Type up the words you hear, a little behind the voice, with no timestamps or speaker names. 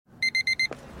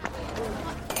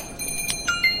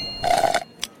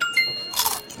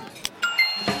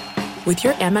With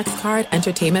your Amex card,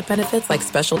 entertainment benefits like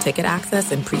special ticket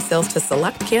access and pre-sales to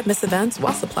select can't-miss events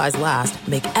while supplies last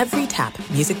make every tap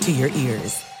music to your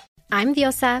ears. I'm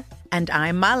Diosa. And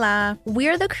I'm Mala.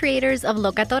 We're the creators of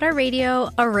Locatora Radio,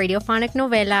 a radiophonic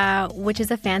novela, which is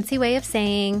a fancy way of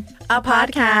saying a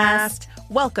podcast.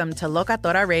 Welcome to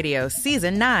Locatora Radio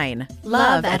Season 9.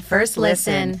 Love at First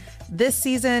Listen. This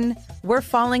season, we're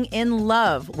falling in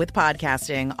love with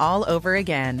podcasting all over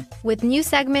again. With new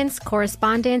segments,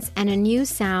 correspondence, and a new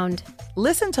sound.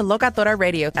 Listen to Locatora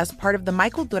Radio as part of the My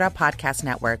Cultura Podcast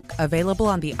Network. Available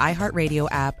on the iHeartRadio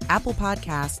app, Apple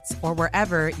Podcasts, or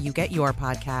wherever you get your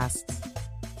podcasts.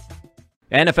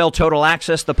 NFL Total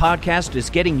Access, the podcast, is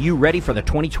getting you ready for the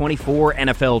 2024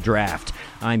 NFL Draft.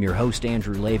 I'm your host,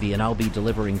 Andrew Levy, and I'll be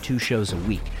delivering 2 shows a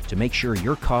week to make sure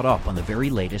you're caught up on the very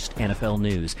latest NFL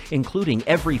news, including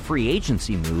every free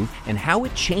agency move and how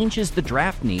it changes the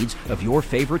draft needs of your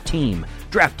favorite team.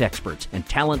 Draft experts and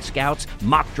talent scouts,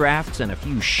 mock drafts, and a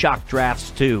few shock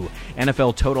drafts, too.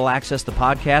 NFL Total Access, the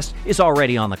podcast, is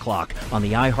already on the clock on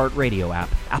the iHeartRadio app,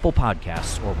 Apple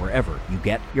Podcasts, or wherever you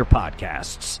get your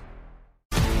podcasts.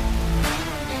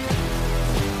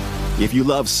 If you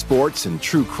love sports and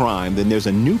true crime, then there's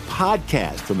a new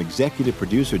podcast from executive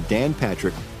producer Dan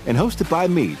Patrick and hosted by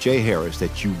me, Jay Harris,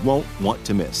 that you won't want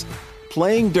to miss.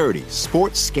 Playing Dirty: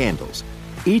 Sports Scandals.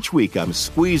 Each week, I'm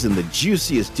squeezing the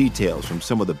juiciest details from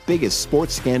some of the biggest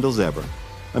sports scandals ever.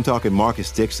 I'm talking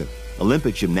Marcus Dixon,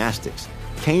 Olympic gymnastics,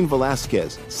 Cain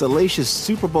Velasquez, salacious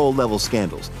Super Bowl-level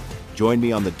scandals. Join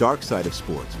me on the dark side of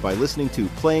sports by listening to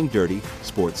Playing Dirty: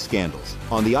 Sports Scandals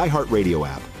on the iHeartRadio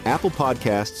app, Apple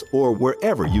Podcasts, or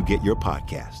wherever you get your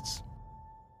podcasts.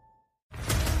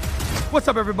 What's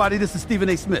up, everybody? This is Stephen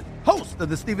A. Smith, host of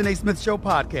the Stephen A. Smith Show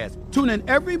podcast. Tune in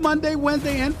every Monday,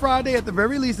 Wednesday, and Friday at the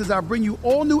very least as I bring you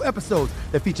all new episodes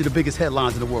that feature the biggest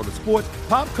headlines in the world of sports,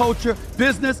 pop culture,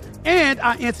 business, and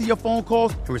I answer your phone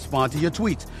calls and respond to your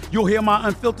tweets. You'll hear my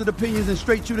unfiltered opinions and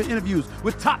straight-shooter interviews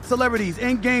with top celebrities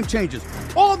and game changers.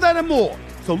 All that and more.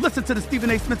 So listen to the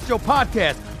Stephen A. Smith Show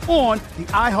podcast on the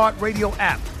iHeartRadio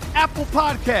app, Apple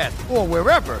Podcasts, or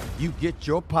wherever you get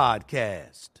your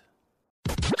podcast.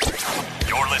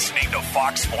 You're listening to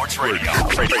Fox Sports Radio.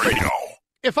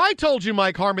 If I told you,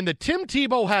 Mike Harmon, that Tim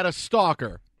Tebow had a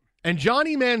stalker and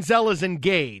Johnny Manziel is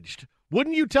engaged,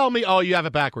 wouldn't you tell me, oh, you have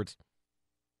it backwards?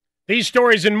 These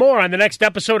stories and more on the next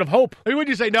episode of Hope. Or would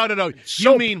you say, no.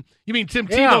 Soap. You mean Tim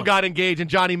Tebow got engaged and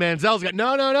Johnny Manziel's got...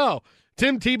 No.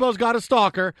 Tim Tebow's got a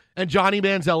stalker and Johnny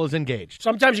Manziel is engaged.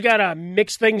 Sometimes you got to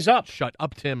mix things up. Shut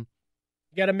up, Tim.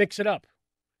 You got to mix it up.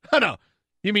 No.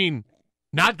 You mean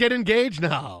not get engaged?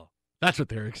 No. That's what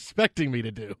they're expecting me to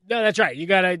do. No, that's right. You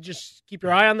got to just keep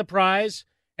your eye on the prize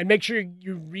and make sure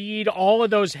you read all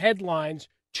of those headlines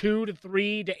 2 to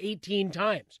 3 to 18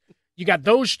 times. You got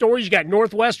those stories. You got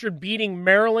Northwestern beating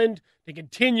Maryland to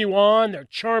continue on their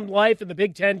charmed life in the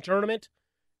Big Ten tournament.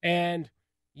 And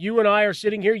you and I are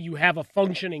sitting here. You have a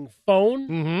functioning phone.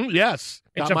 Mm-hmm. Yes.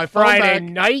 It's got a my phone Friday back.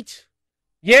 night.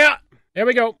 Yeah. There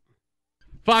we go.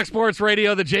 Fox Sports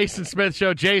Radio, The Jason Smith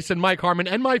Show, Jason, Mike Harmon,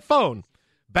 and my phone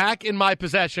back in my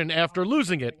possession after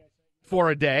losing it for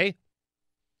a day.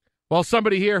 While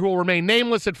somebody here who will remain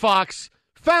nameless at Fox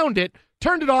found it,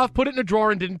 turned it off, put it in a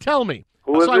drawer, and didn't tell me.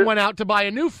 So I went out to buy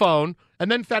a new phone and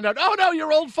then found out, oh, no,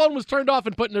 your old phone was turned off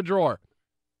and put in a drawer.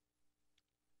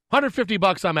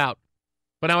 $150 I'm out.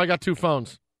 But now I got 2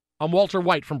 phones. I'm Walter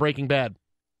White from Breaking Bad.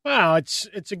 Wow, it's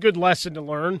a good lesson to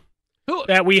learn.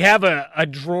 That we have a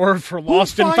drawer for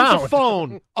lost and found. Who finds a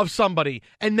phone of somebody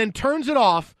and then turns it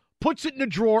off, puts it in a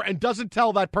drawer, and doesn't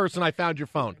tell that person I found your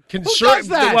phone? Who does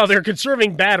that? Well, they're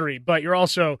conserving battery, but you're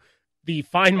also the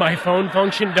Find My Phone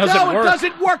function doesn't work. No, it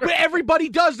doesn't work, but everybody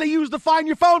does. They use the Find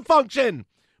Your Phone function.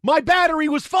 My battery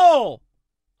was full.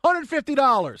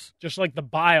 $150. Just like the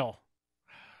bile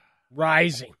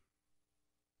rising.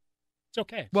 It's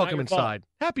okay. It's Welcome inside.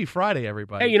 Happy Friday,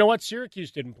 everybody. Hey, you know what?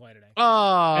 Syracuse didn't play today.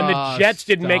 And the Jets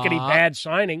didn't make any bad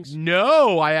signings.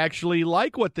 No, I actually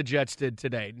like what the Jets did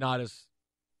today. Not as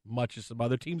much as some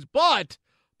other teams. But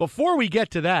before we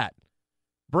get to that,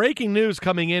 breaking news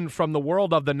coming in from the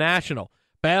world of the National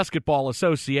Basketball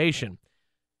Association.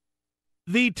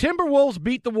 The Timberwolves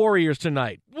beat the Warriors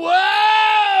tonight.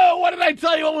 Whoa! What did I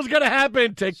tell you what was going to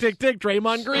happen? Tick, tick, tick.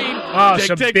 Draymond Green. Oh, tick,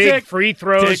 some tick, big tick. free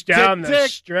throws tick, down tick, the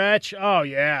tick. stretch. Oh,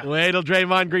 yeah. Wait till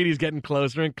Draymond Green. He's getting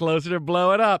closer and closer to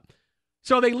blow it up.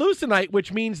 So they lose tonight,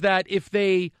 which means that if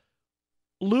they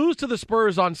lose to the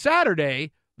Spurs on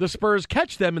Saturday, the Spurs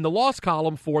catch them in the loss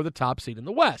column for the top seed in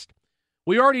the West.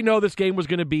 We already know this game was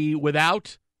going to be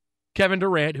without Kevin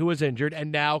Durant, who was injured,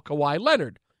 and now Kawhi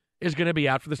Leonard is going to be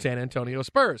out for the San Antonio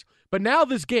Spurs. But now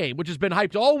this game, which has been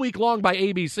hyped all week long by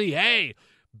ABC, hey,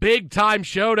 big-time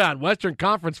showdown, Western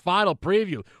Conference Final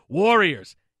preview,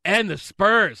 Warriors and the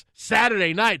Spurs,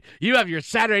 Saturday night. You have your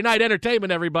Saturday night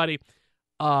entertainment, everybody.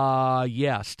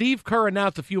 Yeah, Steve Kerr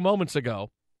announced a few moments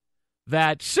ago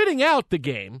that sitting out the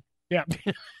game. Yeah.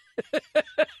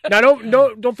 Now,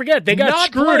 don't forget, they got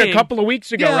screwed a couple of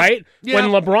weeks ago, right? Yeah. When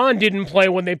LeBron didn't play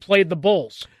when they played the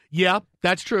Bulls. Yeah,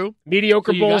 that's true.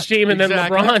 Mediocre Bulls team, and then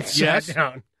LeBron sat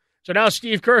down. So now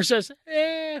Steve Kerr says,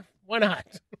 why not?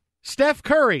 Steph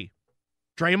Curry,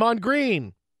 Draymond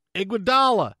Green,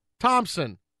 Iguodala,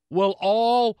 Thompson will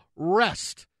all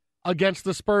rest against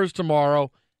the Spurs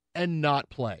tomorrow and not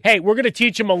play. Hey, we're going to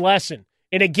teach them a lesson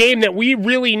in a game that we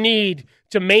really need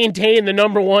to maintain the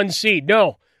number one seed.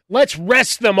 No, let's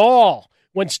rest them all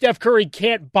when Steph Curry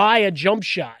can't buy a jump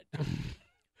shot.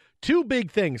 Two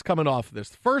big things coming off of this.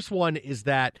 The first one is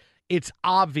that it's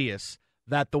obvious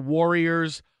that the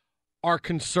Warriors are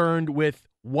concerned with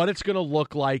what it's going to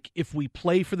look like if we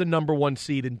play for the number one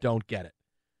seed and don't get it.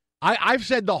 I've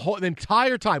said the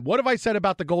entire time, what have I said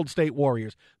about the Golden State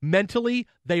Warriors? Mentally,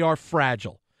 they are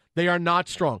fragile. They are not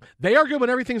strong. They are good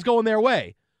when everything's going their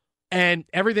way, and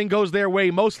everything goes their way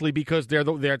mostly because they're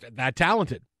that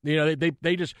talented. You know,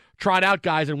 they just trot out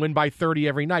guys and win by 30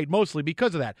 every night, mostly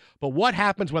because of that. But what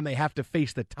happens when they have to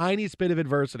face the tiniest bit of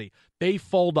adversity? They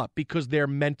fold up because they're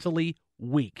mentally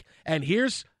weak. And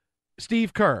here's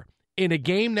Steve Kerr in a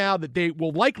game now that they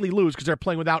will likely lose because they're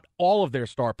playing without all of their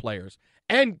star players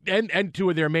and two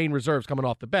of their main reserves coming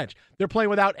off the bench. They're playing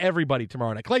without everybody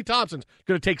tomorrow night. Klay Thompson's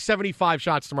going to take 75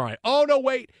 shots tomorrow night. Oh, no,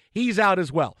 wait, he's out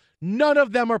as well. None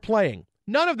of them are playing.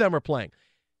 None of them are playing.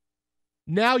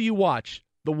 Now you watch.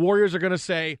 The Warriors are going to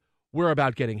say, we're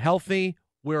about getting healthy,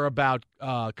 we're about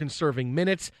conserving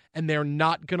minutes, and they're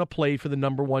not going to play for the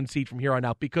number one seed from here on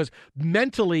out because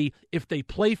mentally, if they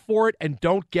play for it and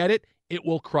don't get it, it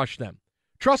will crush them.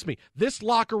 Trust me, this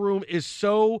locker room is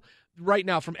so, right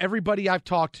now, from everybody I've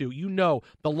talked to, you know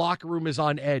the locker room is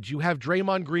on edge. You have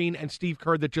Draymond Green and Steve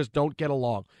Kerr that just don't get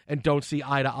along and don't see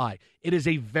eye to eye. It is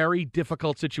a very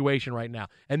difficult situation right now.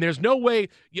 And there's no way,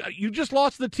 you just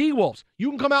lost the T-Wolves. You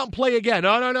can come out and play again.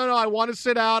 No, I want to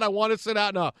sit out.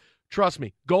 No, trust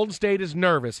me, Golden State is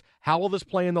nervous. How will this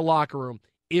play in the locker room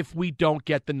if we don't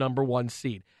get the number one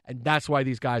seed? And that's why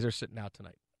these guys are sitting out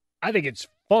tonight. I think it's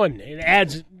fun. It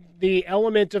adds the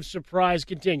element of surprise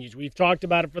continues. We've talked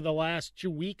about it for the last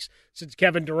 2 weeks since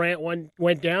Kevin Durant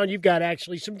went down. You've got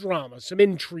actually some drama, some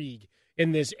intrigue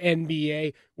in this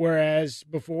NBA, whereas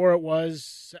before it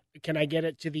was, can I get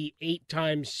it to the 8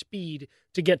 times speed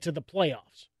to get to the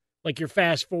playoffs? Like you're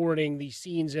fast-forwarding the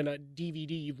scenes in a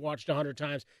DVD you've watched 100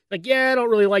 times. Like, yeah, I don't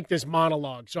really like this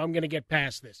monologue, so I'm going to get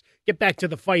past this. Get back to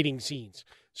the fighting scenes.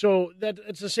 So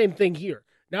it's the same thing here.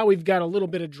 Now we've got a little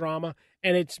bit of drama,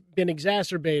 and it's been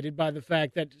exacerbated by the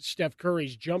fact that Steph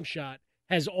Curry's jump shot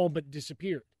has all but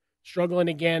disappeared. Struggling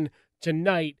again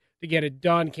tonight to get it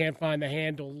done, can't find the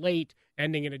handle late,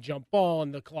 ending in a jump ball,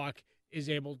 and the clock is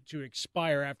able to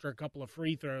expire after a couple of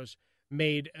free throws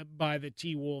made by the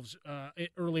T-Wolves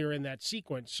earlier in that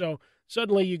sequence. So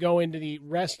suddenly you go into the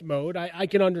rest mode. I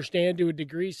can understand to a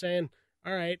degree saying,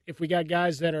 all right, if we got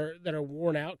guys that are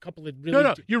worn out, a couple of really...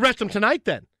 No, you rest them tonight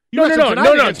then. No,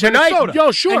 tonight.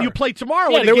 Yo, sure. And you play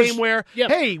tomorrow in a game where,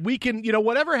 hey, we can,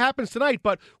 whatever happens tonight,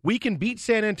 but we can beat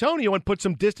San Antonio and put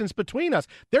some distance between us.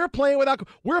 We're playing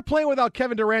without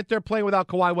Kevin Durant. They're playing without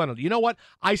Kawhi Leonard. You know what?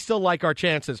 I still like our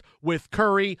chances with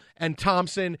Curry and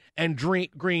Thompson and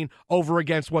Green over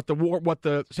against what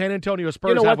the San Antonio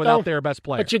Spurs have without their best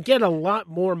player. But you get a lot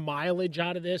more mileage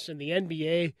out of this in the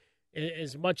NBA,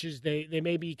 as much as they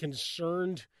may be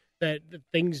concerned that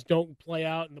things don't play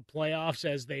out in the playoffs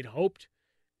as they'd hoped.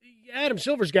 Adam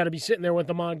Silver's got to be sitting there with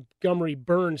the Montgomery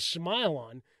Burns smile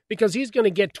on because he's going to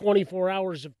get 24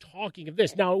 hours of talking of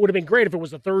this. Now, it would have been great if it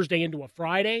was a Thursday into a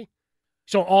Friday,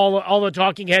 so all the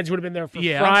talking heads would have been there for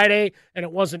Friday, and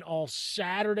it wasn't all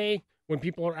Saturday when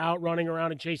people are out running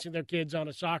around and chasing their kids on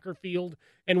a soccer field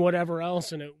and whatever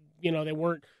else, and they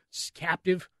weren't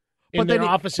captive in their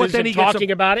offices and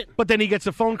talking about it. But then he gets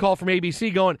a phone call from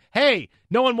ABC going, hey,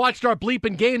 no one watched our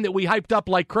bleeping game that we hyped up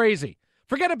like crazy.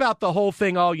 Forget about the whole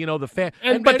thing, the fan.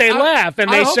 But they laugh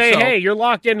and they say, hey, you're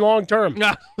locked in long term.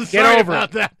 Get over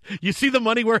it. That. You see the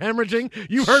money we're hemorrhaging?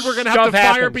 You heard we're going to have to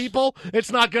fire people? It's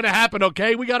not going to happen,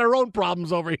 okay? We got our own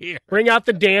problems over here. Bring out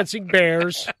the dancing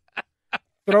bears.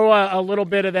 Throw a little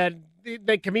bit of that.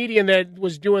 The comedian that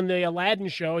was doing the Aladdin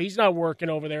show, he's not working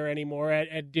over there anymore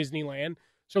at Disneyland.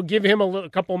 So give him a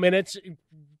couple minutes,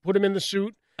 put him in the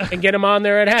suit, and get him on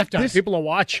there at halftime. People will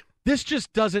watch. This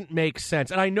just doesn't make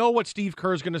sense. And I know what Steve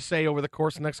Kerr's going to say over the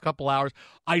course of the next couple hours.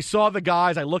 I saw the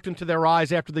guys. I looked into their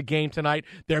eyes after the game tonight.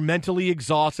 They're mentally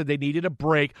exhausted. They needed a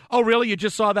break. Oh, really? You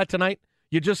just saw that tonight?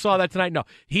 You just saw that tonight? No.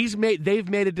 They've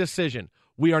made a decision.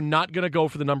 We are not going to go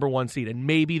for the number 1 seed, and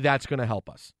maybe that's going to help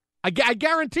us. I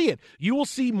guarantee it. You will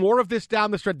see more of this down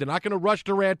the stretch. They're not going to rush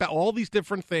Durant, all these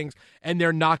different things, and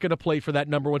they're not going to play for that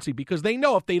number 1 seed because they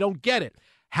know if they don't get it,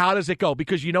 how does it go?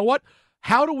 Because you know what?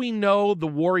 How do we know the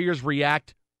Warriors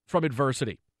react from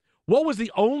adversity? What was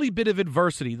the only bit of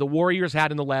adversity the Warriors had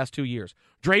in the last 2 years?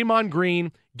 Draymond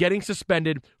Green getting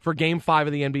suspended for Game 5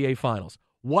 of the NBA Finals.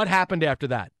 What happened after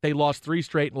that? They lost 3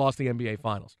 straight and lost the NBA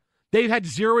Finals. They've had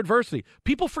zero adversity.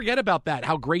 People forget about that,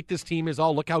 how great this team is. Oh,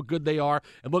 look how good they are.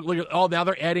 And look now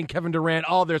they're adding Kevin Durant.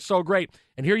 Oh, they're so great.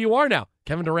 And here you are now.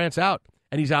 Kevin Durant's out,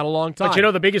 and he's out a long time. But you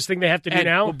know the biggest thing they have to do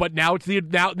now? But now it's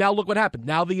now look what happened.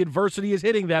 Now the adversity is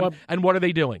hitting them, and what are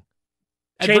they doing?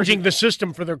 Changing the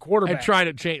system for their quarterback. And trying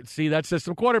to change. See, that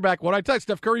system quarterback. What I tell you,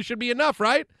 Steph Curry should be enough,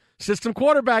 right? System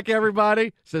quarterback,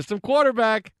 everybody. System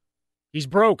quarterback. He's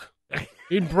broke.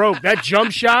 He's broke. That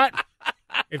jump shot.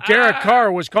 If Derek Carr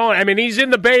was calling, I mean, he's in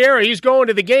the Bay Area. He's going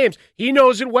to the games. He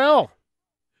knows it well.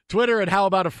 Twitter at How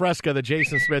About a Fresca, the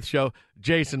Jason Smith Show.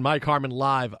 Jason, Mike Harmon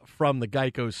live from the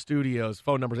Geico Studios.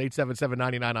 Phone numbers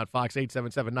 877-99 on Fox,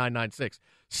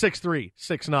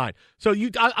 877-996-6369. So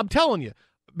I'm telling you,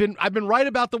 I've been right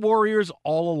about the Warriors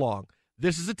all along.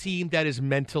 This is a team that is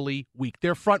mentally weak.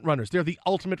 They're front runners. They're the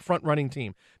ultimate front-running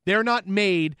team. They're not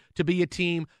made to be a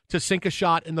team to sink a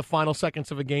shot in the final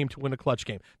seconds of a game to win a clutch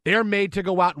game. They're made to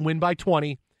go out and win by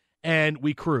 20, and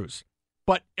we cruise.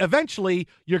 But eventually,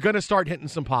 you're going to start hitting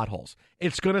some potholes.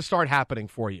 It's going to start happening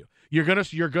for you. You're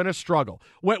gonna struggle.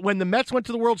 When the Mets went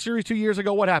to the World Series 2 years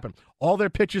ago, what happened? All their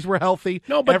pitchers were healthy.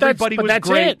 No, but everybody was that's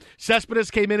great. it. Cespedes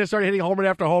came in and started hitting home run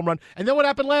after home run. And then what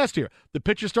happened last year? The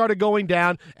pitchers started going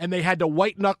down, and they had to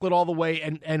white knuckle it all the way,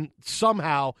 and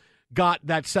somehow got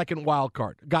that second wild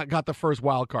card. Got the first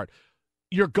wild card.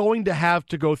 You're going to have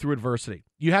to go through adversity.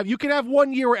 You can have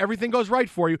 1 year where everything goes right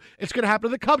for you. It's going to happen to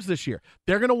the Cubs this year.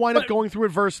 They're going to wind up going through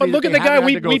adversity. But look at the guy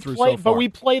we play. So but we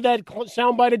play that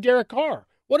soundbite of Derek Carr.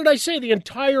 What did I say? The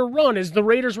entire run as the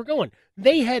Raiders were going,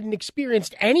 they hadn't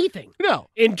experienced anything. No,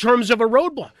 in terms of a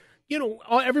roadblock. You know,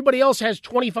 everybody else has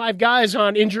 25 guys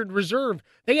on injured reserve.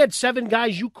 They had 7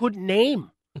 guys you couldn't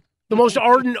name. The most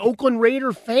ardent Oakland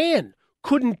Raider fan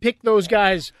couldn't pick those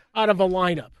guys out of a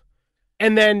lineup.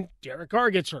 And then Derek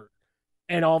Carr gets hurt.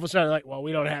 And all of a sudden, like, well,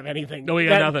 we don't have anything. No, we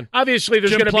got nothing. Obviously,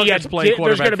 there's going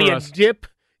to be a dip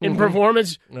in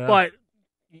performance, but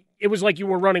it was like you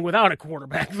were running without a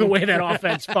quarterback, the way that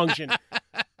offense functioned.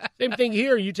 Same thing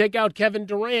here. You take out Kevin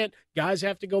Durant, guys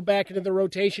have to go back into the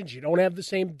rotations. You don't have the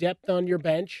same depth on your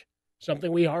bench,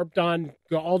 something we harped on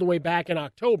all the way back in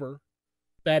October,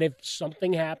 that if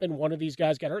something happened, one of these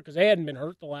guys got hurt, because they hadn't been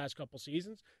hurt the last couple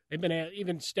seasons. They've been,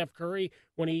 even Steph Curry,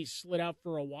 when he slid out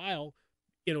for a while,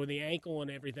 the ankle and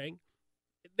everything,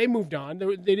 they moved on.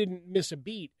 They didn't miss a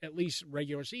beat, at least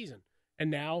regular season.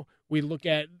 And now we look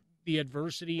at the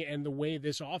adversity and the way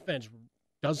this offense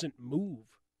doesn't move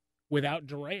without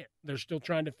Durant. They're still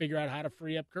trying to figure out how to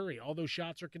free up Curry. All those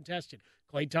shots are contested.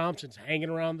 Klay Thompson's hanging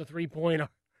around the three-point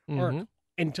arc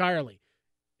entirely.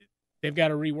 They've got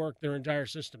to rework their entire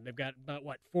system. They've got about,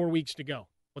 4 weeks to go.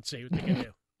 Let's see what they can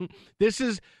do. This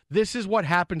is what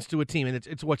happens to a team, and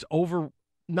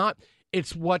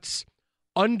it's what's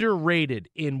underrated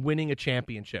in winning a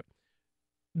championship.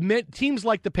 Teams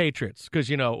like the Patriots, because,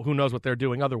 who knows what they're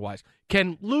doing otherwise,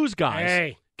 can lose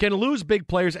guys, can lose big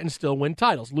players and still win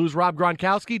titles. Lose Rob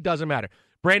Gronkowski, doesn't matter.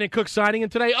 Brandon Cook signing him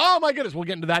today, oh my goodness, we'll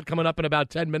get into that coming up in about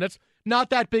 10 minutes. Not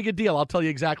that big a deal, I'll tell you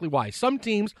exactly why. Some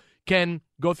teams can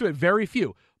go through it, very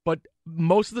few, but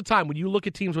most of the time when you look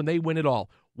at teams when they win it all,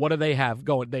 what do they have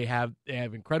going? They have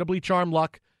incredibly charmed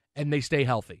luck, and they stay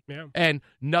healthy. Yeah. And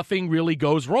nothing really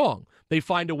goes wrong. They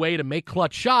find a way to make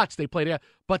clutch shots. They play together.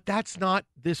 But that's not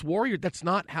this Warrior. That's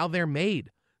not how they're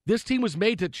made. This team was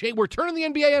made to change. We're turning the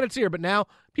NBA on its ear, but now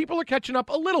people are catching up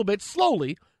a little bit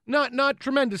slowly. Not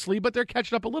tremendously, but they're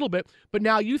catching up a little bit. But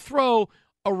now you throw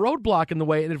a roadblock in the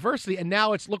way in adversity, and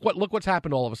now it's look what's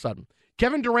happened all of a sudden.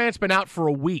 Kevin Durant's been out for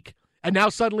a week, and now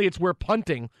suddenly we're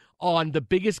punting on the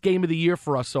biggest game of the year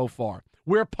for us so far.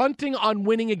 We're punting on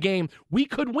winning a game we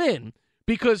could win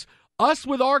because us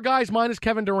with our guys minus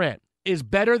Kevin Durant is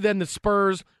better than the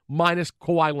Spurs minus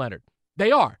Kawhi Leonard.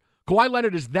 They are. Kawhi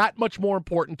Leonard is that much more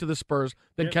important to the Spurs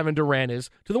than Kevin Durant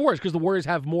is to the Warriors because the Warriors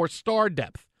have more star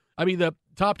depth. I mean, the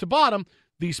top to bottom,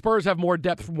 the Spurs have more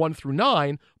depth from 1 through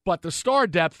 9, but the star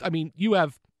depth, I mean, you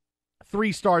have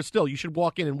 3 stars still. You should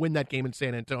walk in and win that game in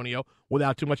San Antonio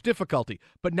without too much difficulty.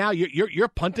 But now you're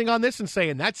punting on this and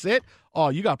saying that's it. Oh,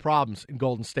 you got problems in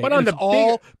Golden State. But it's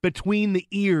all between the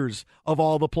ears of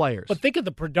all the players. But think of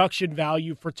the production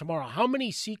value for tomorrow. How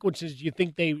many sequences do you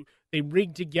think they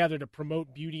rigged together to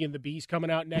promote Beauty and the Beast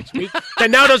coming out next week?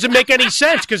 That now doesn't make any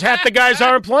sense because half the guys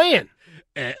aren't playing.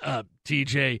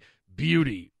 TJ,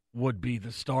 Beauty would be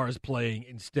the stars playing.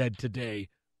 Instead, today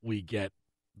we get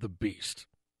the Beast.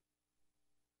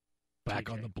 Back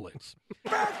TJ. On the Blitz.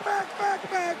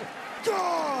 Back.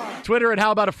 Gone. Twitter at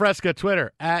How About a Fresca.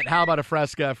 Twitter at How About a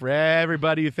Fresca. For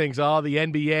everybody who thinks, the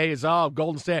NBA is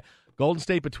Golden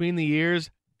State between the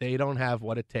ears, they don't have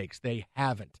what it takes. They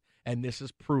haven't. And this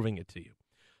is proving it to you.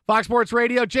 Fox Sports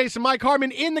Radio, Jason Mike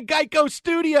Harmon in the Geico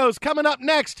Studios. Coming up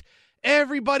next,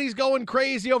 everybody's going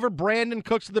crazy over Brandon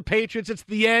Cooks to the Patriots. It's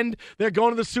the end. They're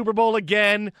going to the Super Bowl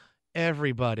again.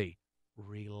 Everybody,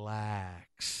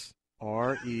 relax.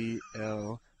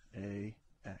 RELAX.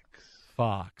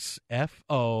 Fox,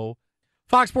 F-O.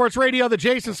 Fox Sports Radio, the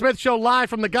Jason Smith Show, live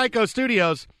from the Geico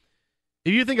Studios.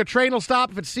 If you think a train will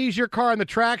stop if it sees your car on the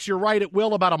tracks, you're right, it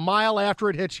will about a mile after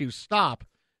it hits you. Stop,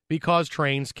 because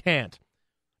trains can't.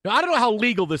 Now, I don't know how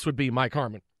legal this would be, Mike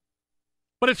Harmon,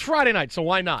 but it's Friday night, so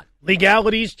why not?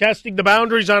 Legalities, testing the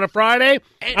boundaries on a Friday.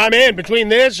 I'm in. Between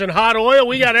this and hot oil,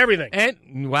 we got everything.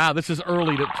 And, wow, this is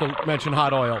early to mention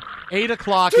hot oil. 8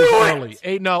 o'clock is early.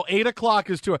 8 o'clock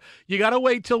is too early. You got to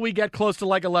wait till we get close to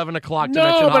like 11 o'clock to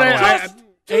mention hot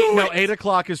oil. 8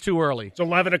 o'clock is too early. It's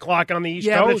 11 o'clock on the East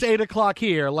Coast? Yeah, but it's 8 o'clock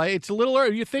here. Like, it's a little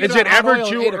early. You think is it ever oil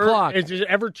too 8 o'clock. Is it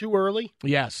ever too early?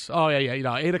 Yes. Oh, yeah.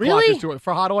 8 o'clock really? is too early.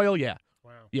 For hot oil, yeah.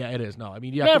 Wow. Yeah, it is. No, I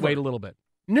mean, you have to wait a little bit.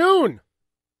 Noon.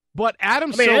 But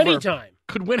Adam Silver anytime.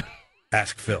 Could win.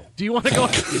 Ask Phil. Do you want to go?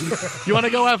 You want to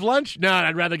go have lunch? No,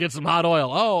 I'd rather get some hot oil.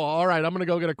 Oh, all right. I'm going to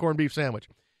go get a corned beef sandwich.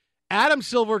 Adam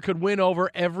Silver could win over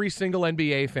every single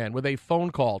NBA fan with a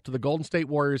phone call to the Golden State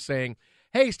Warriors saying,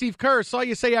 "Hey, Steve Kerr, saw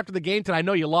you say after the game tonight, I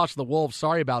know you lost the Wolves.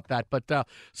 Sorry about that. But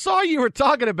saw you were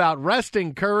talking about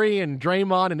resting Curry and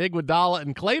Draymond and Iguodala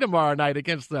and Klay tomorrow night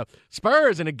against the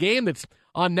Spurs in a game that's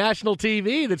on national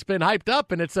TV that's been hyped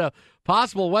up, and it's a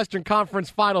possible Western Conference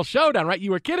final showdown, right?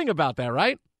 You were kidding about that,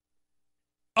 right?"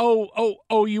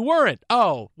 Oh, you weren't.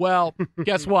 Oh, well,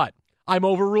 guess what? I'm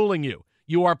overruling you.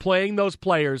 You are playing those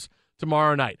players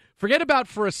tomorrow night. Forget about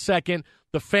for a second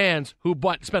the fans who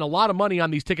spent a lot of money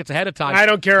on these tickets ahead of time. I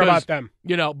don't care about them.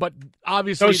 But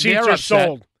obviously those seats are upset.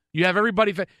 Sold. You have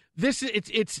everybody.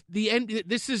 It's the end.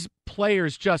 This is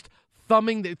players just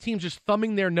thumbing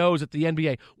their nose at the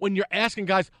NBA. When you're asking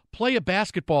guys, play a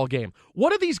basketball game.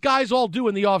 What do these guys all do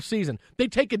in the offseason? They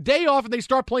take a day off and they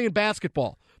start playing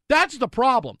basketball. That's the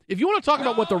problem. If you want to talk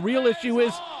about what the real issue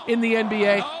is in the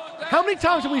NBA, how many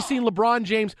times have we seen LeBron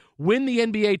James win the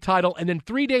NBA title and then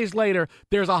 3 days later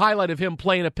there's a highlight of him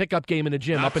playing a pickup game in a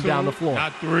gym up and down the floor?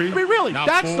 Not 3. I mean, really,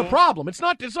 that's 4. the problem. It's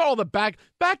all the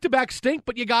back-to-back stink,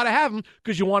 but you got to have them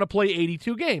because you want to play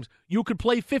 82 games. You could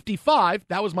play 55.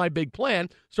 That was my big plan.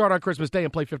 Start on Christmas Day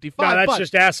and play 55. No, that's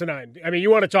just asinine. I mean,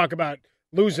 you want to talk about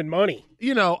losing money.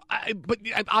 But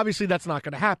obviously that's not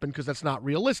going to happen because that's not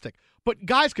realistic. But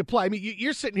guys could play. I mean,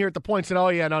 you're sitting here at the point saying, oh,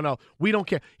 yeah, no, we don't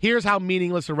care. Here's how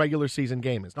meaningless a regular season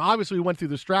game is. Now, obviously, we went through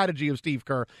the strategy of Steve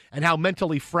Kerr and how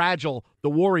mentally fragile the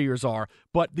Warriors are.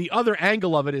 But the other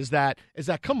angle of it is that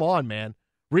come on, man.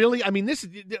 Really? I mean,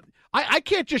 I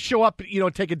can't just show up,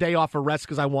 take a day off for rest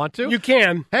because I want to. You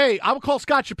can. Hey, I'll call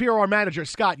Scott Shapiro, our manager.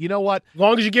 Scott, you know what? As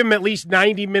long as you give him at least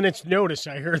 90 minutes notice,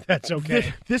 I heard that's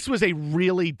okay. This was a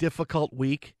really difficult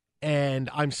week, and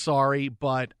I'm sorry,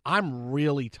 but I'm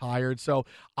really tired. So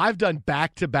I've done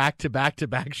back-to-back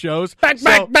shows. Back.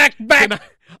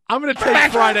 I'm going to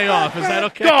take Friday off. Is that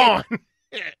okay? Gone.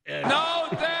 No,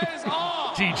 that is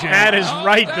on. TJ. That is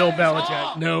right, Bill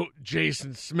Belichick. No,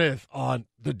 Jason Smith on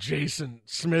the Jason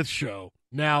Smith Show.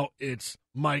 Now it's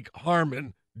Mike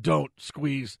Harmon. Don't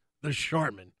squeeze the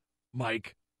Charmin,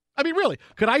 Mike. I mean, really,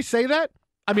 could I say that?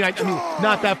 I mean,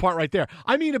 not that part right there.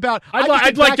 I mean about.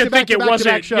 I'd like to think it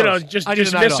wasn't, just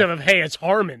dismissive of, hey, it's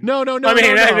Harmon. No. I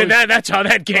mean, that's how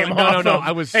that came off. No.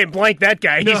 I was. Hey, blank that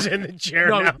guy. He's in the chair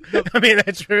now. No. I mean,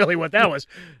 that's really what that was.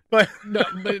 But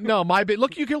my bit.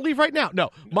 Look, you can leave right now.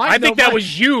 No, I think that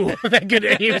was you.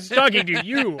 He was talking to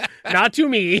you, not to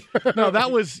me. No,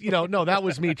 that was that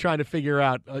was me trying to figure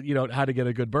out how to get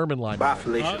a good Berman line. Bye,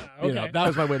 Felicia. Okay. That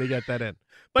was my way to get that in.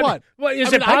 But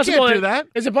is it possible? I can't do that.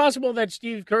 Is it possible that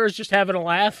Steve Kerr is just having a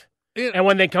laugh? And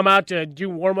when they come out to do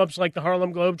warm-ups like the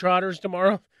Harlem Globetrotters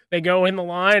tomorrow, they go in the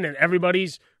line and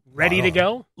everybody's ready to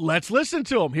go? Let's listen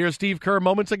to him. Here's Steve Kerr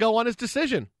moments ago on his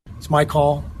decision. It's my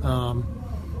call, and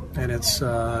it's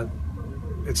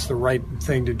it's the right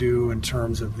thing to do in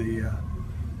terms of the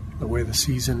way the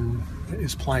season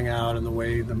is playing out and the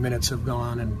way the minutes have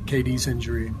gone and KD's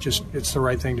injury. Just it's the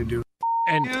right thing to do.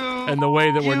 And the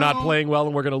way that we're not playing well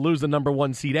and we're going to lose the number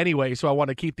 1 seed anyway, so I want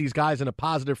to keep these guys in a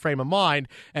positive frame of mind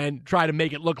and try to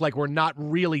make it look like we're not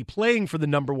really playing for the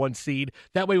number 1 seed.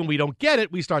 That way when we don't get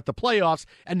it, we start the playoffs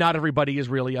and not everybody is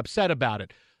really upset about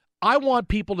it. I want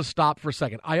people to stop for a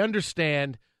second. I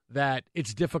understand that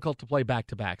it's difficult to play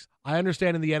back-to-backs. I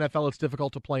understand in the NFL it's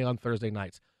difficult to play on Thursday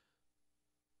nights.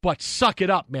 But suck it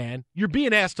up, man. You're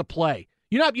being asked to play.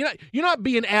 You're not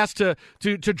being asked to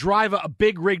drive a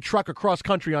big rig truck across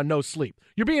country on no sleep.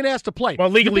 You're being asked to play. Well,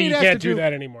 legally you can't do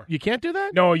that anymore. You can't do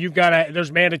that? No, you've got to. There's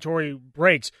mandatory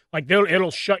breaks. Like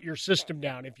it'll shut your system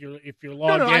down if you're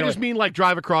logged in. No, I just mean like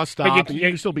drive across, stop. You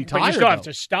can still be tired. But you still have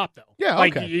to stop though. Yeah,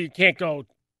 like okay. You can't go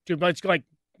to. But it's like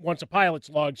once a pilot's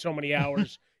logged so many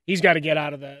hours, he's got to get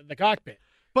out of the cockpit.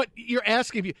 But you're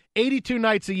asking if 82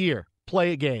 nights a year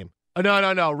play a game.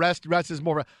 No. Rest is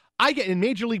more. I get in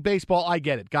Major League Baseball, I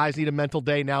get it. Guys need a mental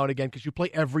day now and again because you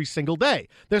play every single day.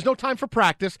 There's no time for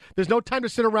practice. There's no time to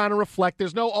sit around and reflect.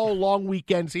 There's no, long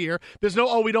weekends here. There's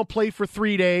no, we don't play for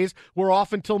 3 days. We're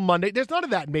off until Monday. There's none of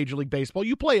that in Major League Baseball.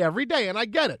 You play every day, and I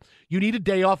get it. You need a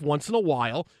day off once in a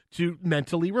while to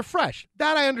mentally refresh.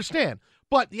 That I understand.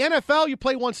 But the NFL, you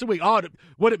play once a week.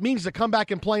 What it means to come back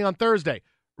and play on Thursday.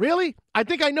 Really? I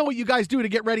think I know what you guys do to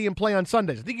get ready and play on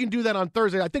Sundays. I think you can do that on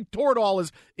Thursday. I think Toradol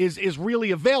is really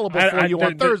available for you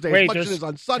on Thursday as much as it is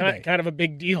on Sunday. Kind of a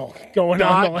big deal going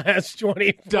on the last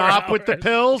 24 Stop hours. with the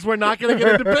pills. We're not going to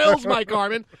get into pills, Mike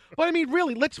Harmon. But I mean,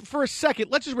 really,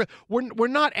 we're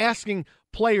not asking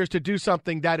players to do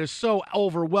something that is so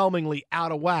overwhelmingly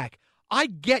out of whack. I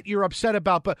get you're upset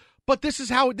about, but this is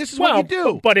what you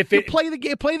do. But if you play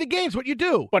the games, what you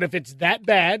do. But if it's that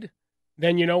bad,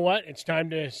 then you know what? It's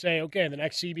time to say, okay, the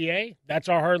next CBA, that's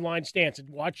our hardline stance. And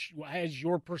watch as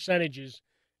your percentages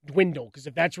dwindle. Because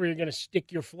if that's where you're going to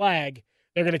stick your flag,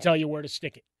 they're going to tell you where to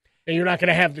stick it. And you're not going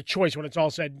to have the choice when it's all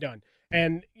said and done.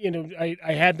 And, I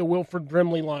had the Wilford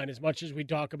Brimley line as much as we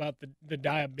talk about the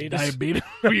diabetes.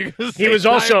 He was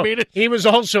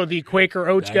also the Quaker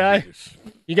Oats guy.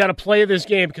 You got to play this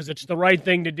game because it's the right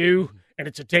thing to do, and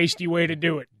it's a tasty way to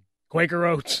do it. Quaker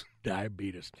Oats.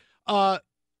 Diabetes.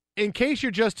 In case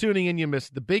you're just tuning in, you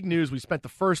missed the big news. We spent the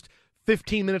first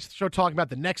 15 minutes of the show talking about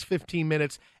the next 15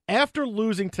 minutes. After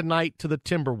losing tonight to the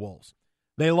Timberwolves,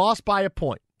 they lost by a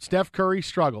point. Steph Curry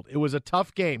struggled. It was a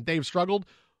tough game. They've struggled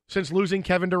since losing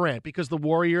Kevin Durant because the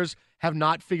Warriors have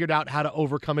not figured out how to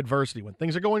overcome adversity. When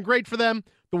things are going great for them,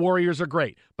 the Warriors are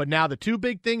great. But now the two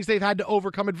big things they've had to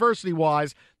overcome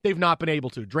adversity-wise, they've not been able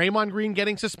to. Draymond Green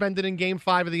getting suspended in Game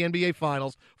 5 of the NBA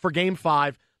Finals for Game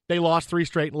 5. They lost 3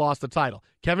 straight and lost the title.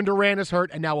 Kevin Durant is hurt,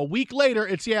 and now a week later,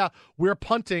 we're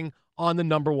punting on the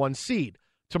number 1 seed.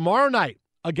 Tomorrow night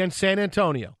against San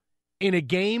Antonio, in a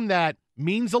game that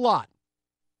means a lot,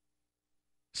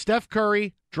 Steph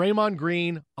Curry, Draymond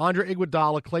Green, Andre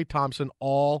Iguodala, Klay Thompson,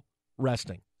 all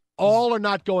resting. All are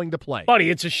not going to play. Buddy,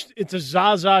 it's a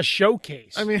Zaza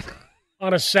showcase. I mean,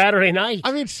 on a Saturday night.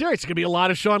 I mean, seriously, it's going to be a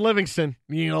lot of Sean Livingston.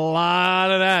 You need a lot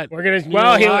of that.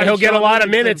 He'll get a lot of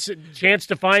minutes, a chance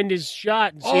to find his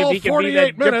shot and see if he can be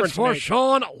that 48 minutes for maker.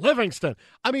 Sean Livingston.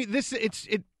 I mean,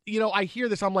 I hear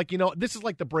this. I'm like, this is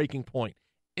like the breaking point.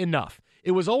 Enough.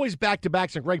 It was always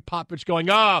back-to-backs and Greg Popovich going,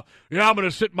 I'm going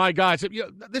to sit my guys.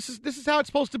 This is how it's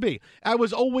supposed to be. I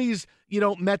was always,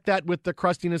 met that with the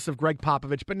crustiness of Greg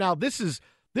Popovich. But now this is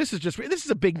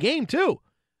a big game, too.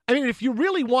 I mean, if you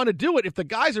really want to do it, if the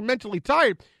guys are mentally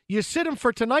tired, you sit them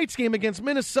for tonight's game against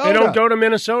Minnesota. They don't go to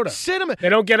Minnesota. Sit them. They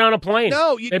don't get on a plane.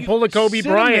 No. They pull a Kobe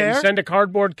Bryant and send a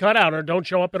cardboard cutout or don't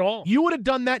show up at all. You would have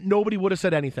done that. Nobody would have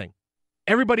said anything.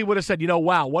 Everybody would have said,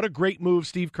 wow, what a great move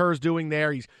Steve Kerr's doing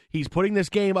there. He's putting this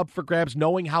game up for grabs,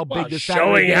 knowing how big this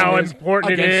Saturday game is. Showing how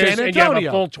important it is, San and you have Antonio.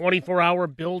 a full 24-hour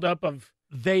buildup of...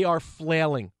 They are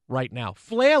flailing right now.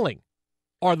 Flailing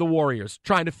are the Warriors,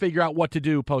 trying to figure out what to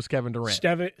do post-Kevin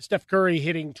Durant. Steph Curry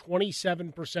hitting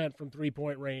 27% from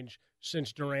three-point range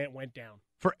since Durant went down.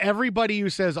 For everybody who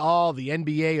says, the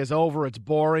NBA is over, it's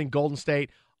boring, Golden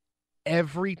State,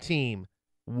 every team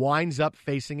winds up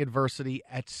facing adversity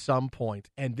at some point.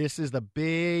 And this is the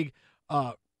big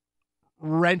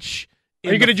wrench in the fire.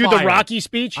 Are you going to do the Rocky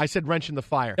speech? I said wrench in the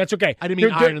fire. That's okay. I didn't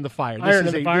mean iron in the fire.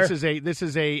 This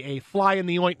is a fly in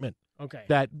the ointment. Okay.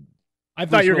 That I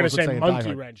thought you were going to say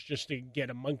monkey wrench just to get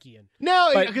a monkey in.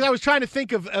 No, because I was trying to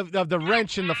think of the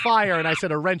wrench in the fire, and I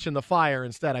said a wrench in the fire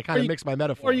instead. I kind of mixed my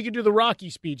metaphor. Or you could do the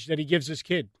Rocky speech that he gives his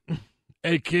kid.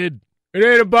 Hey, kid. It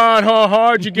ain't about how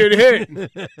hard you get hit.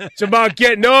 It's about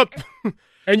getting up,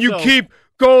 and you keep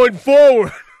going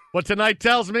forward. What tonight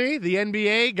tells me, the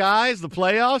NBA, guys, the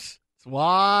playoffs, it's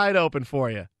wide open for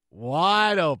you.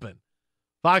 Wide open.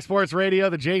 Fox Sports Radio,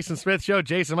 the Jason Smith Show.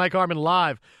 Jason, Mike Harmon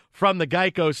live from the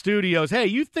Geico Studios. Hey,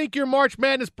 you think your March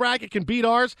Madness bracket can beat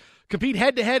ours? Compete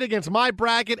head-to-head against my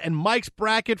bracket and Mike's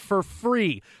bracket for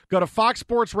free. Go to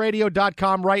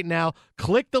foxsportsradio.com right now.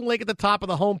 Click the link at the top of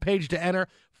the homepage to enter.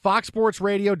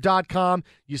 foxsportsradio.com.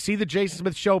 You see the Jason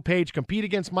Smith Show page. Compete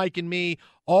against Mike and me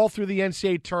all through the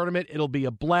NCAA tournament. It'll be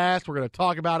a blast. We're going to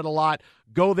talk about it a lot.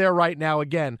 Go there right now.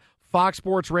 Again,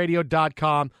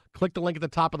 foxsportsradio.com. Click the link at the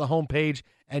top of the homepage,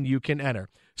 and you can enter.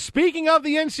 Speaking of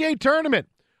the NCAA tournament,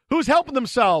 who's helping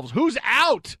themselves? Who's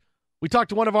out? We talk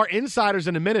to one of our insiders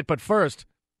in a minute, but first,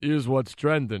 here's what's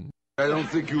trending. I don't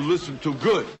think you listen too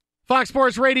good. Fox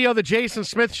Sports Radio, the Jason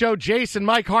Smith Show. Jason,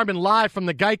 Mike Harmon live from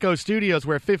the Geico Studios,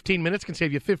 where 15 minutes can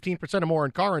save you 15% or more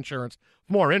in car insurance.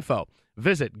 For more info,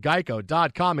 visit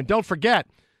geico.com. And don't forget,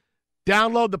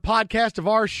 download the podcast of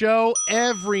our show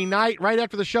every night. Right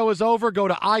after the show is over, go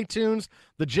to iTunes,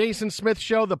 The Jason Smith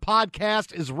Show. The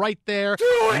podcast is right there.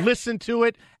 Listen to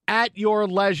it at your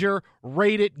leisure.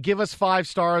 Rate it. Give us 5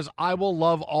 stars. I will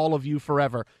love all of you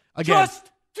forever. Again,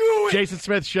 Just do it! Jason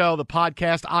Smith Show, the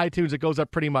podcast, iTunes. It goes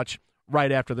up pretty much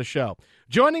right after the show.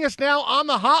 Joining us now on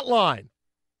the hotline.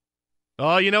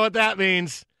 Oh, you know what that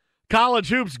means. College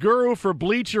hoops guru for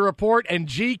Bleacher Report and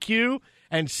GQ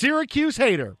and Syracuse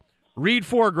hater, Reed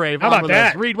Forgrave. How about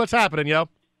that? Reed, what's happening, yo?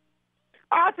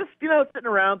 Just, sitting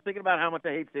around thinking about how much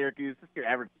I hate Syracuse. Just your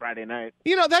average Friday night.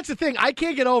 That's the thing. I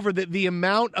can't get over the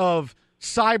amount of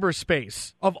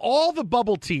cyberspace of all the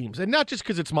bubble teams, and not just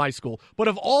because it's my school, but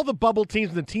of all the bubble teams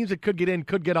and the teams that could get in,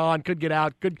 could get on, could get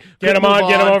out, could get them on,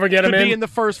 get them over, get them in. Could be in the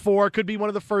first 4, could be one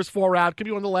of the first 4 out, could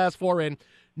be one of the last 4 in.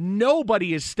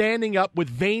 Nobody is standing up with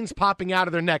veins popping out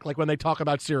of their neck like when they talk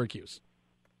about Syracuse.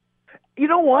 You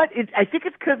know what? I think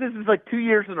it's because this is like 2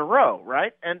 years in a row,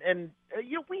 right? And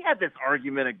we had this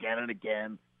argument again and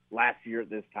again last year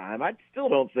at this time. I still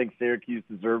don't think Syracuse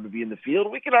deserved to be in the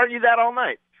field. We could argue that all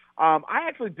night. I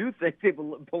actually do think they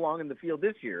belong in the field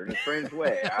this year in a strange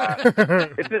way.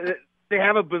 They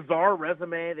have a bizarre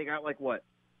resume. They got 4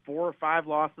 or 5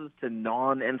 losses to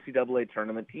non-NCAA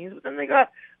tournament teams, but then they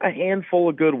got a handful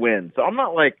of good wins. So I'm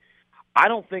not I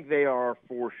don't think they are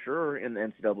for sure in the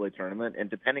NCAA tournament, and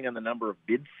depending on the number of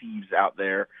bid thieves out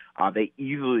there, they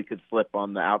easily could slip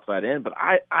on the outside end. But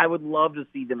I would love to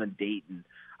see them in Dayton.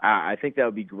 I think that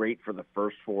would be great for the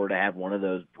first 4 to have one of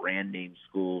those brand name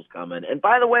schools come in. And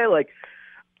by the way,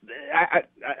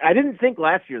 I didn't think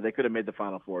last year they could have made the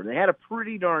Final Four. They had a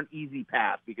pretty darn easy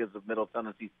path because of Middle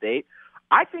Tennessee State.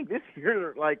 I think this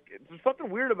year, there's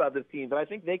something weird about this team, but I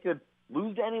think they could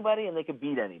lose to anybody and they could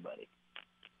beat anybody.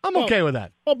 I'm okay with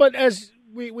that. Well, but as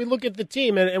we look at the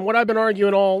team, and what I've been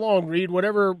arguing all along, Reed,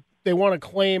 whatever they want to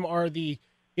claim are the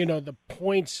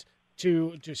points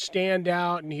to stand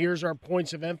out, and here's our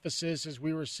points of emphasis as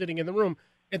we were sitting in the room.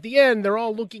 At the end, they're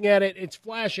all looking at it. It's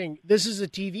flashing. This is a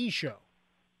TV show.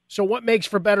 So what makes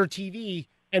for better TV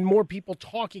and more people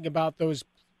talking about those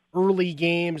early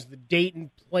games, the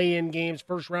Dayton play-in games,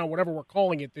 first round, whatever we're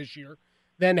calling it this year,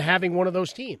 than having one of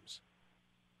those teams?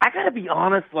 I got to be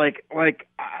honest,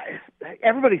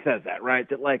 everybody says that, right?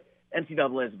 That,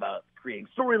 NCAA is about creating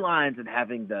storylines and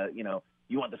having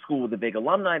you want the school with a big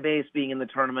alumni base being in the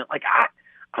tournament.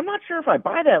 I'm not sure if I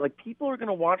buy that. People are going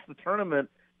to watch the tournament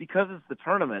because it's the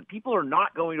tournament. People are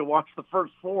not going to watch the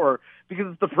first 4 because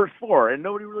it's the first 4, and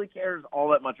nobody really cares all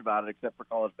that much about it except for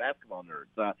college basketball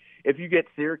nerds. If you get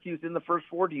Syracuse in the first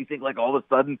 4, do you think all of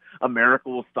a sudden America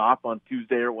will stop on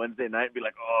Tuesday or Wednesday night and be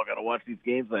like, oh, I got to watch these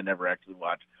games that I never actually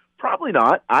watch? Probably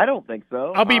not. I don't think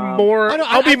so. I'll be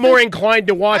more inclined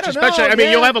to watch,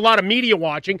 especially. You'll have a lot of media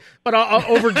watching, but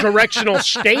over directional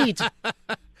state.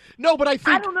 No, but I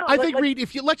think Reed,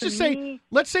 if you let's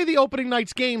say the opening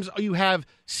night's games, you have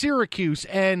Syracuse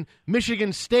and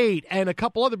Michigan State and a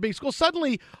couple other big schools.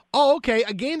 Suddenly, okay,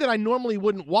 a game that I normally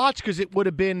wouldn't watch because it would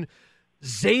have been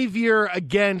Xavier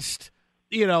against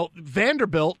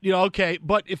Vanderbilt, okay,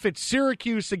 but if it's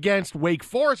Syracuse against Wake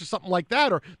Forest or something like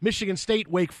that, or Michigan State,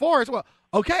 Wake Forest, well,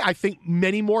 okay, I think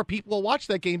many more people will watch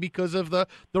that game because of the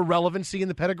relevancy and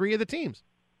the pedigree of the teams.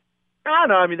 I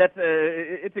don't know. That's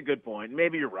it's a good point.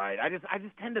 Maybe you're right. I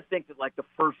just tend to think that the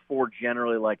first 4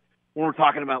 generally, when we're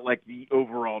talking about the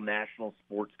overall national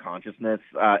sports consciousness,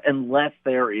 unless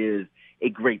there is a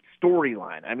great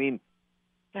storyline.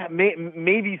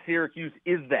 Maybe Syracuse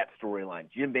is that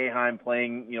storyline. Jim Boeheim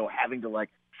playing, having to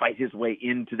fight his way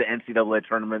into the NCAA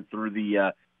tournament through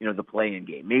the play-in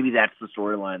game. Maybe that's the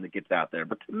storyline that gets out there.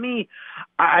 But to me,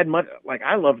 I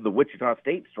loved the Wichita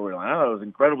State storyline. I thought it was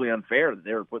incredibly unfair that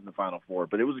they were put in the Final Four,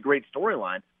 but it was a great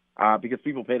storyline. because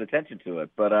people paid attention to it.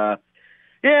 But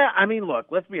yeah, I mean, look,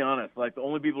 let's be honest. Like, the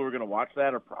only people who are going to watch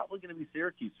that are probably going to be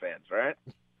Syracuse fans, right?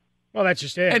 Well, that's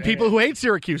just it. And people who hate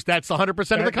Syracuse, that's 100% of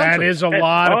the country. That is a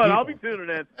lot of people. I'll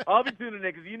be tuning in.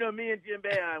 Because you know me and Jim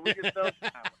Boeheim, we get so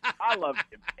I love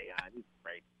Jim Boeheim. He's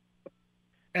great.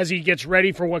 As he gets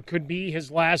ready for what could be his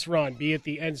last run, be it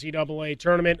the NCAA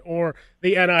tournament or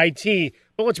the NIT.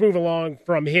 But let's move along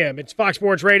from him. It's Fox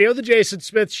Sports Radio, the Jason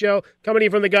Smith Show, coming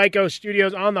in from the Geico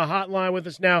Studios. On the hotline with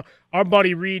us now, our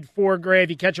buddy Reed Forgrave.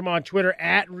 You catch him on Twitter,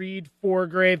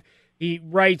 @ReedForgrave. He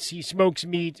writes, he smokes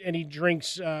meat, and he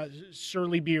drinks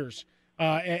surly beers,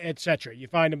 etc. You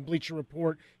find him Bleacher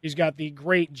Report. He's got the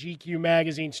great GQ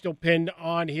magazine still pinned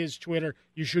on his Twitter.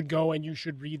 You should go and you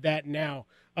should read that now.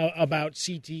 About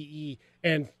CTE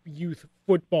and youth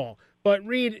football. But,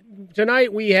 Reed,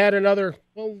 tonight we had another,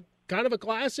 kind of a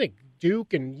classic.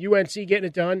 Duke and UNC getting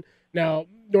it done. Now,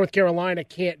 North Carolina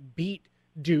can't beat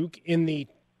Duke in the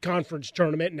conference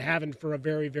tournament and haven't for a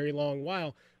very, very long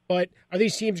while. But are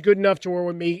these teams good enough to where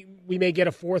we may get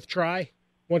a fourth try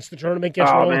once the tournament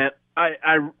gets rolling? Man,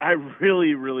 I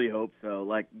really, really hope so.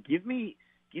 Like, give me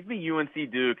UNC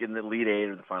Duke in the Elite Eight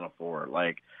or the Final Four.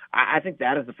 Like, I think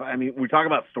that is we talk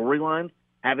about storylines.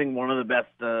 Having one of the best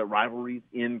rivalries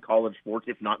in college sports,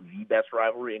 if not the best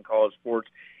rivalry in college sports,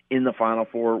 in the Final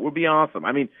Four would be awesome.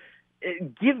 I mean,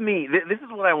 give me this is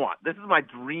what I want. This is my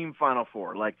dream Final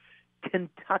Four. Like,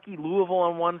 Kentucky, Louisville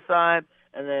on one side,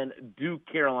 and then Duke,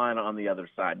 Carolina on the other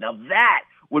side. Now that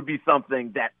would be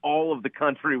something that all of the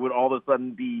country would all of a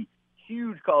sudden be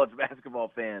huge college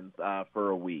basketball fans for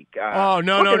a week. No.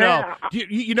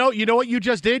 You know what you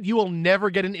just did? You will never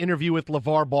get an interview with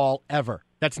LeVar Ball ever.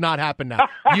 That's not happened now.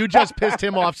 You just pissed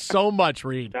him off so much,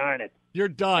 Reed. Darn it. You're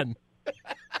done.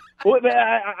 Well,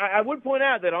 I would point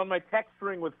out that on my text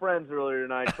string with friends earlier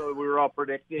tonight, so we were all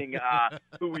predicting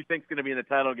who we think's going to be in the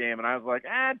title game, and I was like,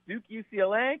 Duke,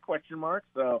 UCLA, ?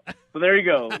 So there you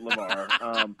go,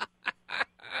 LeVar.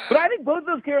 But I think both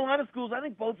those Carolina schools,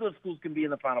 can be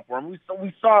in the Final Four. I mean,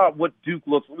 we saw what Duke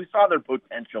looks like. We saw their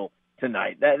potential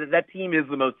tonight. That team is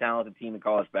the most talented team in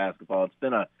college basketball. It's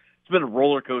been a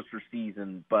roller coaster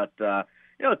season, but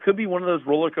it could be one of those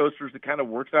roller coasters that kind of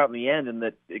works out in the end, and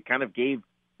that it kind of gave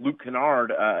Luke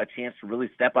Kennard a chance to really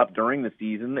step up during the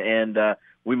season, and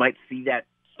we might see that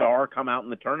star come out in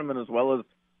the tournament as well as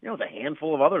the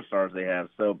handful of other stars they have.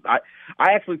 So I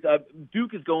actually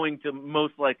Duke is going to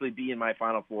most likely be in my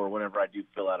Final Four whenever I do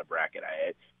fill out a bracket.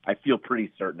 I feel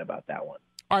pretty certain about that one.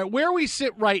 All right, where we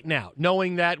sit right now,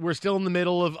 knowing that we're still in the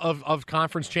middle of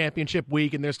conference championship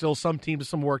week and there's still some teams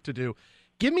some work to do,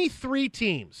 give me three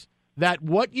teams that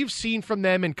what you've seen from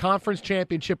them in conference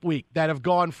championship week that have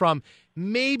gone from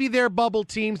maybe they're bubble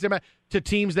teams to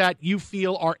teams that you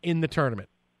feel are in the tournament.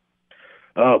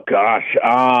 Oh gosh,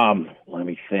 let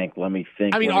me think. I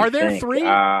mean, are there three?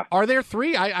 Are there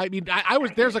three? I mean,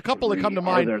 there's a couple that come to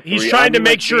mind. He's trying to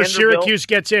make sure Syracuse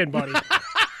gets in, buddy.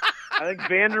 I think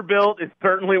Vanderbilt is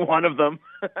certainly one of them.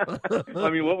 I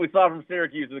mean, what we saw from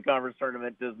Syracuse in the conference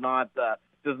tournament does not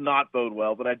bode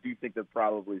well, but I do think they're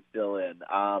probably still in.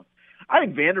 I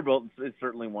think Vanderbilt is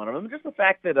certainly one of them. Just the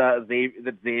fact that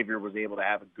Xavier was able to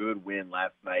have a good win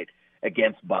last night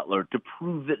against Butler to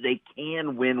prove that they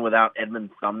can win without Edmund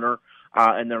Sumner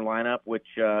in their lineup, which,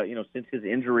 since his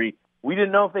injury, we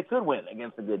didn't know if they could win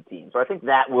against a good team. So I think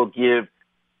that will give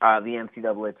the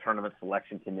NCAA Tournament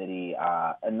Selection Committee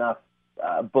enough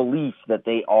belief that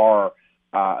they are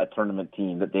a tournament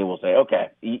team that they will say, okay,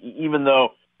 even though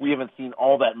we haven't seen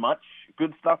all that much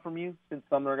good stuff from you since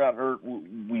Sumner got hurt,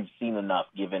 we've seen enough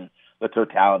given the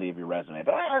totality of your resume.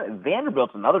 But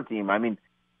Vanderbilt's another team. I mean,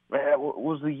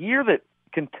 was the year that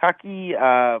Kentucky,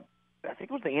 I think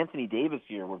it was the Anthony Davis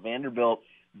year, where Vanderbilt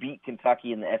beat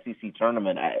Kentucky in the SEC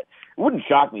tournament. It wouldn't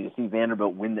shock me to see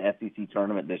Vanderbilt win the SEC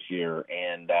tournament this year,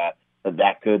 and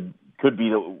that could be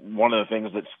one of the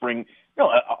things that spring,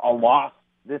 a loss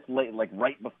this late, like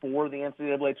right before the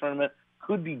NCAA tournament,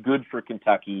 could be good for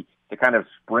Kentucky to kind of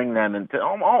spring them and to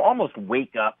almost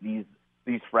wake up these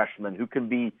freshmen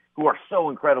who are so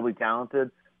incredibly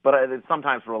talented, but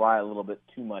sometimes rely a little bit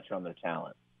too much on their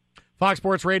talent. Fox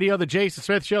Sports Radio, the Jason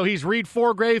Smith Show. He's Reed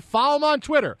Forgrave. Follow him on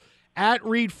Twitter,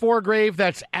 @ReedForgrave.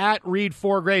 That's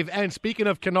 @ReedForgrave. And speaking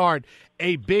of Kennard,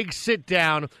 a big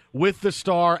sit-down with the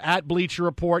star at Bleacher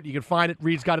Report. You can find it.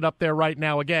 Reed's got it up there right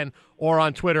now again, or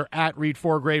on Twitter,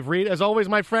 @ReedForgrave. Reed, as always,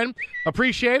 my friend,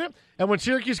 appreciate it. And when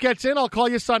Syracuse gets in, I'll call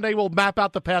you Sunday. We'll map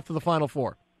out the path to the Final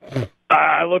Four.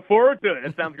 I look forward to it.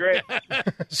 It sounds great.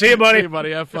 See you, buddy. See you,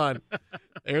 buddy. Have fun.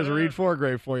 There's Reed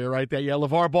Forgrave for you right there. Yeah,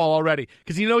 LeVar Ball already.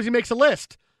 Because he knows he makes a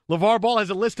list. LeVar Ball has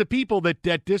a list of people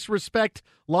that disrespect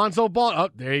Lonzo Ball. Oh,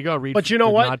 there you go. Reed but you know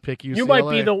did what? Not pick UCLA. You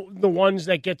might be the ones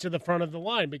that get to the front of the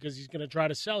line because he's going to try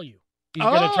to sell you. He's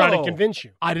going to try to convince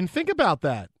you. I didn't think about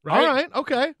that. Right? All right,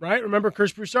 okay. Right? Remember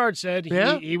Chris Broussard said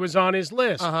he was on his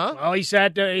list. Uh-huh. Well,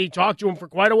 he talked to him for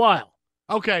quite a while.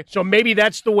 Okay. So maybe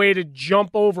that's the way to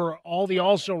jump over all the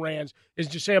also-rans is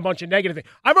to say a bunch of negative things.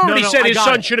 I've already said his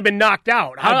son should have been knocked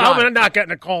out. How am I not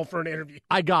getting a call for an interview?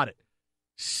 I got it.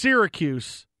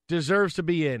 Syracuse deserves to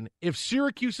be in. If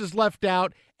Syracuse is left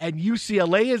out and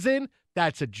UCLA is in,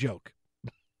 that's a joke.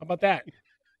 How about that?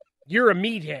 You're a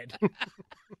meathead.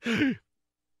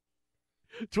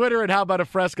 Twitter at How About a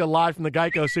Fresca live from the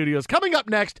Geico Studios. Coming up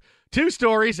next, 2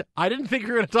 stories. I didn't think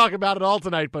we were going to talk about it all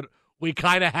tonight, but we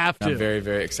kind of have to. I'm very,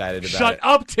 very excited about it. Shut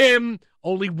up, Tim.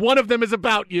 Only one of them is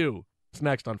about you. It's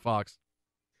next on Fox.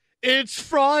 It's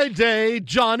Friday.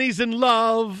 Johnny's in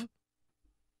love.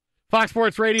 Fox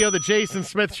Sports Radio, the Jason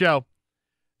Smith Show.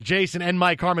 Jason and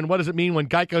Mike Harmon, what does it mean when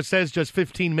Geico says just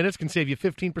 15 minutes can save you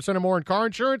 15% or more in car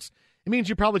insurance? It means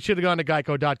you probably should have gone to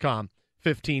geico.com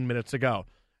 15 minutes ago.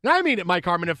 Now, I mean it, Mike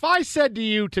Harmon. If I said to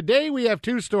you, today we have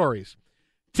 2 stories.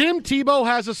 Tim Tebow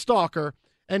has a stalker,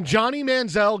 and Johnny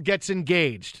Manziel gets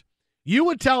engaged. You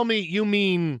would tell me you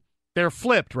mean they're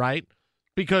flipped, right?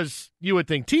 Because you would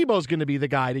think Tebow's going to be the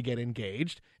guy to get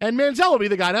engaged, and Manziel will be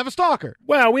the guy to have a stalker.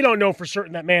 Well, we don't know for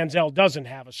certain that Manziel doesn't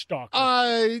have a stalker.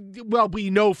 Well, we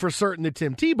know for certain that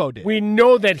Tim Tebow did. We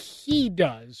know that he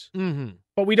does, Mm-hmm.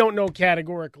 but we don't know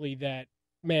categorically that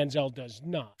Manziel does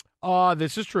not.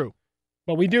 This is true.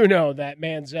 But we do know that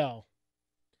Manziel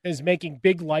is making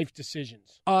big life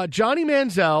decisions. Johnny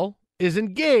Manziel is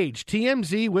engaged.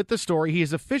 TMZ with the story. He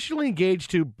is officially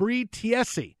engaged to Bree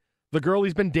Tiesi, the girl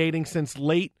he's been dating since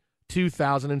late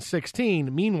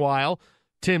 2016. Meanwhile,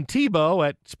 Tim Tebow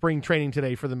at spring training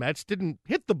today for the Mets didn't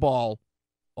hit the ball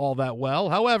all that well.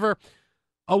 However,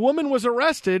 a woman was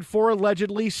arrested for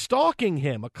allegedly stalking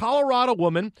him. A Colorado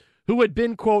woman who had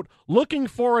been, quote, looking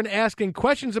for and asking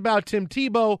questions about Tim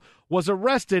Tebow was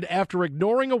arrested after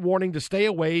ignoring a warning to stay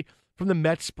away from the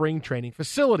Mets spring training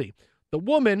facility. The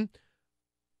woman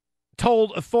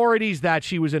told authorities that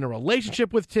she was in a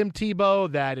relationship with Tim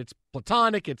Tebow, that it's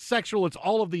platonic, it's sexual, it's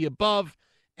all of the above,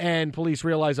 and police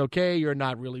realized, okay, you're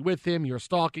not really with him, you're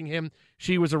stalking him.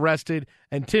 She was arrested,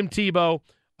 and Tim Tebow,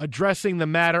 addressing the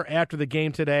matter after the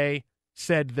game today,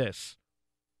 said this,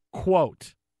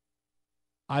 quote,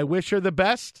 I wish her the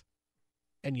best,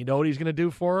 and you know what he's going to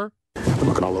do for her? I'm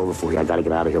looking all over for you. I got to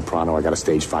get out of here pronto. I got a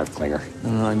stage 5 clinger.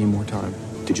 No, I need more time.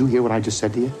 Did you hear what I just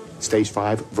said to you? Stage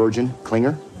 5, virgin,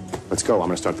 clinger? Let's go. I'm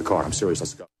going to start the car. I'm serious.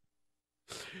 Let's go.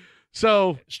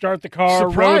 So, start the car,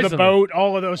 row the boat,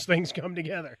 all of those things come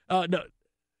together. No,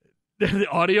 the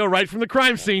audio right from the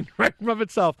crime scene, right from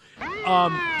itself.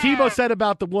 Tebow said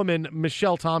about the woman,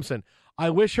 Michelle Thompson, I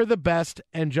wish her the best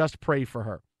and just pray for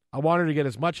her. I want her to get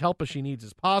as much help as she needs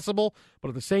as possible, but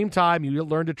at the same time, you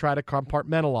learn to try to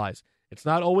compartmentalize. It's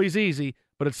not always easy,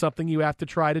 but it's something you have to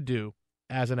try to do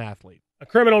as an athlete. A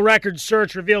criminal records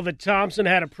search revealed that Thompson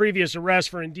had a previous arrest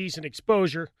for indecent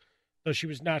exposure, though she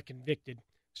was not convicted.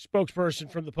 A spokesperson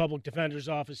from the public defender's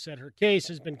office said her case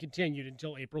has been continued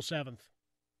until April 7th.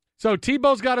 So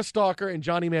Tebow's got a stalker, and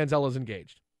Johnny Manziel is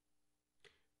engaged.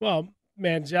 Well,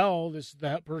 Manziel is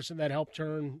the person that helped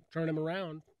turn him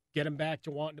around. Get him back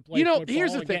to wanting to play football.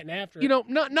 Here's the thing. After it. You know,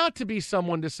 not to be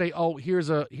someone to say, "Oh, here's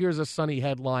a sunny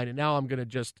headline," and now I'm going to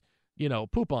just,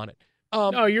 poop on it.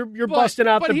 No, you're busting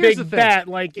out the big bat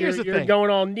like you're going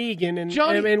all Negan,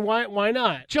 and why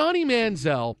not? Johnny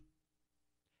Manziel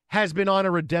has been on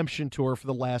a redemption tour for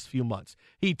the last few months.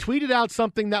 He tweeted out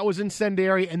something that was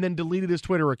incendiary and then deleted his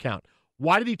Twitter account.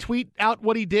 Why did he tweet out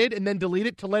what he did and then delete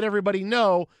it? To let everybody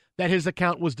know that his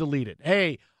account was deleted.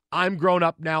 Hey, I'm grown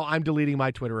up now. I'm deleting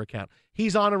my Twitter account.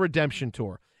 He's on a redemption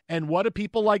tour. And what do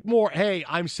people like more? Hey,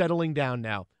 I'm settling down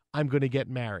now. I'm going to get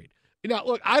married. Now,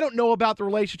 look, I don't know about the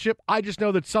relationship. I just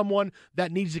know that someone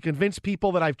that needs to convince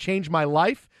people that I've changed my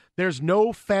life, there's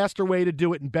no faster way to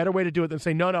do it and better way to do it than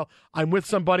say, no, I'm with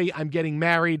somebody. I'm getting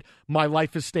married. My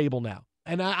life is stable now.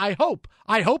 And I hope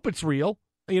it's real.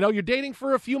 You're dating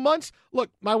for a few months.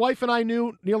 Look, my wife and I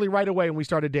knew nearly right away when we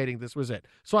started dating this was it.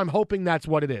 So I'm hoping that's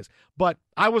what it is. But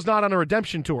I was not on a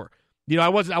redemption tour. I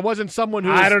wasn't someone who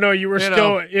was, I don't know. You were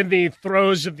still in the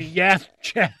throes of the Yap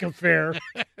Jack affair.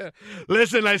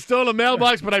 Listen, I stole a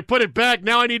mailbox, but I put it back.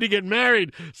 Now I need to get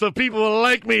married so people will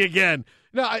like me again.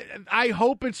 No, I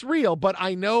hope it's real, but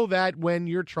I know that when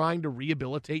you're trying to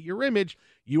rehabilitate your image,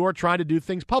 you are trying to do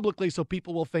things publicly so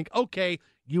people will think, okay,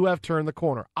 you have turned the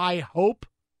corner. I hope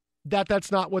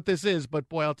that's not what this is, but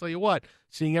boy, I'll tell you what,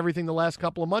 seeing everything the last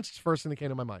couple of months, it's the first thing that came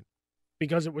to my mind.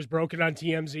 Because it was broken on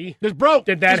TMZ? It's broke.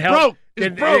 Did that it's help?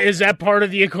 Broke. Is that part of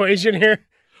the equation here?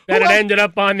 That it ended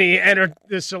up on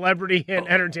the celebrity and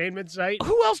entertainment site?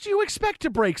 Who else do you expect to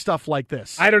break stuff like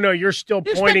this? I don't know. You're still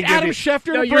pointing to Adam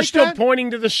Schefter. No, you're still pointing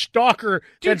to the stalker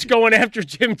that's going after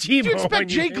Tim Tebow. Do you expect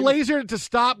Jay Glazer to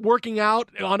stop working out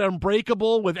on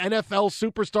Unbreakable with NFL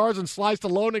superstars and Sly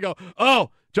Stallone and go,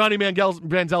 oh, Johnny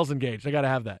Manziel's engaged. I got to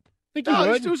have that. Think he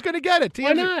would? Who's going to get it? TMZ.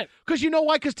 Why not? Because you know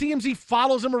why? Because TMZ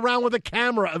follows him around with a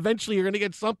camera. Eventually, you're going to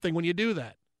get something when you do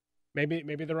that.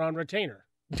 Maybe they're on retainer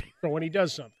for when he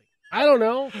does something. I don't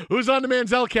know. Who's on the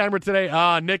Manziel camera today?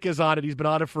 Nick is on it. He's been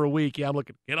on it for a week. Yeah, I'm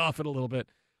looking. Get off it a little bit.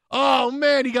 Oh,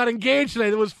 man, he got engaged today.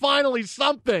 There was finally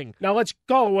something. Now, let's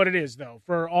call it what it is, though,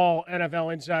 for all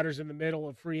NFL insiders in the middle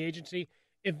of free agency.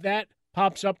 If that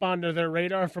pops up onto their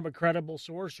radar from a credible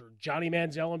source or Johnny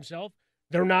Manziel himself,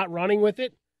 they're not running with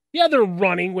it. Yeah, they're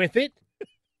running with it.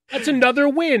 That's another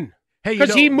win.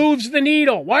 Because he moves the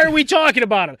needle. Why are we talking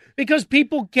about him? Because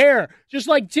people care. Just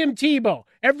like Tim Tebow.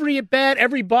 Every at-bat,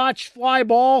 every botched fly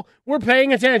ball, we're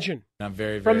paying attention. I'm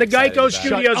very, very From the Geico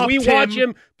Studios, we watch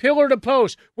him pillar to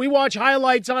post. We watch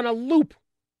highlights on a loop.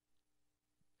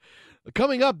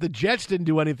 Coming up, the Jets didn't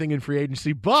do anything in free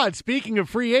agency. But speaking of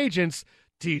free agents,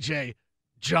 TJ,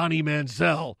 Johnny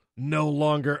Manziel, no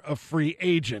longer a free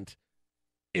agent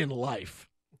in life.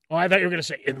 Oh, I thought you were going to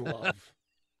say in love.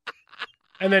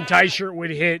 And then Tyshirt would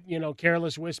hit,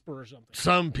 Careless Whisper or something.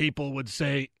 Some people would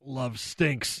say love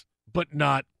stinks, but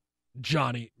not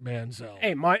Johnny Manziel.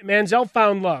 Hey, Manziel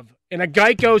found love. In a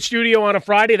Geico studio on a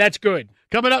Friday, that's good.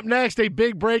 Coming up next, a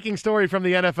big breaking story from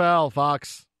the NFL,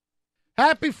 Fox.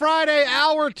 Happy Friday,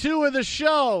 hour 2 of the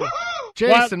show.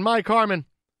 Jason, Mike Harmon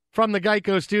from the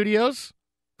Geico studios.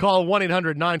 Call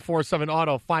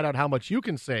 1-800-947-AUTO. Find out how much you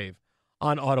can save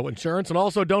on auto insurance. And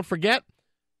also, don't forget,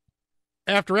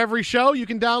 after every show, you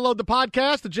can download the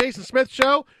podcast, The Jason Smith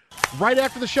Show. Right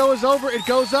after the show is over, it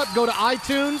goes up. Go to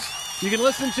iTunes. You can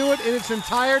listen to it in its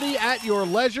entirety at your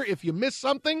leisure. If you miss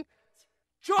something,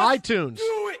 iTunes.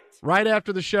 Do it. Right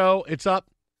after the show, it's up,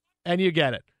 and you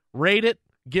get it. Rate it.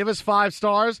 Give us 5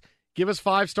 stars. Give us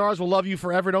 5 stars. We'll love you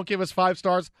forever. Don't give us 5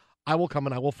 stars. I will come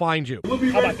and I will find you. We'll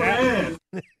be How about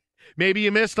that? Maybe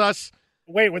you missed us.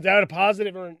 Wait, without a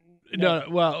positive or No,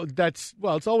 well,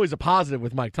 it's always a positive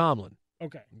with Mike Tomlin.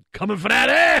 Okay. Coming for that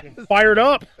ass. Fired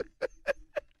up.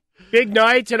 Big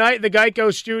night tonight in the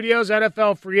Geico Studios,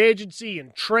 NFL free agency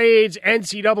and trades,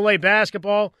 NCAA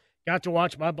basketball. Got to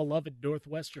watch my beloved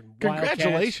Northwestern Wildcats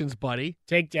Congratulations, buddy.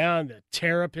 take down the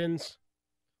Terrapins.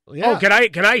 Yeah. Oh,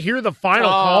 can I hear the final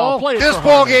call? This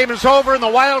ball game is over, and the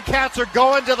Wildcats are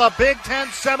going to the Big Ten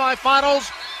semifinals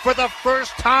for the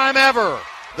first time ever.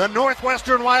 The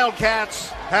Northwestern Wildcats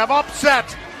have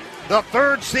upset the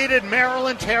third-seeded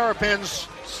Maryland Terrapins,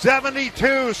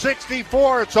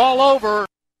 72-64. It's all over.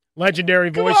 Legendary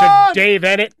voice of Dave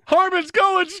Ennett. Harmon's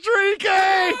going streaky.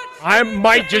 I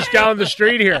might just down the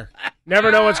street here. Never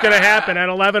know what's going to happen at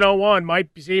 11:01. Might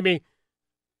see me.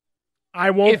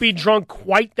 I won't be drunk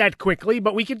quite that quickly,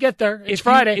 but we could get there. It's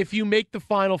Friday. If you make the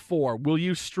Final Four, will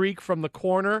you streak from the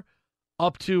corner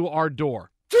up to our door?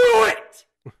 Do it.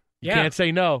 You can't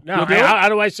say no. No, how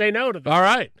do I say no to this? All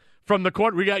right. From the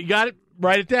corner, you got it.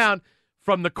 Write it down.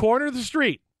 From the corner of the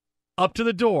street up to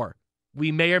the door.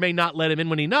 We may or may not let him in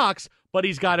when he knocks, but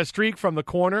he's got a streak from the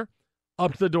corner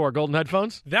up to the door. Golden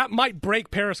headphones? That might break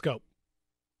Periscope.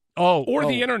 Or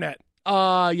the internet.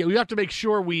 Yeah, we have to make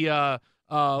sure we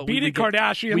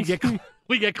Kardashians.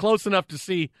 We get close enough to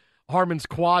see Harmon's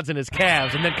quads and his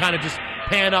calves, and then kind of just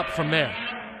pan up from there.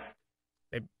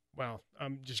 Well,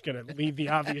 I'm just going to leave the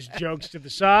obvious jokes to the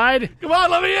side. Come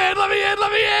on, let me in. Yeah, let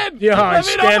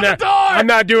me open the door. I'm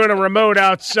not doing a remote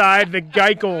outside. The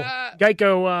Geico. The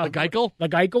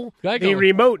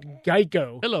remote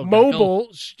Geico. Hello, mobile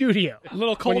studio. A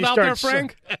little cold out there,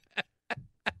 Frank?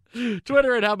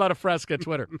 Twitter at How About a Fresca.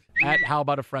 Twitter at How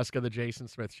About a Fresca, the Jason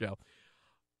Smith Show.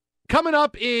 Coming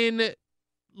up in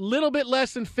little bit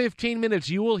less than 15 minutes,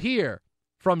 you will hear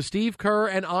from Steve Kerr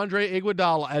and Andre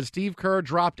Iguodala as Steve Kerr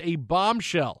dropped a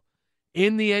bombshell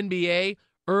in the NBA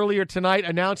earlier tonight,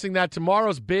 announcing that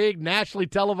tomorrow's big nationally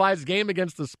televised game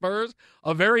against the Spurs,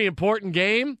 a very important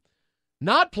game,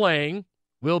 not playing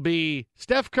will be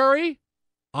Steph Curry,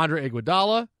 Andre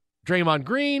Iguodala, Draymond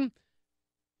Green,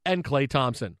 and Klay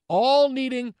Thompson, all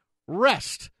needing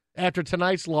rest after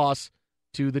tonight's loss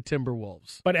to the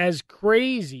Timberwolves. But as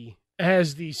crazy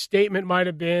as the statement might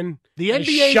have been, the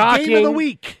NBA game of the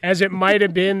week, as it might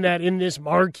have been that in this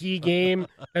marquee game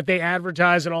that they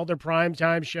advertise in all their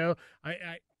primetime show,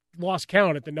 I lost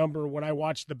count at the number when I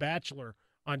watched The Bachelor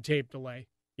on tape delay.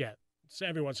 Yeah,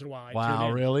 every once in a while. I Wow, tune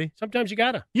in. really? Sometimes you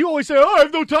gotta. You always say, "Oh, I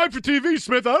have no time for TV,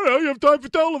 Smith." I don't know. You have time for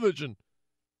television.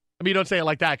 I mean, you don't say it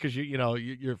like that because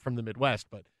you're from the Midwest,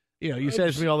 but you say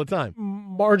it to me all the time.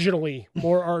 Marginally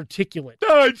more articulate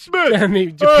Smith. than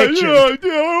the depiction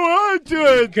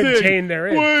contained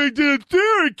therein. Went to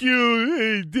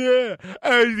Syracuse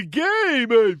and the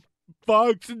game at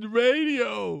Fox and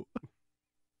radio.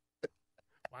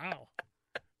 Wow.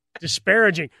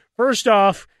 Disparaging. First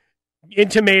off,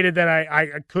 intimated that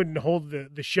I couldn't hold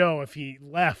the show if he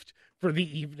left for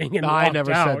the evening and I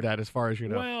never out. said that, as far as you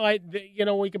know. Well,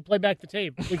 we can play back the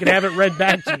tape. We can have it read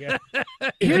back to you.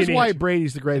 Here's why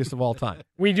Brady's the greatest of all time.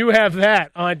 We do have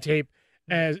that on tape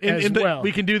as well.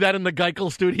 We can do that in the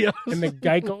Geikel studios. In the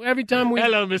Geikel. Every time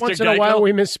Hello, Mr. once Geikel. in a while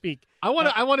we misspeak. I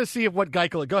want to see if what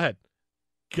Geikel. Go ahead.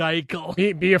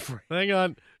 Geikel. Be afraid. Hang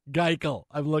on. Geikel.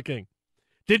 I'm looking.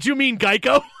 Did you mean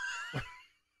Geico?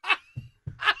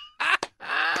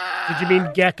 Did you mean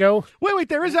gecko? Wait.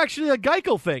 There is actually a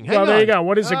Geikel thing. Hang well, there on. you go.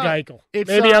 What is a Geikel?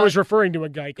 Maybe I was referring to a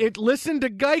Geikel. Listen to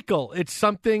Geikel. It's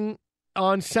something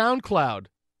on SoundCloud.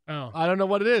 Oh. I don't know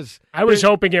what it is. I was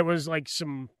hoping it was like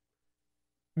some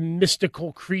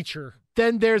mystical creature.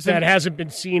 Then there's that hasn't been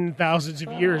seen in thousands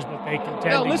of years, but they contend.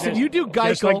 No, listen, you do Geikel.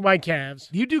 Just like my calves.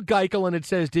 You do Geikel, and it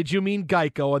says, "Did you mean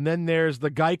Geico?" And then there's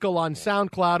the Geikel on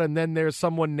SoundCloud, and then there's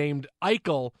someone named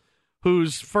Eichel,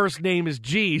 whose first name is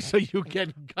G, so you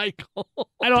get Geikel.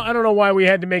 I don't know why we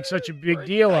had to make such a big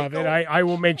deal of it. I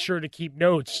will make sure to keep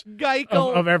notes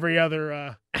Geikel of every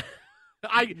other.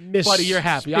 Buddy, you're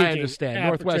happy. I understand.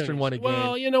 Northwestern won a game.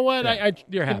 Well, you know what? Yeah,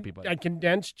 you're happy, buddy. I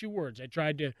condensed 2 words. I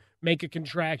tried to make a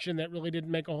contraction that really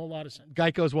didn't make a whole lot of sense.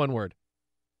 Geico's one word.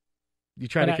 You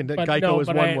try to condense. Geico is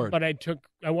one word. But I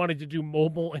wanted to do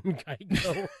mobile and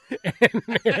Geico,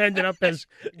 and it ended up as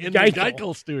in Geico. the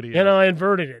Geico studio. And I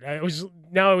inverted it. I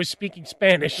was speaking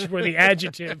Spanish where the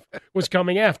adjective was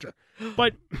coming after.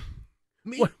 But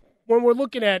when we're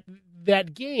looking at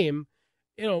that game,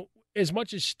 as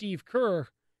much as Steve Kerr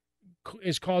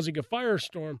is causing a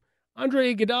firestorm,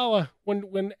 Andre Iguodala,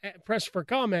 when pressed for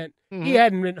comment, he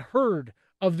hadn't been heard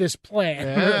of this plan.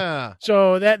 Yeah.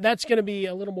 So that's going to be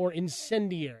a little more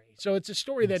incendiary. So it's a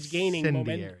story that's gaining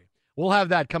momentum. We'll have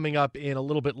that coming up in a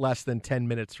little bit less than 10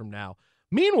 minutes from now.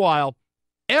 Meanwhile,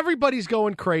 everybody's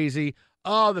going crazy.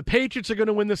 Oh, the Patriots are going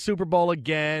to win the Super Bowl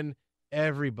again.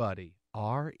 Everybody.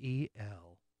 RELAX.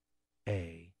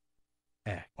 RELAX.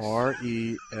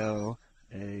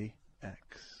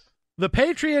 The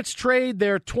Patriots trade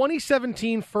their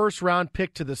 2017 first-round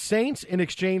pick to the Saints in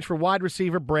exchange for wide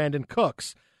receiver Brandon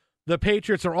Cooks. The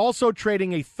Patriots are also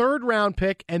trading a third-round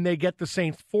pick, and they get the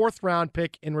Saints' fourth-round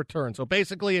pick in return. So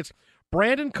basically it's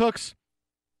Brandon Cooks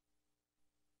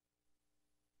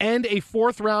and a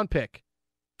fourth-round pick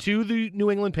to the New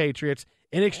England Patriots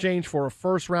in exchange for a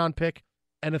first-round pick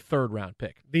and a third-round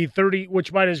pick. The 30,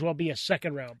 which might as well be a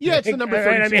second-round pick. Yeah, it's the number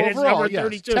 32 overall. It's number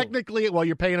 32. Yes. Technically,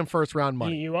 you're paying him first-round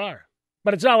money. You are.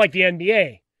 But it's not like the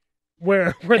NBA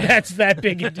where that's that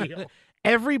big a deal.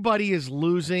 Everybody is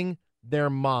losing their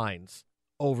minds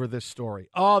over this story.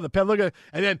 Oh, look at,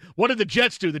 and then what did the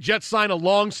Jets do? The Jets sign a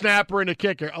long snapper and a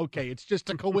kicker. Okay, it's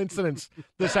just a coincidence.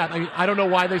 This happened. I don't know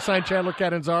why they signed Chandler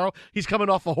Catanzaro. He's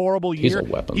coming off a horrible year. He's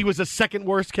a weapon. He was the second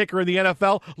worst kicker in the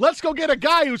NFL. Let's go get a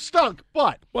guy who stunk.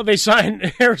 But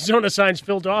Arizona signs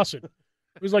Phil Dawson.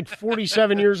 He was like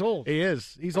 47 years old. He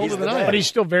is. He's older than I am. But he's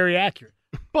still very accurate.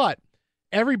 But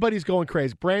everybody's going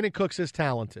crazy. Brandon Cooks is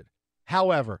talented.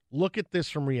 However, look at this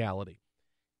from reality.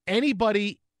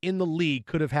 Anybody in the league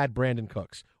could have had Brandon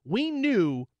Cooks. We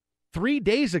knew 3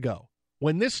 days ago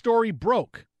when this story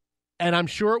broke, and I'm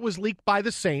sure it was leaked by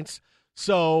the Saints,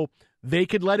 so they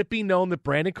could let it be known that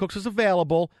Brandon Cooks is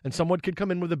available and someone could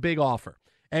come in with a big offer.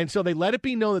 And so they let it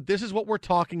be known that this is what we're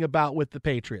talking about with the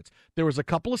Patriots. There was a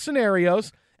couple of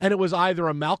scenarios, and it was either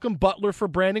a Malcolm Butler for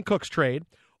Brandon Cooks trade,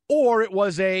 or it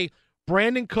was a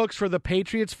Brandon Cooks for the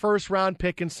Patriots' first-round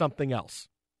pick and something else.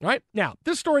 All right? Now,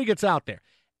 this story gets out there.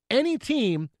 Any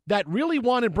team that really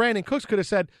wanted Brandon Cooks could have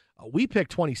said, we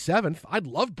picked 27th. I'd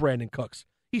love Brandon Cooks.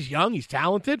 He's young. He's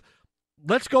talented.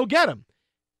 Let's go get him.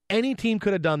 Any team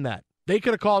could have done that. They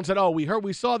could have called and said,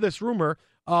 we saw this rumor.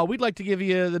 We'd like to give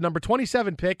you the number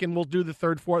 27 pick, and we'll do the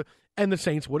third, fourth. And the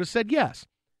Saints would have said yes.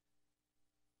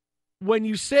 When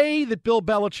you say that Bill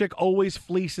Belichick always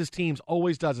fleeces teams,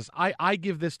 always does this, I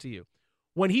give this to you.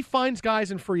 When he finds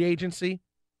guys in free agency,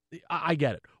 I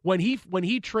get it. When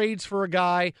he trades for a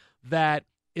guy that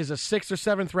is a 6th or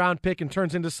 7th round pick and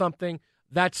turns into something,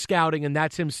 that's scouting, and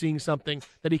that's him seeing something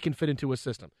that he can fit into his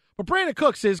system. But Brandon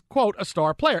Cooks is, quote, a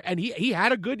star player, and he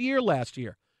had a good year last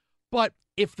year. But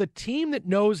if the team that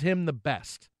knows him the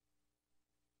best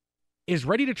is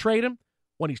ready to trade him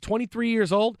when he's 23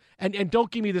 years old, and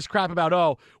don't give me this crap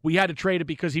about, we had to trade it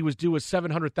because he was due a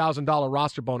 $700,000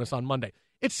 roster bonus on Monday.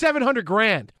 It's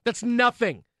 $700,000. That's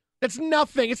nothing. That's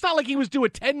nothing. It's not like he was due a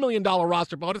 $10 million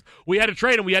roster bonus. We had to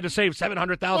trade him. We had to save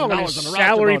 $700,000 on the roster bonus.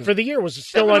 Salary for the year was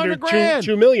still under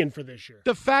 $2 million for this year.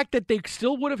 The fact that they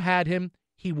still would have had him,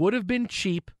 he would have been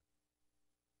cheap,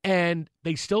 and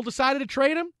they still decided to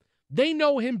trade him. They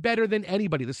know him better than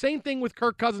anybody. The same thing with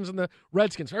Kirk Cousins and the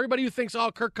Redskins. For everybody who thinks,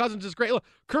 Kirk Cousins is great. Look,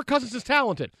 Kirk Cousins is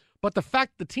talented. But the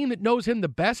fact the team that knows him the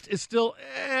best is still,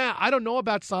 I don't know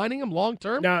about signing him long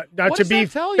term. Now to be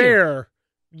fair,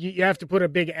 you have to put a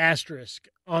big asterisk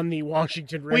on the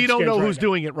Washington Redskins. We don't know who's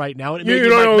doing it right now. You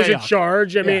don't know who's in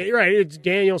charge. I mean, right, it's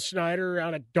Daniel Snyder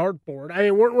on a dartboard. I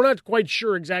mean, we're not quite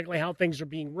sure exactly how things are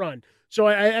being run. So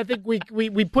I think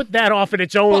we put that off in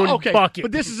its own bucket.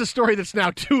 But this is a story that's now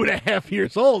 2.5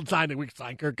 years old. We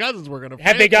signed Kirk Cousins. We're going to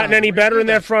have they gotten any better in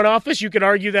that front office? You could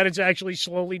argue that it's actually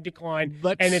slowly declined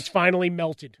and it's finally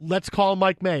melted. Let's call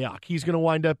Mike Mayock. He's going to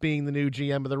wind up being the new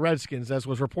GM of the Redskins, as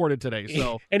was reported today.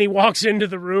 So and he walks into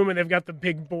the room and they've got the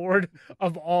big board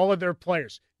of all of their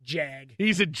players. Jag.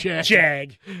 He's a Jag.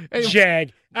 Jag. Hey,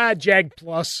 Jag. Jag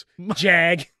plus.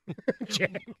 Jag.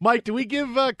 Jag. Mike, do we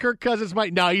give Kirk Cousins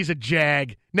Mike? No, he's a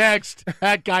Jag. Next.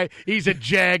 That guy, he's a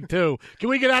Jag too. Can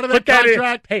we get out of that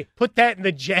contract? Put that in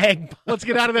the Jag. Let's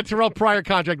get out of that Terrell Pryor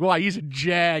contract. Why? He's a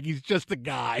Jag. He's just a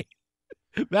guy.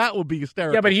 That would be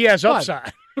hysterical. Yeah, but he has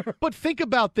upside. But think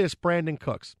about this, Brandon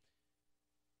Cooks.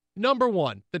 Number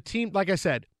one, the team, like I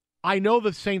said, I know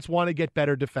the Saints want to get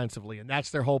better defensively, and that's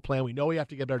their whole plan. We know we have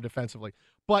to get better defensively.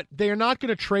 But they're not going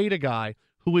to trade a guy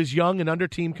who is young and under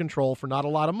team control for not a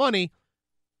lot of money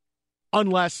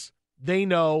unless they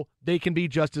know they can be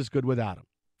just as good without him.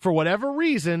 For whatever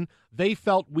reason, they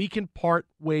felt we can part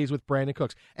ways with Brandon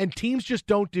Cooks. And teams just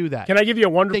don't do that. Can I give you a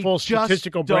wonderful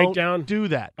statistical breakdown do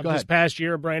that. of this past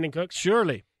year of Brandon Cooks?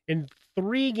 Surely. In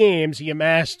 3 games, he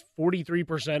amassed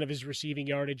 43% of his receiving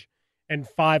yardage and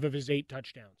 5 of his 8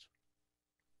 touchdowns.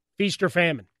 Feast or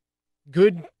famine.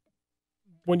 Good.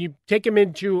 When you take him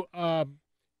into a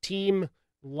team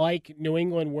like New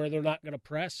England where they're not going to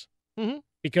press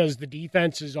because the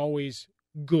defense is always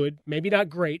good, maybe not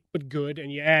great, but good,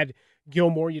 and you add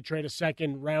Gilmore, you trade a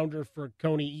second rounder for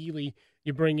Coney Ely,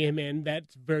 you bring him in,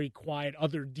 that's very quiet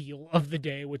other deal of the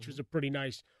day, which was a pretty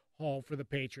nice haul for the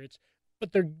Patriots.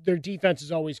 But their defense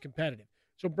is always competitive.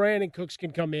 So Brandon Cooks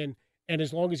can come in, and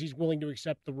as long as he's willing to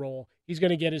accept the role, he's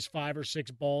going to get his 5 or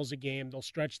 6 balls a game. They'll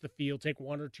stretch the field, take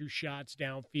 1 or 2 shots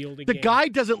downfield a game. The guy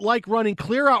doesn't like running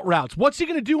clear-out routes. What's he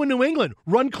going to do in New England?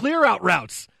 Run clear-out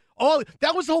routes.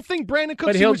 That was the whole thing, Brandon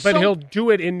Cooks. But he'll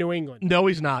do it in New England. No,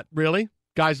 he's not. Really?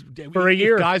 Guys, for a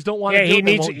year. Guys don't want to do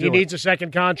it. He needs a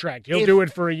second contract. He'll do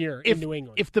it for a year in New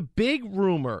England. If the big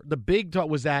rumor, the big talk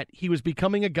was that he was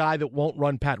becoming a guy that won't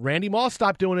run Pat. Randy Moss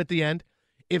stopped doing it at the end.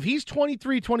 If he's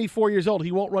 23, 24 years old,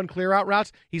 he won't run clear-out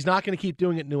routes. He's not going to keep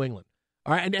doing it in New England.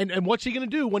 All right, and what's he going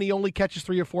to do when he only catches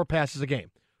 3 or 4 passes a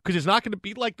game? Because it's not going to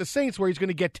be like the Saints where he's going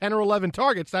to get 10 or 11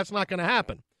 targets. That's not going to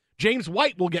happen. James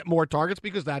White will get more targets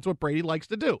because that's what Brady likes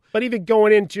to do. But even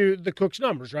going into the Cooks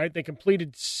numbers, right? They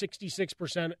completed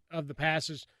 66% of the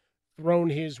passes thrown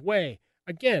his way.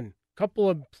 Again, a couple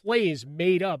of plays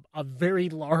made up a very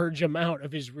large amount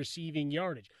of his receiving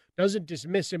yardage. Doesn't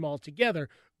dismiss him altogether,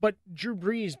 but Drew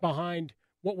Brees, behind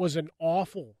what was an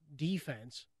awful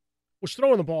defense, was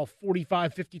throwing the ball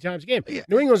 45, 50 times a game. Yeah.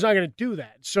 New England's not going to do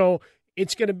that. So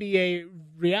it's going to be a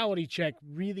reality check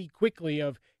really quickly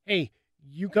of, hey,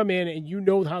 you come in and you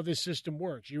know how this system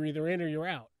works. You're either in or you're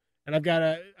out. And I've got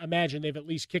to imagine they've at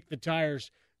least kicked the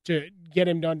tires to get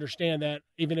him to understand that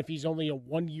even if he's only a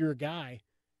 1-year guy,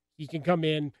 he can come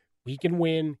in, he can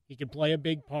win, he can play a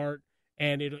big part,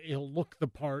 and it'll look the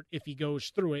part if he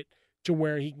goes through it to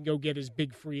where he can go get his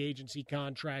big free agency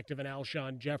contract of an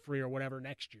Alshon Jeffrey or whatever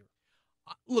next year.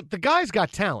 Look, the guy's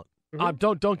got talent.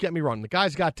 Don't get me wrong. The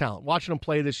guy's got talent. Watching him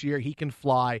play this year, he can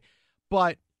fly.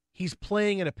 But he's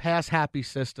playing in a pass-happy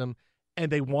system,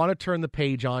 and they want to turn the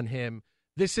page on him.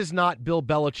 This is not Bill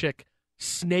Belichick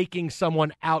snaking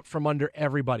someone out from under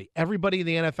everybody. Everybody in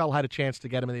the NFL had a chance to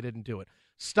get him, and they didn't do it.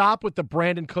 Stop with the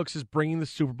Brandon Cooks is bringing the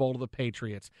Super Bowl to the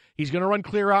Patriots. He's going to run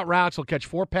clear-out routes. He'll catch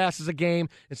 4 passes a game.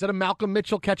 Instead of Malcolm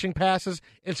Mitchell catching passes,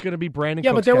 it's going to be Brandon Cooks.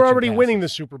 Yeah, but they were already winning the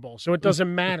Super Bowl, so it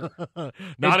doesn't matter.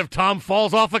 Not if Tom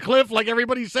falls off a cliff like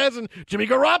everybody says, and Jimmy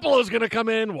Garoppolo is going to come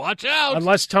in. Watch out.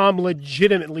 Unless Tom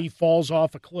legitimately falls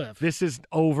off a cliff. This is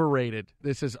overrated.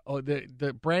 This is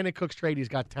the Brandon Cooks trade. He's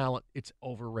got talent. It's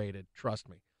overrated. Trust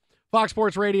me. Fox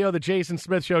Sports Radio, the Jason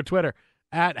Smith Show, Twitter.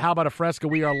 At How About a Fresca,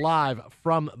 we are live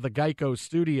from the Geico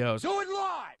Studios. Do it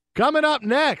live! Coming up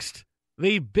next,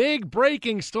 the big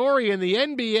breaking story in the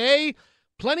NBA.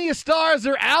 Plenty of stars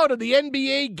are out of the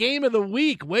NBA Game of the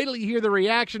Week. Wait till you hear the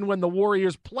reaction when the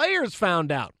Warriors players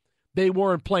found out they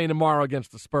weren't playing tomorrow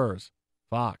against the Spurs.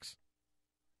 Fox.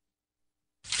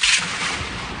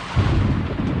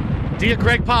 Dear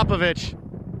Greg Popovich,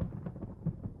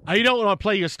 you don't want to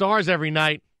play your stars every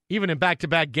night, even in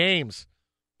back-to-back games.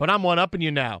 But I'm one-upping you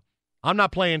now. I'm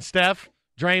not playing Steph,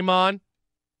 Draymond,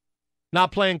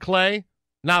 not playing Clay,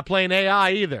 not playing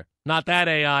AI either. Not that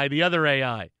AI, the other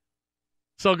AI.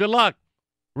 So good luck.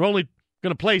 We're only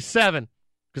going to play 7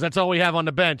 because that's all we have on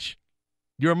the bench.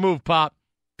 Your move, Pop.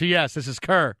 P.S. This is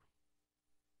Kerr.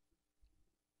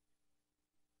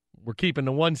 We're keeping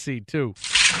the 1 seed, too.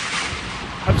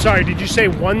 I'm sorry, did you say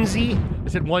 1Z? I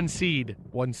said 1 seed.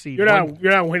 1 seed. You're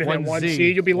not winning that 1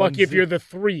 seed. You'll be lucky if you're the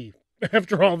 3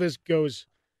 after all this goes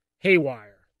haywire.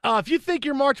 If you think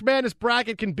your March Madness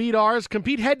bracket can beat ours,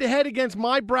 compete head-to-head against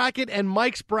my bracket and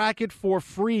Mike's bracket for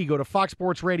free. Go to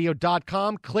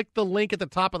foxsportsradio.com. Click the link at the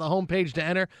top of the homepage to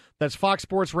enter. That's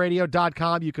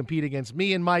foxsportsradio.com. You compete against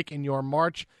me and Mike in your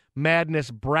March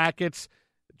Madness brackets.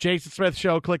 Jason Smith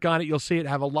Show. Click on it. You'll see it.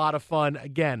 Have a lot of fun.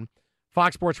 Again,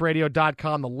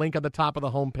 foxsportsradio.com, the link on the top of the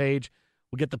homepage.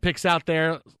 We'll get the picks out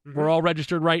there. Mm-hmm. We're all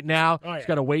registered right now. Just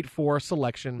got to wait for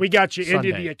selection. We got you Sunday.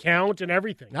 into the account and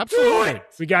everything. Absolutely.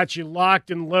 We got you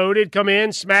locked and loaded. Come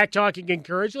in, smack talking,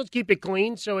 encourage. Let's keep it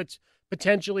clean so it's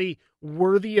potentially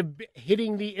worthy of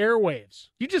hitting the airwaves.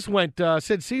 You just went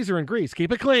Sid Caesar in Greece.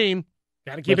 Keep it clean.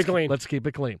 Got to keep it clean. Let's keep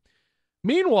it clean.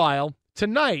 Meanwhile,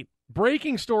 tonight,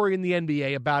 breaking story in the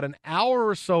NBA about an hour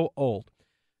or so old.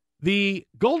 The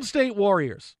Golden State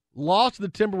Warriors lost to the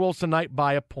Timberwolves tonight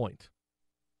by a point.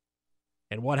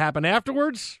 And what happened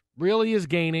afterwards really is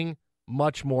gaining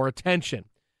much more attention.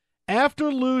 After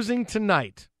losing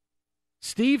tonight,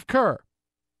 Steve Kerr,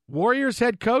 Warriors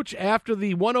head coach, after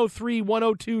the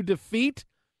 103-102 defeat,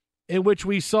 in which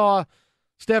we saw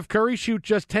Steph Curry shoot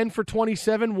just 10 for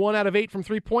 27, 1 out of 8 from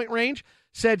three-point range,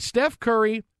 said Steph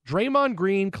Curry, Draymond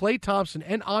Green, Klay Thompson,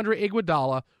 and Andre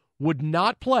Iguodala would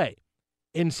not play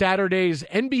in Saturday's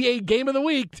NBA Game of the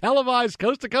Week, televised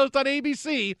coast-to-coast on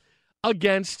ABC,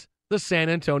 against the San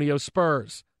Antonio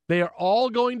Spurs. They are all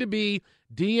going to be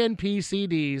DNP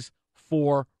CDs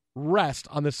for rest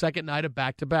on the second night of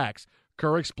back-to-backs.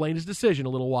 Kerr explained his decision a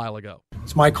little while ago.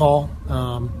 It's my call,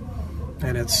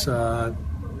 and it's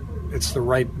the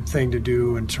right thing to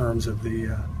do in terms of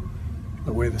the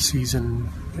way the season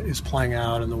is playing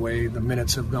out and the way the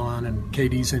minutes have gone and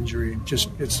KD's injury.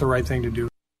 It's the right thing to do.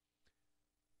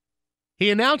 He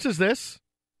announces this,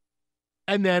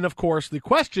 and then, of course, the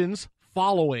questions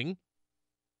following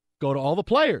go to all the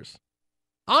players.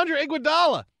 Andre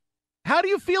Iguodala, how do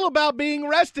you feel about being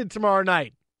rested tomorrow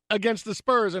night against the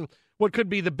Spurs and what could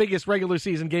be the biggest regular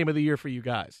season game of the year for you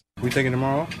guys? We taking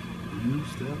tomorrow? You,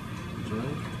 Steph, Dre?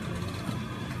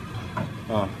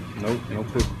 No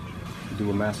clue. Do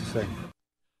what Master say.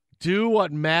 Do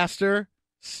what Master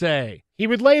say. He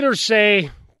would later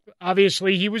say,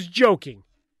 obviously, he was joking.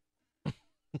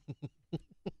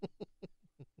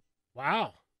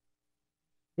 Wow.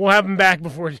 We'll have him back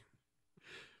before.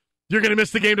 You're going to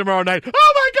miss the game tomorrow night. Oh,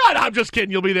 my God. I'm just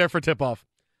kidding. You'll be there for tip-off.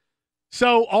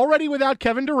 So, already without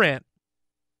Kevin Durant,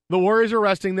 the Warriors are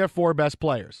resting their 4 best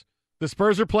players. The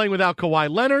Spurs are playing without Kawhi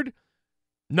Leonard.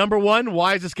 Number one,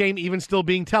 why is this game even still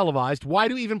being televised? Why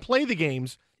do we even play the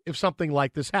games if something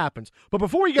like this happens? But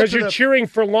before we get to because you're cheering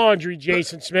for laundry,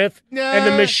 Jason Smith, and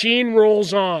the machine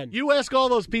rolls on. You ask all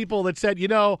those people that said,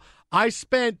 I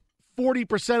spent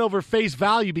 40% over face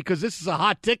value because this is a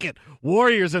hot ticket.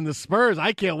 Warriors and the Spurs.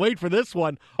 I can't wait for this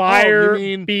one. Buyer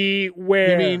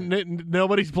beware. You mean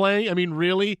nobody's playing? I mean,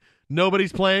 really?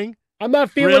 Nobody's playing? I'm not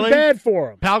feeling bad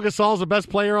for him. Pau Gasol's the best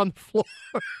player on the floor.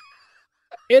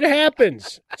 It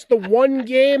happens. It's the one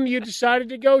game you decided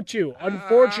to go to.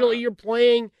 Unfortunately, you're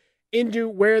playing into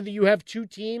where you have 2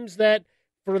 teams that,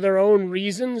 for their own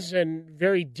reasons and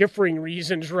very differing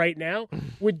reasons right now,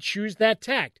 would choose that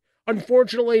tact.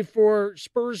 Unfortunately for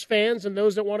Spurs fans and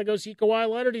those that want to go see Kawhi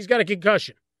Leonard, he's got a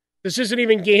concussion. This isn't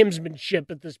even gamesmanship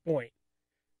at this point.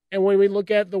 And when we look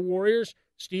at the Warriors,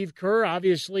 Steve Kerr,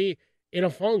 obviously in a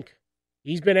funk.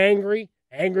 He's been angry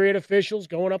at officials,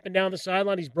 going up and down the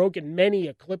sideline. He's broken many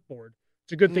a clipboard.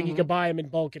 It's a good thing you can buy him in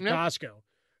bulk at Costco.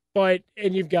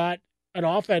 And you've got an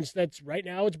offense that's right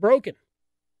now it's broken.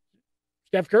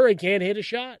 Steph Curry can't hit a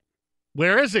shot.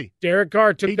 Where is he? Derek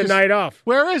Carr took the night off.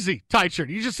 Where is he? Tight shirt.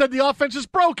 You just said the offense is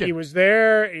broken. He was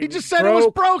there. He just said it was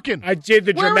broken. I did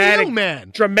the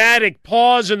dramatic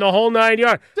pause and the whole 9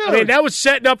 yards. I mean, that was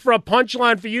setting up for a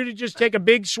punchline for you to just take a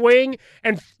big swing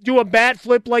and do a bat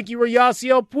flip like you were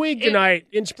Yasiel Puig tonight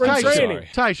in spring training.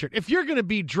 Tight shirt. If you're going to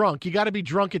be drunk, you got to be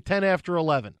drunk at 10 after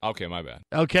 11. Okay, my bad.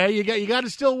 Okay, you got to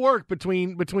still work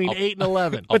between 8 and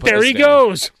 11. But there he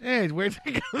goes. Hey, where'd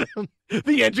they go?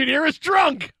 The engineer is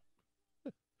drunk.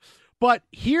 But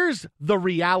here's the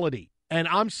reality, and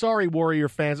I'm sorry, Warrior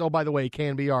fans. Oh, by the way,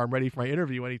 KNBR, I'm ready for my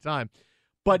interview anytime.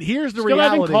 But here's the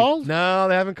reality. Haven't called? No,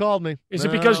 they haven't called me. Is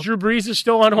it because Drew Brees is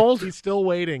still on hold? He's still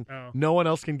waiting. Oh. No one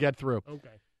else can get through. Okay.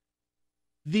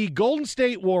 The Golden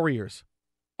State Warriors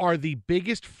are the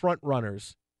biggest front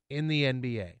runners in the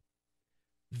NBA.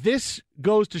 This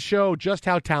goes to show just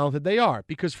how talented they are,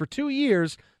 because for 2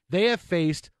 years, they have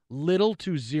faced little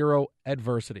to zero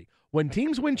adversity. When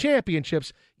teams win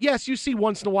championships, yes, you see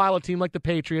once in a while a team like the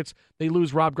Patriots, they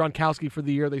lose Rob Gronkowski for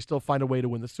the year, they still find a way to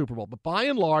win the Super Bowl. But by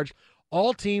and large,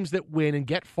 all teams that win and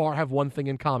get far have one thing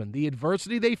in common. The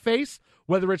adversity they face,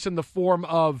 whether it's in the form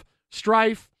of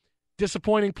strife,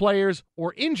 disappointing players,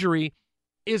 or injury,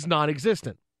 is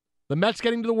non-existent. The Mets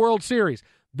getting to the World Series,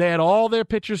 they had all their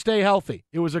pitchers stay healthy.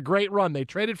 It was a great run. They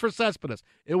traded for Cespedes.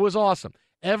 It was awesome.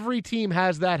 Every team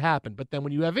has that happen. But then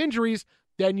when you have injuries,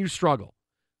 then you struggle.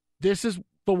 This is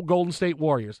the Golden State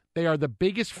Warriors. They are the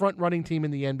biggest front-running team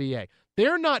in the NBA.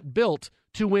 They're not built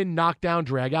to win knockdown,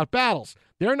 drag-out battles.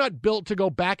 They're not built to go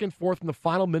back and forth in the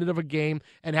final minute of a game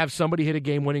and have somebody hit a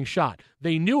game-winning shot.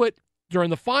 They knew it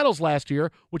during the finals last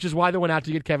year, which is why they went out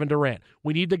to get Kevin Durant.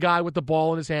 We need the guy with the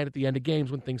ball in his hand at the end of games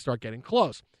when things start getting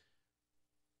close.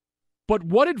 But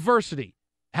what adversity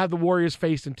have the Warriors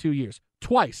faced in 2 years?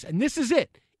 Twice. And this is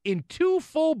it. In 2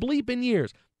 full bleeping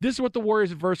years, this is what the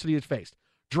Warriors' adversity has faced.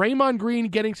 Draymond Green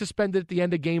getting suspended at the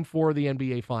end of Game 4 of the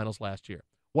NBA Finals last year.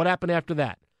 What happened after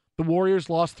that? The Warriors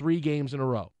lost 3 games in a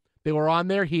row. They were on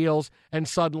their heels, and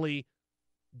suddenly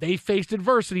they faced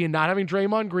adversity in not having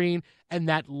Draymond Green, and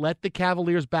that let the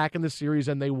Cavaliers back in the series,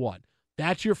 and they won.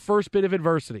 That's your first bit of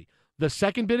adversity. The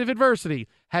second bit of adversity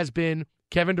has been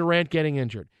Kevin Durant getting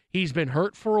injured. He's been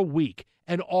hurt for a week,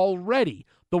 and already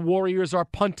the Warriors are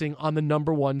punting on the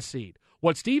number 1 seed.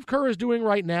 What Steve Kerr is doing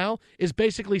right now is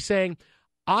basically saying,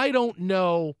 I don't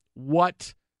know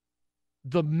what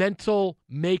the mental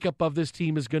makeup of this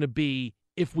team is going to be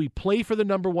if we play for the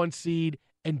number 1 seed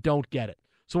and don't get it.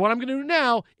 So what I'm going to do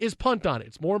now is punt on it.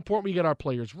 It's more important we get our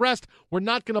players rest. We're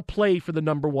not going to play for the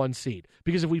number 1 seed,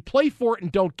 because if we play for it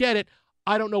and don't get it,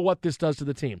 I don't know what this does to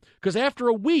the team. Because after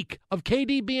a week of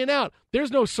KD being out, there's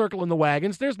no circle in the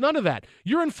wagons. There's none of that.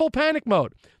 You're in full panic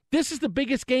mode. This is the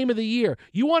biggest game of the year.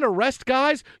 You want to rest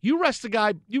guys? You rest the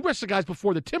guys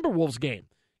before the Timberwolves game.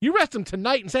 You rest them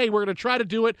tonight and say, hey, we're going to try to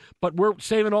do it, but we're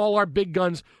saving all our big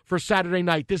guns for Saturday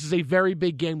night. This is a very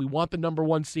big game. We want the number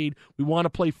 1 seed. We want to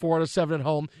play 4 out of 7 at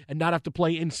home and not have to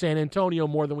play in San Antonio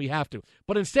more than we have to.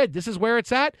 But instead, this is where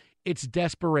it's at. It's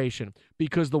desperation,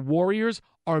 because the Warriors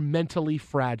are mentally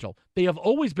fragile. They have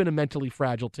always been a mentally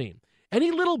fragile team. Any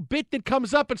little bit that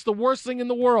comes up, it's the worst thing in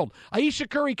the world. Ayesha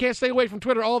Curry can't stay away from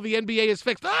Twitter. Oh, the NBA is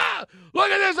fixed. Ah, look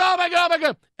at this. Oh, my God, my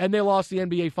God. And they lost the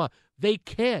NBA final. They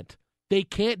can't. They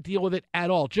can't deal with it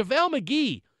at all. JaVale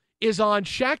McGee is on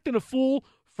Shaqtin' a Fool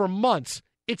for months.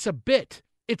 It's a bit.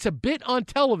 It's a bit on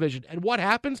television. And what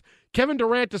happens? Kevin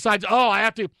Durant decides, oh, I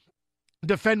have to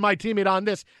defend my teammate on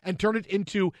this, and turn it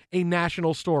into a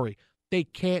national story. They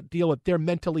can't deal with it. They're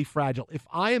mentally fragile. If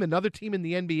I am another team in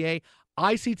the NBA,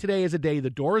 I see today as a day the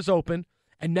door is open,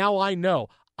 and now I know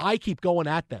I keep going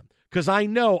at them, because I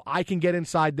know I can get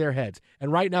inside their heads.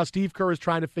 And right now, Steve Kerr is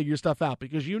trying to figure stuff out,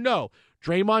 because you know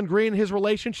Draymond Green and his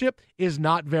relationship is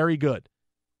not very good.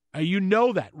 You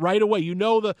know that right away. You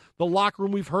know the locker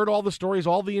room. We've heard all the stories.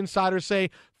 All the insiders say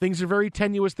things are very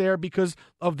tenuous there because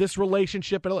of this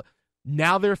relationship. And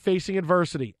now they're facing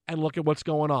adversity, and look at what's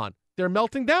going on. They're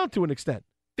melting down to an extent.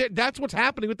 That's what's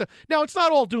happening with Now, it's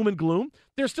not all doom and gloom.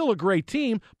 They're still a great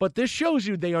team, but this shows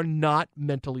you they are not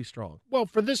mentally strong. Well,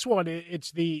 for this one,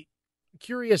 it's the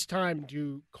curious time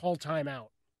to call timeout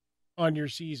on your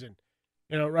season.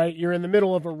 You know, right? You're in the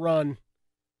middle of a run,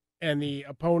 and the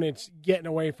opponent's getting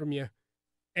away from you,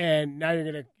 and now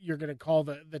you're gonna call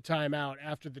the timeout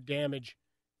after the damage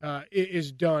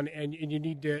is done, and you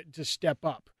need to step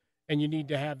up, and you need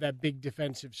to have that big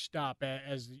defensive stop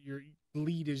as your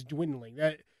lead is dwindling.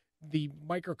 That the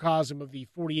microcosm of the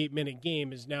 48-minute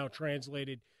game is now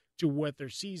translated to what their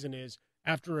season is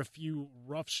after a few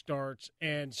rough starts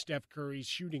and Steph Curry's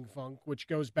shooting funk, which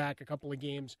goes back a couple of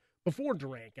games before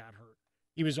Durant got hurt.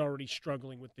 he was already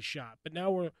struggling with the shot. But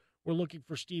now we're looking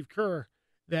for Steve Kerr,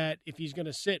 that if he's going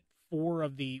to sit 4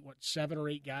 of the 7 or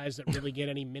 8 guys that really get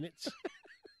any minutes.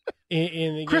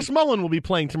 Chris Mullen will be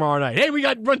playing tomorrow night. Hey, we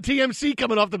got Run TMC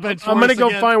coming off the bench. I'm going to go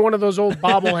find one of those old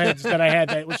bobbleheads that I had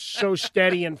that was so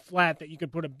steady and flat that you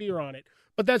could put a beer on it.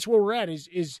 But that's where we're at.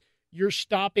 Is you're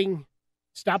stopping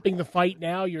the fight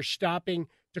now. You're stopping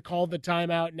to call the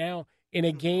timeout now in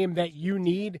a game that you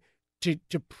need to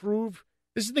prove.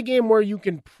 This is the game where you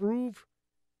can prove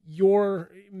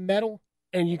your mettle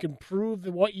and you can prove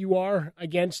what you are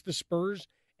against the Spurs,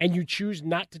 and you choose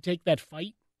not to take that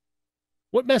fight.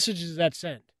 What message does that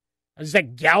send? Is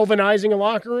that galvanizing a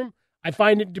locker room? I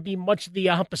find it to be much the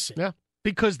opposite. Yeah,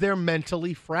 because they're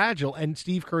mentally fragile, and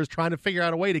Steve Kerr is trying to figure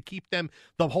out a way to keep them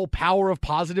the whole power of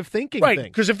positive thinking right, thing.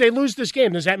 Because if they lose this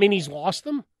game, does that mean he's lost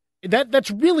them? That's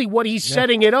really what he's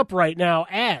setting it up right now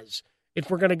as, if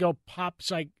we're going to go pop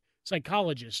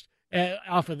psychologist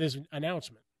off of this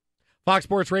announcement. Fox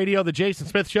Sports Radio, The Jason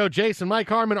Smith Show. Jason, Mike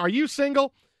Harmon, are you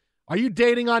single? Are you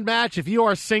dating on Match? If you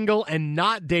are single and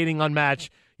not dating on Match,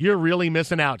 you're really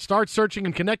missing out. Start searching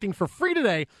and connecting for free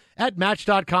today at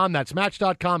Match.com. That's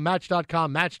Match.com,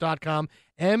 Match.com, Match.com,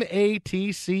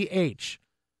 MATCH.com.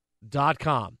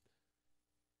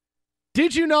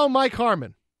 Did you know, Mike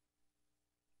Harmon,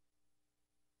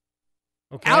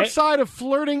 outside of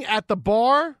flirting at the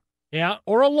bar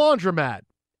or a laundromat,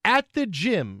 at the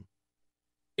gym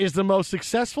is the most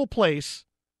successful place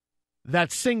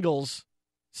that singles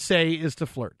say is to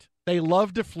flirt. They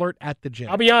love to flirt at the gym.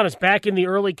 I'll be honest, back in the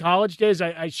early college days,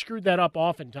 I screwed that up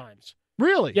oftentimes.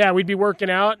 Really? Yeah, we'd be working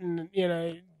out and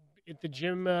at the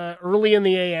gym early in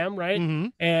the AM, right? Mm-hmm.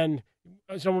 And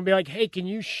someone would be like, "Hey, can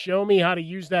you show me how to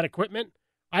use that equipment?"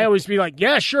 I always be like,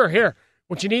 "Yeah, sure, here.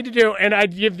 What you need to do," and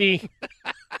I'd give the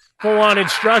full-on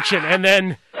instruction, and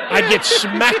then I'd get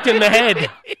smacked in the head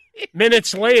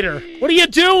minutes later. What are you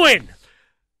doing?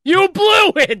 You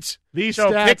blew it. These so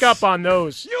stats, pick up on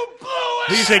those. You blew it.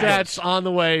 These stats on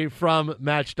the way from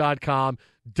Match.com.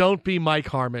 Don't be Mike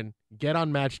Harmon. Get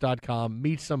on Match.com.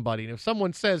 Meet somebody. And if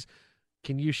someone says,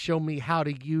 "Can you show me how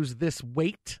to use this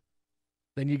weight?"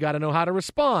 then you got to know how to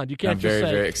respond. You can't just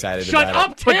say, very excited "Shut about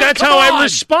up, it." Tim, But that's come how on. I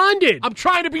responded. I'm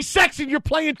trying to be sexy, and you're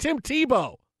playing Tim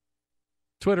Tebow.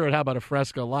 Twitter at How About a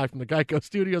Fresco, live from the Geico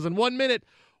Studios in 1 minute.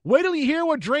 Wait till you hear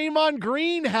what Draymond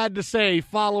Green had to say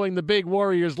following the big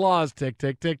Warriors loss. Tick,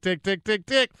 tick, tick, tick, tick, tick,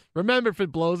 tick. Remember, if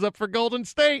it blows up for Golden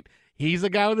State, he's the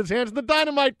guy with his hands on the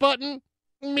dynamite button.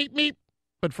 Meep, meep.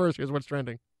 But first, here's what's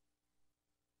trending.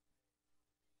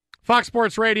 Fox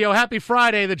Sports Radio, happy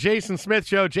Friday, the Jason Smith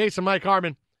Show. Jason, Mike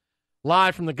Harmon,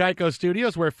 live from the Geico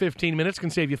Studios, where 15 minutes can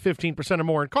save you 15% or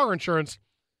more in car insurance.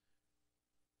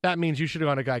 That means you should have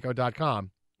gone to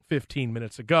Geico.com 15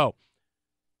 minutes ago.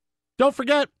 Don't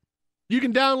forget, you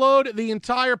can download the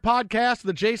entire podcast of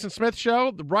The Jason Smith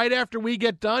Show. Right after we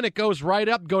get done, it goes right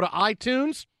up. Go to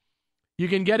iTunes. You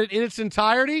can get it in its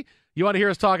entirety. You want to hear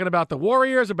us talking about the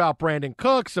Warriors, about Brandon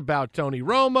Cooks, about Tony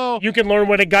Romo. You can learn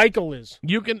what a Geico is.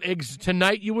 You can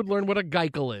tonight you would learn what a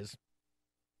Geico is.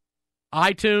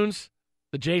 iTunes,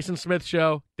 The Jason Smith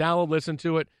Show. Download, listen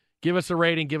to it. Give us a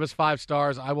rating. Give us 5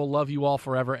 stars. I will love you all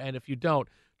forever. And if you don't,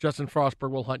 Justin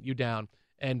Frostberg will hunt you down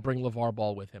and bring LeVar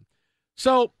Ball with him.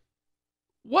 So,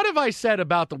 what have I said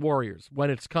about the Warriors when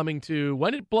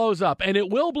it blows up? And it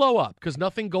will blow up because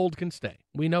nothing gold can stay.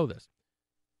 We know this.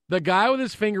 The guy with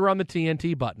his finger on the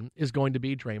TNT button is going to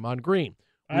be Draymond Green.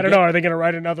 I don't know. Are they going to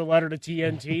write another letter to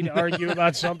TNT to argue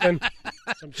about something?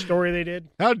 Some story they did?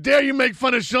 How dare you make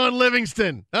fun of Sean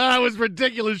Livingston? That was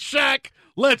ridiculous. Shaq,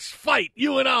 let's fight,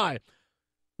 you and I.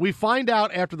 We find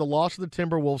out after the loss of the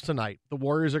Timberwolves tonight, the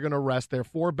Warriors are going to rest their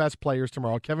 4 best players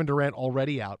tomorrow. Kevin Durant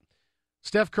already out.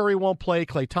 Steph Curry won't play.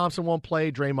 Klay Thompson won't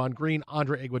play. Draymond Green,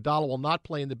 Andre Iguodala will not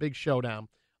play in the big showdown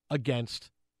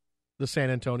against the San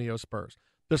Antonio Spurs.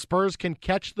 The Spurs can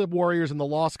catch the Warriors in the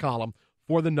loss column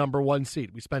for the number 1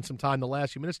 seed. We spent some time the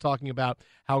last few minutes talking about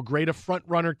how great a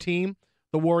front-runner team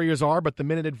the Warriors are, but the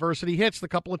minute adversity hits the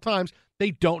couple of times,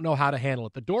 they don't know how to handle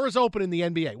it. The door is open in the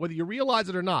NBA. Whether you realize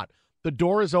it or not, the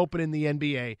door is open in the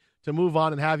NBA to move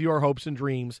on and have your hopes and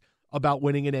dreams about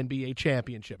winning an NBA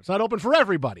championship. It's not open for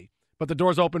everybody, but the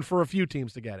door's open for a few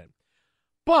teams to get in.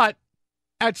 But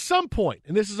at some point,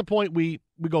 and this is a point we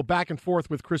go back and forth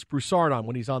with Chris Broussard on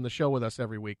when he's on the show with us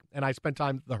every week, and I spent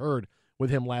time at the Herd with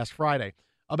him last Friday,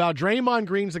 about Draymond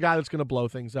Green's the guy that's going to blow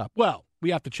things up. Well, we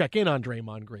have to check in on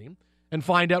Draymond Green and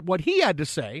find out what he had to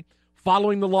say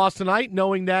following the loss tonight,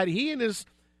 knowing that he and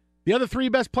the other 3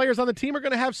 best players on the team are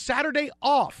going to have Saturday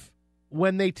off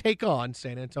when they take on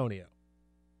San Antonio.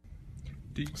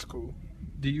 It's cool.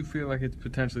 Do you feel like it's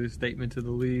potentially a statement to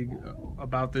the league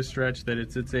about this stretch that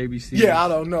it's ABC? Yeah, I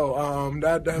don't know.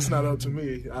 That's not up to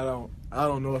me. I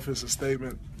don't know if it's a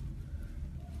statement.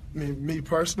 I mean, me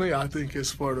personally, I think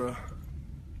it's for the,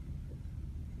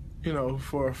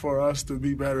 for us to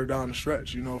be better down the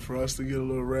stretch. For us to get a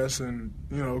little rest and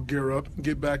gear up and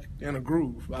get back in a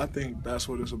groove. I think that's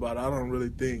what it's about. I don't really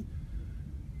think,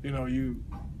 you're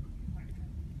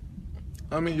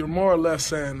more or less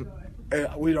saying, hey,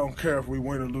 we don't care if we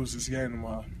win or lose this game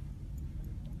tomorrow.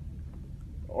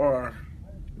 Or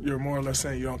you're more or less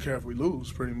saying you don't care if we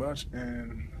lose, pretty much.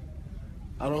 And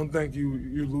I don't think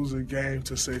you lose a game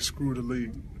to say screw the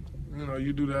league.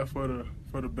 You do that for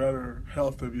the better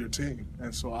health of your team.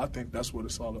 And so I think that's what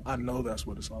it's all about. I know that's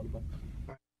what it's all about.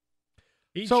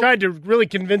 He tried to really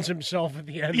convince himself at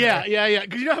the end. Yeah.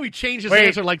 Because you know how he changed his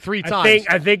answer like 3 times.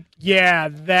 I think,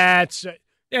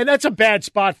 that's a bad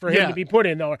spot for him to be put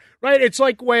in, though, right? It's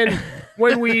like when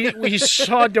we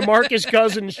saw DeMarcus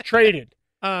Cousins traded.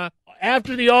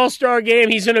 After the All-Star game,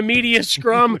 he's in a media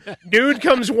scrum. Dude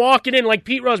comes walking in like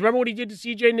Pete Rose. Remember what he did to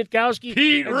C.J. Nitkowski?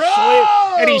 Pete Rose!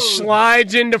 And he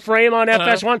slides into frame on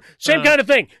FS1. Same kind of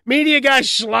thing. Media guy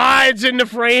slides into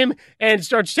frame and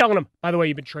starts telling him, by the way,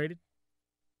 you've been traded?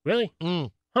 Really? Huh.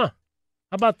 How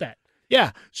about that?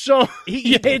 Yeah, so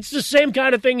it's the same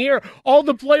kind of thing here. All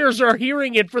the players are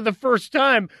hearing it for the first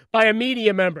time by a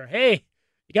media member. Hey,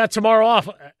 you got tomorrow off.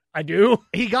 I do.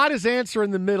 He got his answer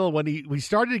in the middle when we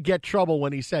started to get trouble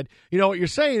when he said, what you're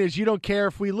saying is you don't care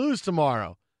if we lose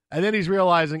tomorrow. And then he's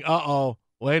realizing,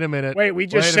 wait a minute. Wait, we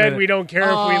just said we don't care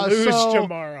if we lose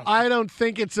tomorrow. I don't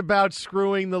think it's about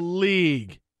screwing the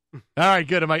league. All right,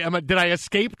 good. Did I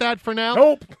escape that for now?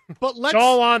 Nope. But it's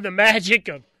all on the magic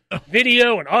of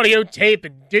video and audio tape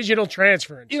and digital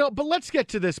transference. But let's get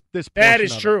to this that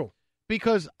is true.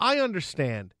 Because I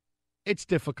understand it's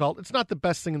difficult. It's not the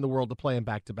best thing in the world to play in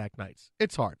back-to-back nights.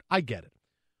 It's hard. I get it.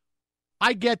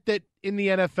 I get that in the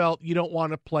NFL you don't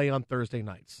want to play on Thursday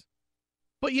nights.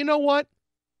 But you know what?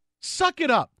 Suck it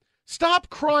up. Stop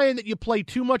crying that you play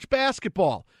too much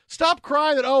basketball. Stop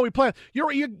crying that, we play.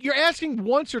 You're asking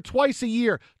once or twice a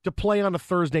year to play on a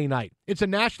Thursday night. It's a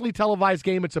nationally televised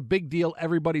game. It's a big deal.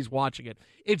 Everybody's watching it.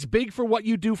 It's big for what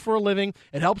you do for a living.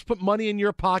 It helps put money in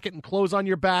your pocket and clothes on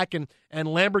your back and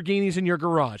Lamborghinis in your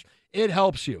garage. It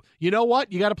helps you. You know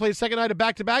what? You got to play the second night of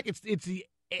back-to-back. It's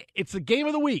the game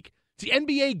of the week. It's the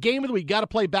NBA game of the week. Got to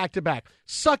play back-to-back.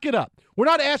 Suck it up. We're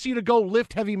not asking you to go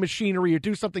lift heavy machinery or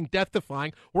do something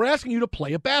death-defying. We're asking you to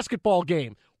play a basketball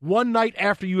game one night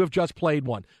after you have just played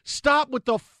one. Stop with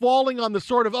the falling on the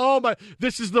sort of,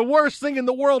 this is the worst thing in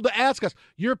the world to ask us.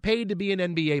 You're paid to be an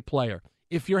NBA player.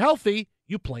 If you're healthy,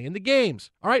 you play in the games.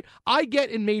 All right? I get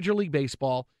in Major League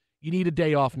Baseball, you need a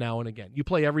day off now and again. You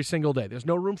play every single day. There's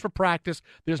no room for practice.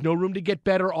 There's no room to get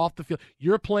better off the field.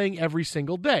 You're playing every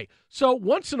single day. So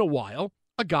once in a while,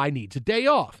 a guy needs a day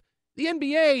off. The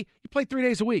NBA, you play 3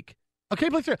 days a week. Okay,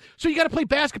 so you got to play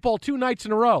basketball 2 nights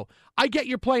in a row. I get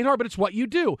you're playing hard, but it's what you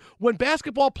do. When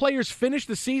basketball players finish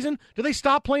the season, do they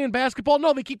stop playing basketball?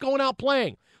 No, they keep going out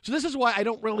playing. So this is why I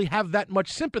don't really have that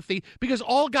much sympathy, because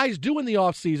all guys do in the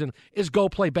offseason is go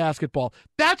play basketball.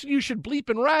 That's when you should bleep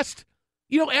and rest.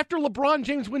 After LeBron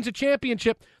James wins a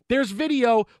championship, there's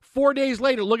video 4 days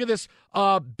later. Look at this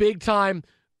big-time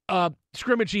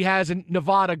scrimmage he has in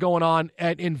Nevada going on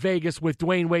in Vegas with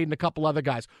Dwayne Wade and a couple other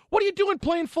guys. What are you doing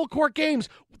playing full-court games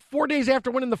 4 days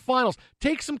after winning the finals?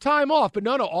 Take some time off. But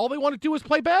no, all they want to do is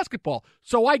play basketball.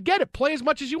 So I get it. Play as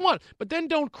much as you want. But then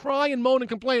don't cry and moan and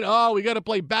complain, we got to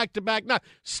play back-to-back. No,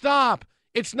 stop.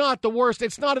 It's not the worst.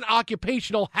 It's not an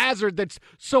occupational hazard that's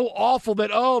so awful that,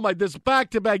 this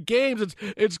back-to-back games,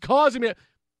 it's causing me.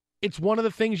 It's one of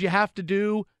the things you have to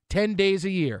do 10 days a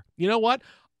year. You know what?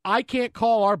 I can't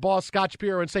call our boss, Scott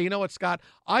Shapiro, and say, you know what, Scott,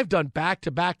 I've done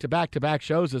back-to-back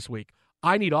shows this week.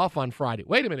 I need off on Friday.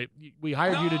 Wait a minute. We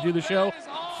hired you to do the show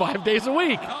 5 days a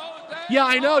week. Yeah,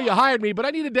 I know you hired me, but I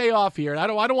need a day off here. I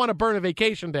don't want to burn a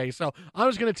vacation day, so I'm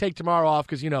just going to take tomorrow off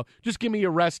because, just give me a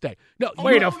rest day. No,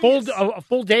 wait, a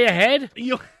full day ahead?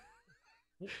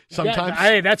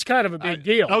 Sometimes that's kind of a big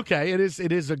deal. Okay, it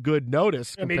is a good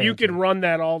notice. I mean, you can run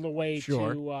that all the way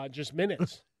to just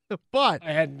minutes, but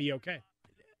I had to be okay.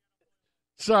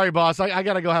 Sorry, boss. I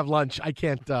gotta go have lunch. I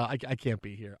can't. I can't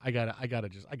be here. I gotta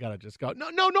just go.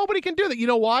 No, nobody can do that. You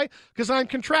know why? Because I'm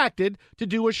contracted to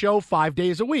do a show 5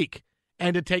 days a week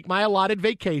and to take my allotted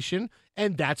vacation,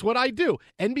 and that's what I do.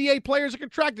 NBA players are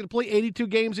contracted to play 82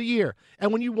 games a year,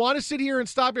 and when you want to sit here and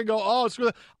stop here and go, screw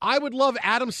that, I would love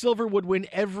Adam Silver would win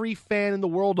every fan in the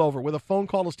world over with a phone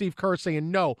call to Steve Kerr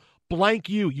saying, no, blank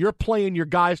you. You're playing your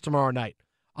guys tomorrow night.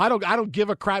 I don't give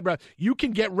a crap. You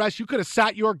can get rest. You could have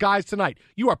sat your guys tonight.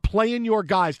 You are playing your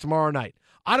guys tomorrow night.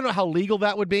 I don't know how legal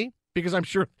that would be because I'm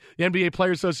sure the NBA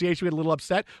Players Association would get a little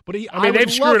upset. But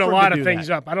they've screwed a lot of things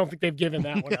up. I don't think they've given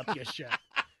that one up just yet.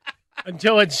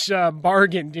 Until it's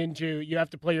bargained into, you have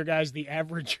to play your guys the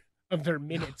average of their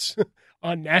minutes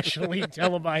on nationally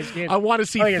televised games. I want to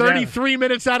see 33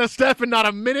 minutes out of Steph and not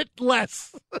a minute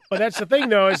less. But that's the thing,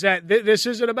 though, is that this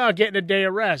isn't about getting a day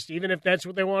of rest, even if that's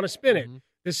what they want to spin it.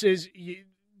 This is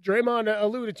Draymond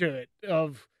alluded to it.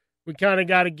 Of we kind of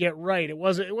got to get right. It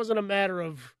wasn't a matter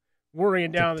of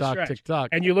worrying down the stretch. Tick-tock.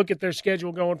 And you look at their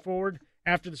schedule going forward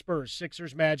after the Spurs: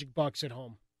 Sixers, Magic, Bucks at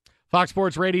home. Fox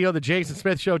Sports Radio, the Jason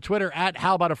Smith Show, Twitter at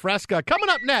How About a Fresca. Coming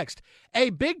up next, a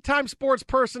big-time sports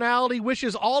personality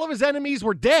wishes all of his enemies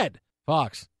were dead.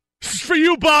 Fox. It's for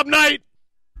you, Bob Knight.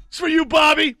 It's for you,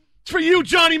 Bobby. It's for you,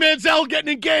 Johnny Manziel,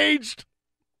 getting engaged.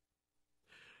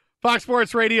 Fox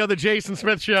Sports Radio, the Jason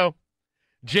Smith Show.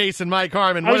 Jason, Mike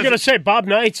Harmon. I was going to say, Bob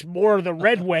Knight's more the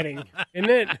red wedding, isn't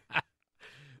it?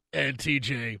 And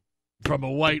TJ, from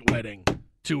a white wedding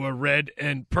to a red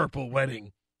and purple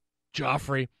wedding.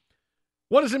 Joffrey.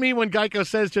 What does it mean when Geico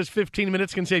says just 15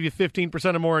 minutes can save you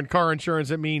 15% or more in car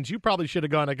insurance? It means you probably should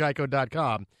have gone to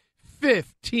geico.com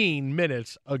 15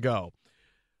 minutes ago.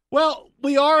 Well,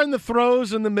 we are in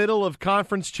the middle of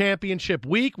conference championship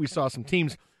week. We saw some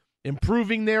teams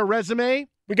improving their resume.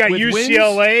 We got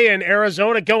UCLA and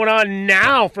Arizona going on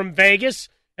now from Vegas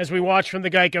as we watch from the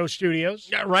Geico studios.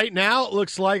 Yeah, right now it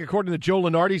looks like, according to Joe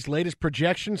Lunardi's latest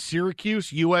projection,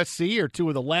 Syracuse, USC are two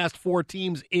of the last four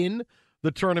teams in the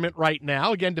tournament right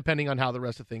now. Again, depending on how the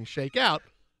rest of things shake out.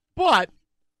 But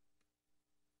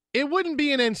it wouldn't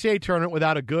be an NCAA tournament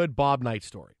without a good Bob Knight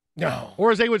story. No.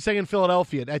 Or as they would say in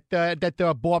Philadelphia,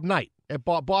 Bob Knight.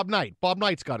 Bob Knight. Bob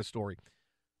Knight's got a story.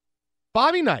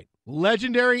 Bobby Knight,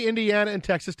 legendary Indiana and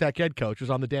Texas Tech head coach, was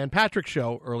on the Dan Patrick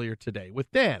Show earlier today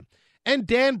with Dan. And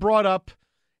Dan brought up,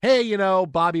 hey,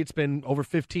 Bobby, it's been over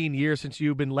 15 years since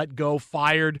you've been let go,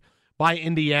 fired by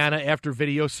Indiana after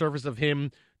video surfaced of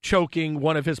him choking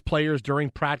one of his players during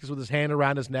practice with his hand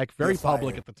around his neck, very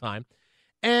public at the time.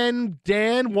 And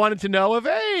Dan wanted to know if,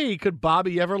 hey, could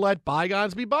Bobby ever let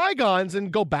bygones be bygones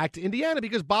and go back to Indiana?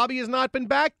 Because Bobby has not been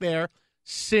back there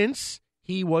since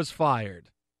he was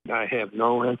fired. I have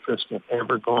no interest in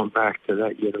ever going back to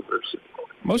that university.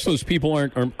 Most of those people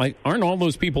aren't all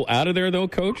those people out of there, though,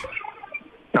 Coach?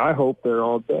 I hope they're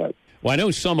all dead. Well, I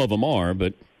know some of them are,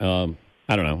 but I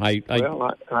don't know. I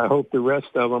hope the rest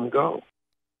of them go.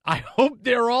 I hope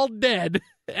they're all dead,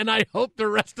 and I hope the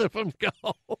rest of them go.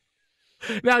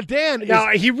 Now, Dan...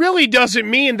 he really doesn't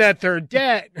mean that they're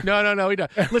dead. No, he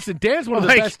doesn't. Listen, Dan's one of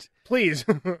the best... Please.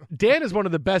 Dan is one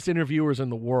of the best interviewers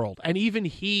in the world, and even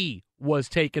he was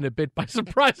taken a bit by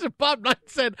surprise. And Bob Knight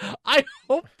said, I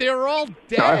hope they're all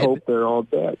dead. I hope they're all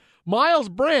dead. Miles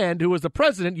Brand, who was the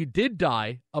president, you did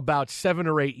die about 7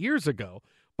 or 8 years ago,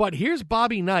 but here's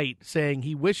Bobby Knight saying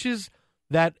he wishes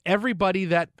that everybody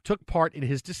that took part in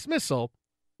his dismissal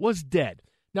was dead.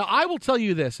 Now, I will tell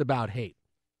you this about hate.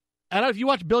 I don't know if you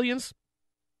watch Billions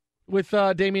with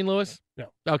Damian Lewis. No.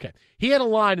 Okay. He had a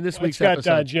line in this week's got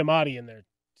episode. Giamatti in there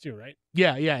too, right?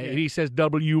 Yeah. He says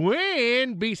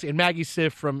WNBC, and Maggie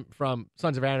Siff from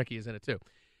Sons of Anarchy is in it too.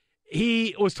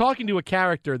 He was talking to a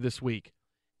character this week,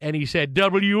 and he said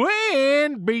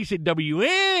WNBC,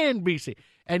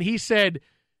 and he said,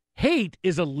 hate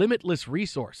is a limitless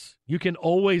resource. You can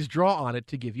always draw on it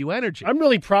to give you energy. I'm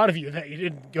really proud of you that you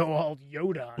didn't go all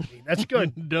Yoda on me. That's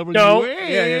good. No,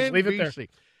 just leave it there.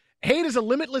 Hate is a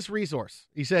limitless resource.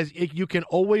 He says you can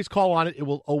always call on it. It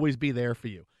will always be there for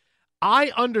you.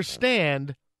 I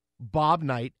understand Bob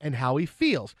Knight and how he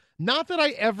feels. Not that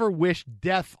I ever wish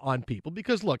death on people,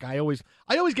 because look, I always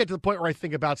get to the point where I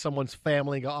think about someone's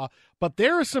family and go, but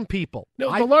there are some people.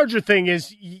 No, the larger thing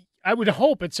is, I would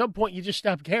hope at some point you just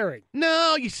stop caring.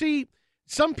 No, you see,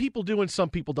 some people do and some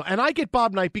people don't. And I get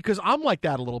Bob Knight because I'm like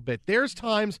that a little bit. There's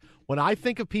times when I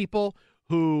think of people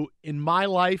who in my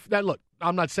life, that look,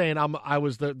 I'm not saying I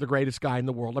was the greatest guy in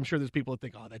the world. I'm sure there's people that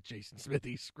think, oh, that Jason Smith,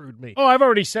 he screwed me. Oh, I've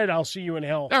already said I'll see you in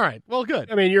hell. All right, well,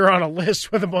 good. I mean, you're on a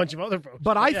list with a bunch of other folks.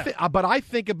 But I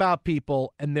think about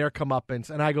people and their comeuppance,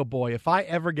 and I go, boy, if I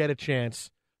ever get a chance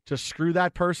to screw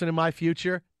that person in my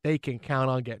future, they can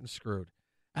count on getting screwed.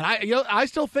 And I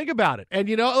still think about it. And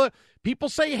people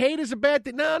say hate is a bad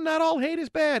thing. No, not all hate is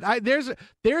bad.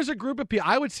 There's a group of people.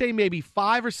 I would say maybe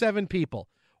 5 or 7 people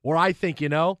where I think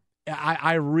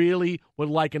I really would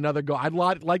like another go. I'd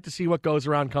like to see what goes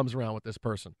around comes around with this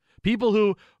person. People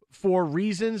who, for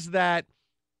reasons that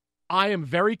I am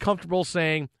very comfortable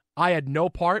saying I had no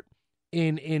part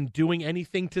in doing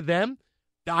anything to them,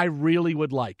 I really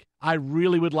would like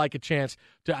a chance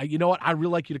to, you know what? I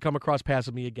really like you to come across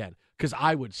passing me again because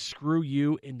I would screw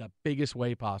you in the biggest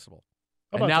way possible.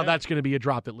 And now that's going to be a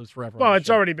drop that lives forever. Well, it's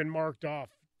already been marked off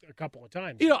a couple of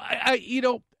times.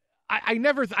 I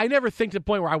never think to the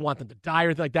point where I want them to die or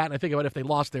anything like that. And I think about if they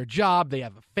lost their job, they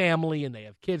have a family and they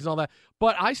have kids and all that.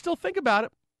 But I still think about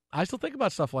it. I still think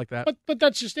about stuff like that. But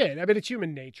that's just it. I mean, it's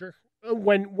human nature.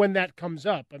 When that comes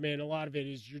up, I mean, a lot of it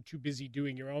is you're too busy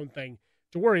doing your own thing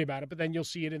to worry about it. But then you'll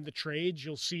see it in the trades.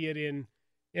 You'll see it in,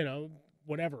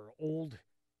 whatever,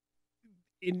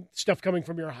 in stuff coming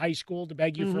from your high school to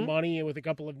beg you for money and with a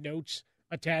couple of notes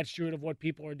attached to it of what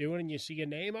people are doing, and you see a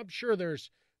name. I'm sure there's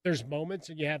moments,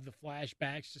 and you have the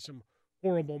flashbacks to some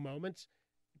horrible moments.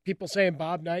 People saying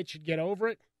Bob Knight should get over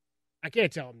it. I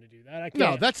can't tell him to do that. I can't.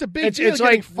 No, that's a big deal. It's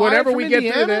like whenever we Indiana?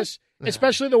 get through this,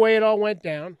 especially the way it all went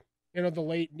down, the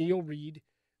late Neil Reed,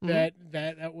 that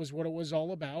was what it was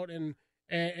all about.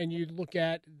 And you look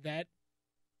at that,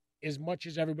 as much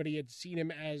as everybody had seen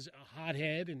him as a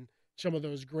hothead and some of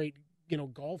those great,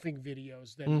 golfing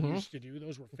videos that he used to do,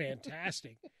 those were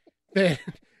fantastic.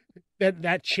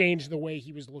 That changed the way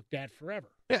he was looked at forever.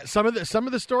 Yeah, some of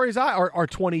the stories are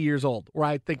 20 years old, where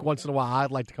I think once in a while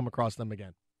I'd like to come across them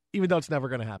again, even though it's never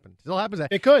going to happen. Still happens.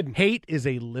 It could. Hate is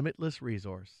a limitless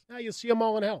resource. Now you'll see them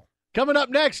all in hell. Coming up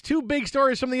next, 2 big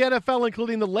stories from the NFL,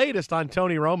 including the latest on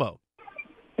Tony Romo.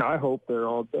 I hope they're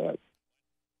all dead.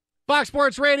 Fox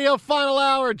Sports Radio, final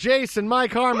hour. Jason,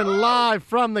 Mike Harmon, live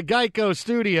from the Geico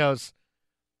Studios,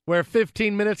 where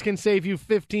 15 minutes can save you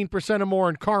 15% or more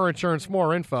in car insurance.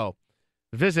 More info,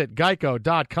 visit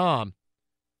geico.com.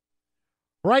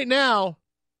 Right now,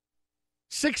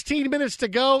 16 minutes to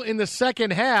go in the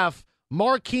second half.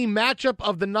 Marquee matchup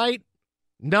of the night,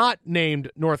 not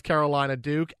named North Carolina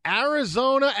Duke,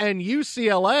 Arizona and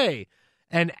UCLA.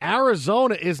 And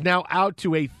Arizona is now out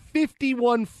to a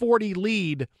 51-40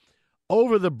 lead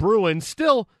over the Bruins.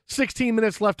 Still 16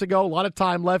 minutes left to go. A lot of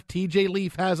time left. TJ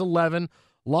Leaf has 11.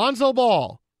 Lonzo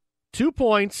Ball, 2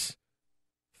 points,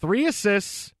 3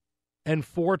 assists, and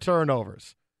 4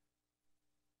 turnovers.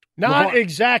 Not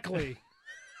exactly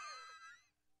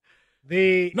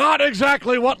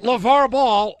what LeVar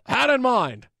Ball had in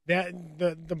mind. That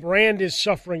the brand is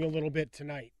suffering a little bit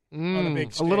tonight on a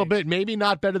big stage. A little bit. Maybe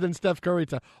not better than Steph Curry.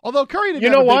 Although Curry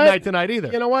didn't have a big night tonight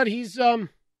either. You know what? He's not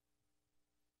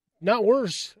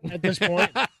worse at this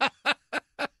point.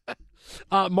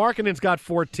 Markkanen's got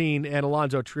 14, and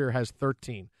Alonzo Trier has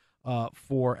 13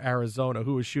 for Arizona,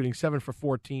 who is shooting 7 for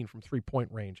 14 from three-point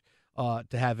range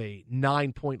to have a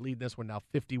 9-point lead in this one now,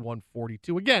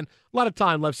 51-42. Again, a lot of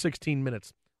time left, 16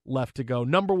 minutes left to go.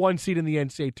 Number 1 seed in the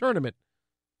NCAA tournament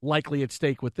likely at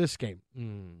stake with this game.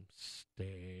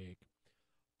 Stake.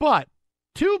 But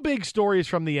 2 big stories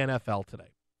from the NFL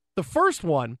today. The first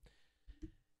one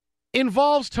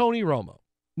involves Tony Romo.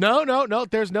 No,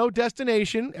 there's no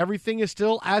destination. Everything is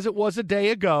still as it was a day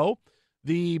ago.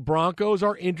 The Broncos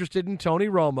are interested in Tony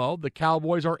Romo. The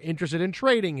Cowboys are interested in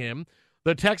trading him.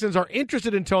 The Texans are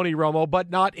interested in Tony Romo, but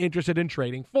not interested in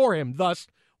trading for him. Thus,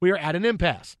 we are at an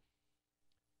impasse.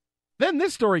 Then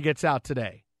this story gets out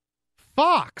today.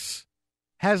 Fox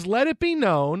has let it be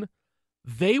known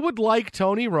they would like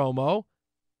Tony Romo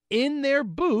in their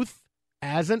booth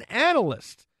as an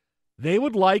analyst. They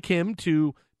would like him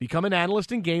to become an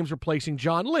analyst in games, replacing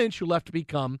John Lynch, who left to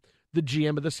become the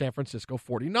GM of the San Francisco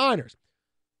 49ers.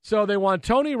 So they want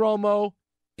Tony Romo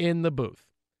in the booth.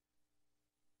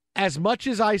 As much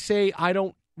as I say I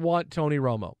don't want Tony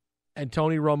Romo, and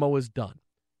Tony Romo is done,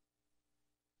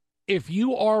 if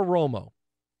you are Romo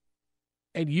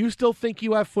and you still think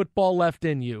you have football left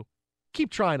in you, keep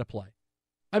trying to play.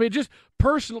 I mean, just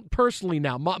personally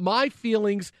now, my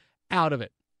feelings out of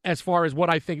it as far as what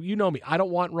I think. You know me. I don't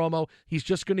want Romo. He's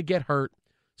just going to get hurt.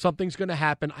 Something's going to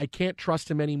happen. I can't trust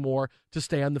him anymore to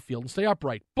stay on the field and stay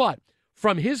upright. But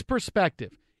from his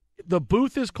perspective, the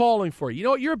booth is calling for you. You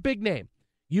know what? You're a big name.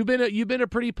 You've been a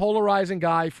pretty polarizing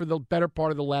guy for the better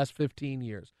part of the last 15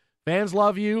 years. Fans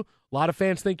love you. A lot of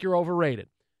fans think you're overrated.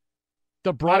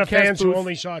 The broadcast a lot of fans booth, who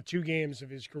only saw 2 games of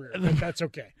his career, but that's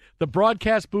okay. The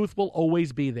broadcast booth will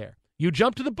always be there. You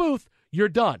jump to the booth, you're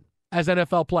done as an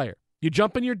NFL player. You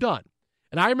jump and you're done.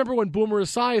 And I remember when Boomer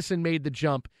Esiason made the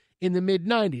jump in the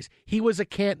mid-'90s. He was a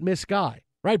can't-miss guy,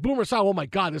 right? Boomer Esiason, oh, my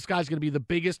God, this guy's going to be the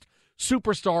biggest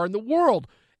superstar in the world.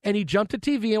 And he jumped to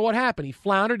TV, and what happened? He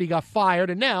floundered, he got fired,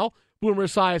 and now Boomer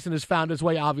Esiason has found his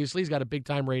way, obviously. He's got a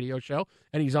big-time radio show,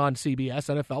 and he's on CBS,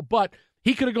 NFL. But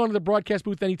he could have gone to the broadcast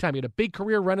booth anytime. He had a big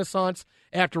career renaissance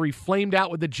after he flamed out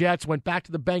with the Jets, went back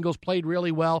to the Bengals, played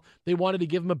really well. They wanted to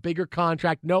give him a bigger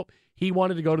contract. Nope, he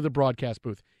wanted to go to the broadcast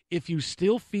booth. If you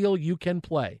still feel you can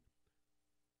play,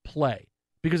 play.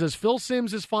 Because as Phil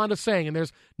Simms is fond of saying, and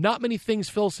there's not many things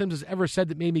Phil Simms has ever said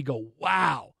that made me go,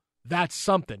 wow, that's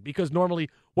something. Because normally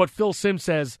what Phil Simms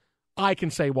says, I can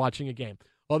say watching a game.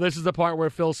 Well, this is the part where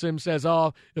Phil Simms says,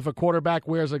 oh, if a quarterback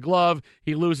wears a glove,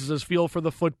 he loses his feel for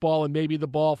the football and maybe the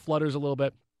ball flutters a little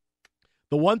bit.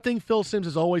 The one thing Phil Simms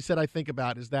has always said I think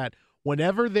about is that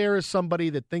whenever there is somebody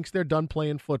that thinks they're done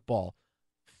playing football,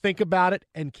 think about it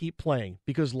and keep playing,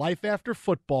 because life after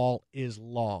football is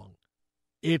long.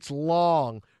 It's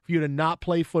long for you to not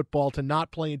play football, to not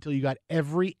play until you got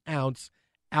every ounce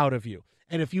out of you.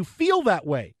 And if you feel that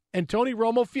way, and Tony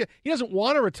Romo he doesn't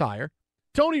want to retire.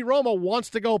 Tony Romo wants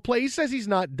to go play. He says he's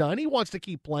not done. He wants to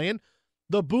keep playing.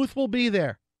 The booth will be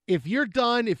there. If you're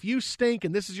done, if you stink,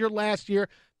 and this is your last year,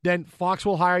 then Fox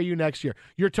will hire you next year.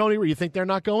 You're Tony. You think they're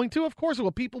not going to? Of course it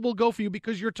will. People will go for you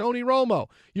because you're Tony Romo.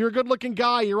 You're a good-looking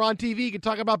guy. You're on TV. You can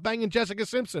talk about banging Jessica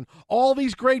Simpson. All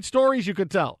these great stories you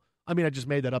could tell. I mean, I just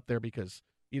made that up there because,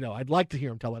 I'd like to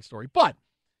hear him tell that story. But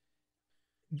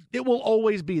it will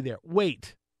always be there.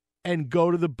 Wait and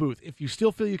go to the booth. If you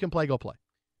still feel you can play, go play.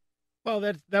 Well,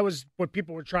 that was what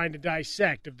people were trying to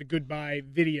dissect of the goodbye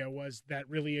video. Was that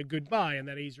really a goodbye and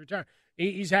that he's retired?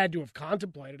 He's had to have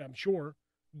contemplated, I'm sure,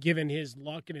 given his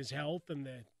luck and his health and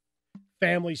the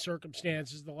family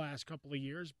circumstances the last couple of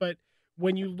years. But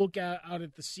when you look out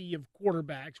at the sea of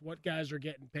quarterbacks, what guys are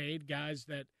getting paid, guys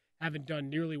that haven't done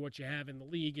nearly what you have in the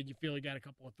league, and you feel you got a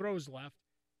couple of throws left,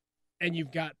 and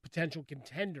you've got potential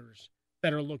contenders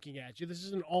that are looking at you. This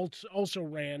isn't also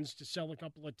Rans to sell a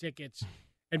couple of tickets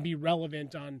and be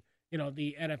relevant on,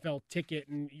 the NFL ticket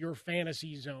and your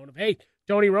fantasy zone of, hey,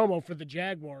 Tony Romo for the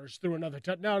Jaguars threw another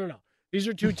touchdown. No. These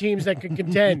are two teams that can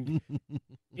contend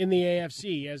in the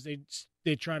AFC as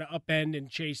they try to upend and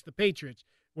chase the Patriots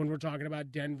when we're talking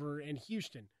about Denver and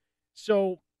Houston.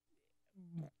 So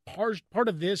part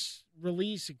of this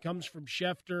release, it comes from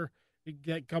Schefter.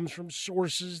 That comes from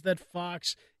sources that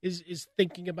Fox is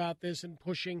thinking about this and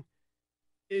pushing.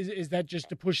 Is that just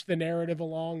to push the narrative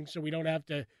along so we don't have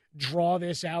to draw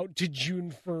this out to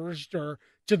June 1st or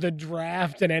to the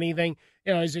draft and anything?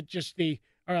 Is it just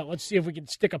all right, let's see if we can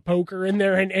stick a poker in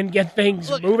there and get things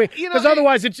moving? Because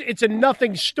otherwise it's a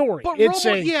nothing story. But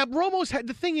Romo's had,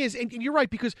 the thing is, and you're right,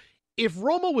 because if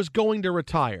Romo was going to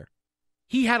retire,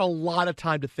 he had a lot of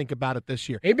time to think about it this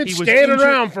year. He's been standing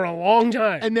around for a long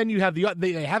time. And then you have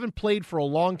they haven't played for a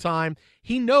long time.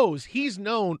 He's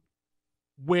known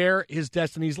where his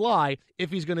destinies lie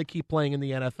if he's going to keep playing in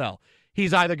the NFL.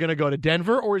 He's either going to go to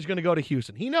Denver or he's going to go to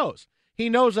Houston. He knows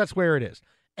that's where it is.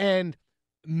 And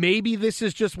maybe this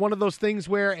is just one of those things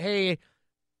where, hey,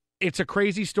 it's a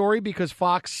crazy story because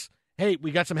Fox, hey,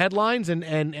 we got some headlines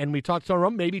and we talked to Tony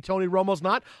Romo. Maybe Tony Romo's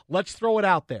not. Let's throw it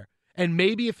out there. And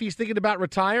maybe if he's thinking about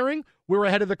retiring, we're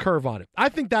ahead of the curve on it. I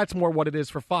think that's more what it is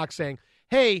for Fox saying,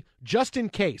 hey, just in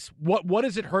case, what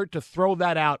does it hurt to throw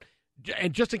that out?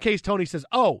 And just in case Tony says,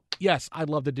 oh, yes, I'd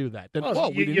love to do that. Then,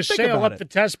 you sail up the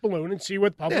test balloon and see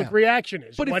what public reaction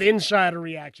is, what insider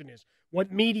reaction is,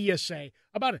 what media say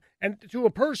about it. And to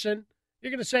a person,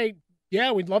 you're going to say,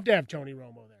 yeah, we'd love to have Tony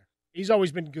Romo there. He's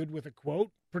always been good with a quote,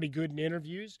 pretty good in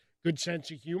interviews, good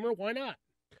sense of humor. Why not?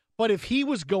 But if he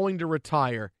was going to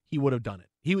retire, he would have done it.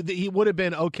 He would have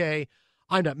been, okay,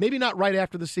 I'm not, maybe not right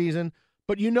after the season,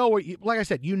 but like I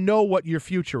said, what your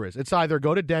future is. It's either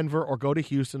go to Denver or go to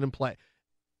Houston and play.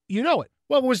 You know it.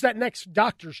 Well, it was that next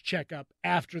doctor's checkup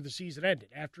after the season ended,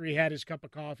 after he had his cup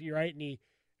of coffee, right, and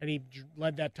he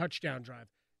led that touchdown drive.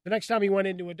 The next time he went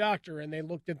into a doctor and they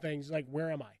looked at things like,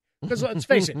 where am I? Because let's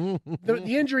face it,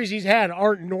 the injuries he's had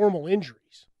aren't normal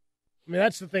injuries. I mean,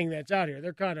 that's the thing that's out here.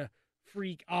 They're kind of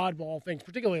freak, oddball things,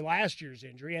 particularly last year's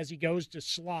injury, as he goes to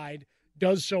slide,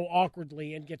 does so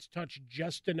awkwardly and gets touched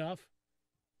just enough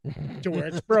to where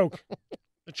it's broke.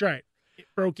 That's right. It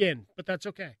broke in, but that's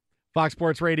okay. Fox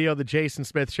Sports Radio, the Jason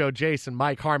Smith Show. Jason,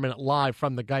 Mike Harmon live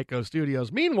from the Geico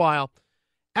Studios. Meanwhile,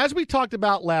 as we talked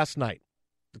about last night,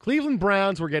 the Cleveland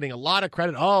Browns were getting a lot of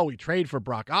credit. Oh, we trade for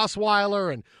Brock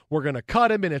Osweiler, and we're going to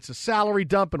cut him, and it's a salary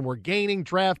dump, and we're gaining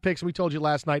draft picks. And we told you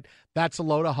last night that's a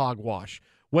load of hogwash.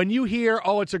 When you hear,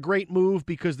 oh, it's a great move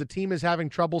because the team is having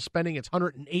trouble spending its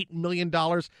 $108 million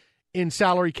in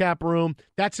salary cap room,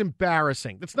 that's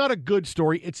embarrassing. That's not a good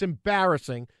story. It's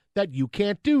embarrassing that you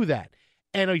can't do that.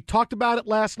 And I talked about it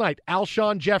last night.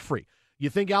 Alshon Jeffrey. You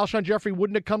think Alshon Jeffrey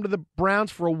wouldn't have come to the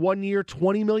Browns for a 1-year,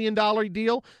 $20 million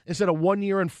deal instead of 1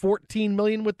 year and $14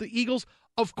 million with the Eagles?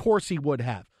 Of course he would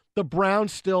have. The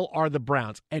Browns still are the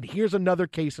Browns. And here's another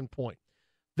case in point.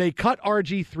 They cut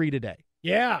RG3 today.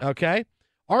 Yeah. Okay?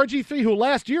 RG3, who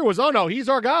last year was, oh, no, he's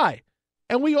our guy.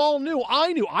 And we all knew.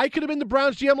 I could have been the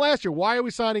Browns GM last year. Why are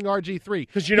we signing RG3?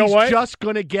 Because you know what? He's just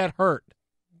going to get hurt.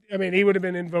 I mean, he would have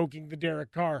been invoking the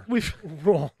Derek Carr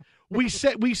rule. We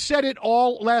said it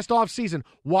all last offseason.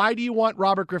 Why do you want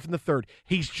Robert Griffin III?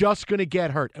 He's just going to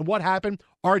get hurt. And what happened?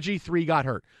 RG3 got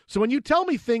hurt. So when you tell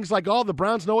me things like, oh, the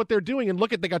Browns know what they're doing, and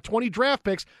look at, they got 20 draft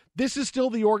picks, this is still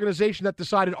the organization that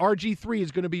decided RG3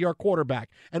 is going to be our quarterback.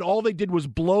 And all they did was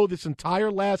blow this entire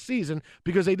last season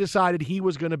because they decided he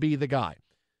was going to be the guy.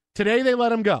 Today they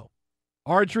let him go.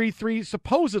 RG3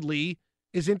 supposedly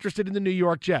is interested in the New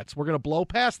York Jets. We're going to blow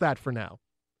past that for now.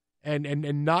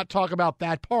 And not talk about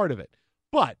that part of it.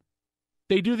 But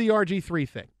they do the RG3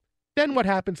 thing. Then what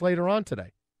happens later on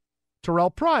today?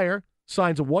 Terrell Pryor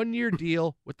signs a 1-year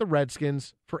deal with the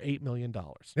Redskins for $8 million.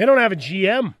 They don't have a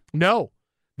GM. No.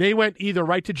 They went either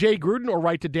right to Jay Gruden or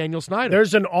right to Daniel Snyder.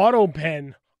 There's an auto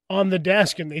pen on the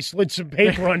desk, and they slid some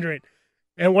paper under it.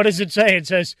 And what does it say? It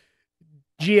says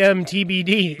GM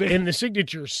TBD in the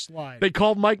signature slide. They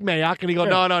called Mike Mayock, and he goes,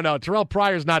 no. Terrell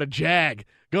Pryor's not a Jag.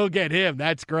 Go get him.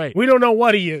 That's great. We don't know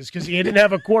what he is because he didn't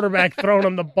have a quarterback throwing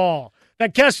him the ball.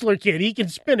 That Kessler kid, he can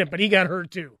spin it, but he got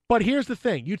hurt too. But here's the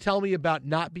thing. You tell me about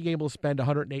not being able to spend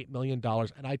 $108 million,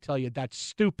 and I tell you that's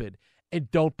stupid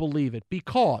and don't believe it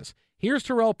because here's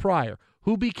Terrell Pryor,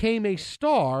 who became a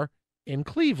star in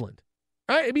Cleveland.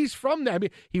 Right? I mean, he's from there. I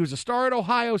mean, he was a star at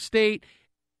Ohio State.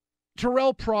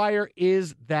 Terrell Pryor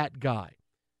is that guy.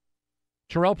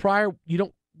 Terrell Pryor,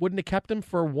 wouldn't have kept him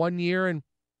for 1 year and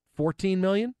 $14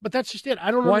 million? But that's just it.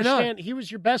 I don't understand. He was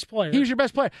your best player. He was your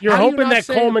best player. You're hoping that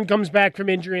Coleman comes back from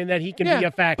injury and that he can be a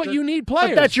factor. But you need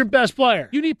players. But that's your best player.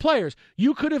 You need players.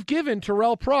 You could have given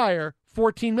Terrell Pryor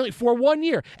 $14 million for 1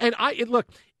 year. And look.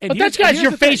 But that guy's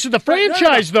your face of the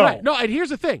franchise, though. Right. No, and here's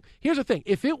the thing.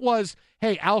 If it was,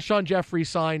 hey, Alshon Jeffrey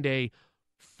signed a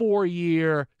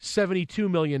 4-year, $72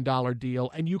 million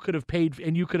deal, and you could have paid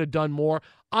and you could have done more,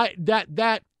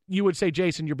 that you would say,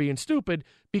 Jason, you're being stupid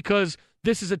because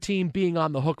this is a team being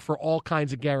on the hook for all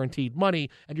kinds of guaranteed money,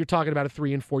 and you're talking about a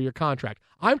 3- and 4-year contract.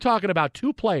 I'm talking about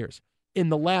 2 players in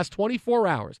the last 24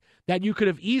 hours that you could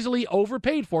have easily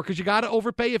overpaid for because you got to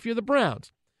overpay if you're the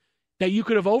Browns, that you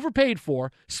could have overpaid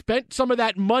for, spent some of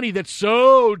that money that's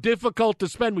so difficult to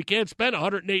spend. We can't spend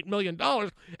 $108 million,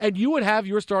 and you would have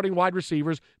your starting wide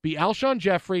receivers be Alshon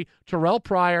Jeffrey, Terrell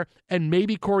Pryor, and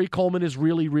maybe Corey Coleman is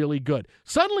really, really good.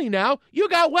 Suddenly now, you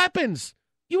got weapons.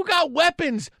 You got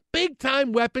weapons,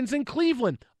 big-time weapons in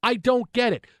Cleveland. I don't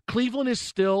get it. Cleveland is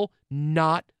still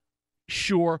not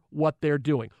sure what they're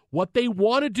doing. What they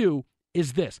want to do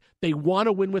is this. They want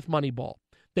to win with Moneyball.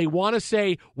 They want to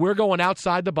say, we're going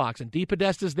outside the box, and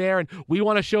DePodesta's there, and we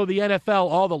want to show the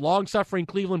NFL, all the long-suffering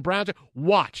Cleveland Browns.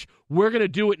 Watch. We're going to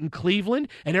do it in Cleveland,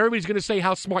 and everybody's going to say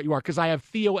how smart you are because I have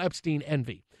Theo Epstein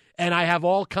envy. And I have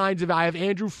I have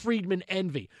Andrew Friedman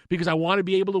envy because I want to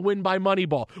be able to win by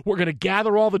Moneyball. We're going to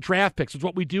gather all the draft picks. It's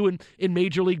what we do in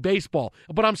Major League Baseball.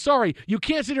 But I'm sorry, you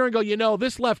can't sit here and go,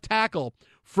 this left tackle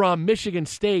from Michigan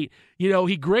State,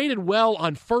 he graded well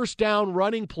on first down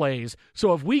running plays.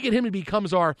 So if we get him, he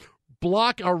becomes our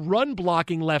run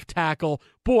blocking left tackle.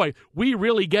 Boy, we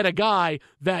really get a guy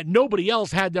that nobody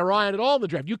else had their eye on at all in the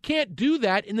draft. You can't do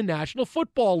that in the National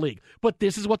Football League. But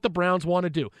this is what the Browns want to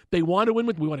do. They want to win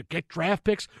we want to get draft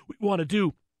picks. We want to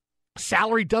do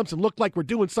salary dumps and look like we're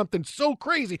doing something so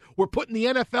crazy. We're putting the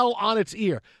NFL on its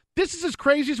ear. This is as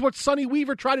crazy as what Sonny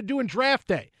Weaver tried to do in draft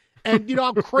day. And you know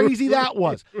how crazy that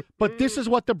was. But this is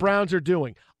what the Browns are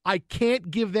doing. I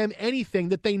can't give them anything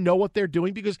that they know what they're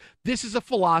doing because this is a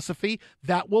philosophy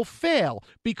that will fail.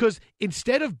 Because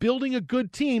instead of building a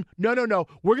good team, no,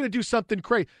 we're going to do something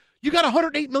crazy. You got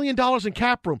 $108 million in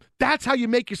cap room. That's how you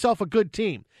make yourself a good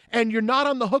team. And you're not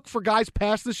on the hook for guys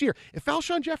past this year. If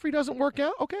Alshon Jeffrey doesn't work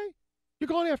out, okay, you're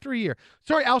going after a year.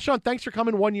 Sorry, Alshon, thanks for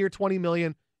coming 1 year, $20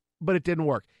 million, but it didn't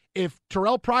work. If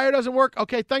Terrell Pryor doesn't work,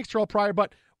 okay, thanks, Terrell Pryor,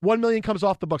 but $1 million comes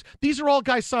off the books. These are all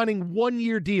guys signing 1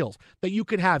 year deals that you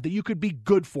could have, that you could be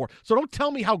good for. So don't tell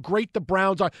me how great the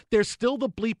Browns are. They're still the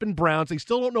bleeping Browns. They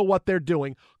still don't know what they're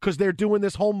doing because they're doing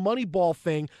this whole Moneyball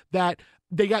thing that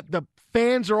they got the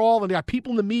fans are all, and they got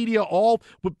people in the media all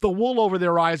with the wool over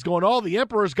their eyes going, oh, the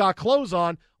Emperor's got clothes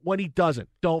on, when he doesn't.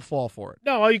 Don't fall for it.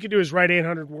 No, all you can do is write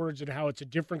 800 words on how it's a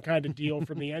different kind of deal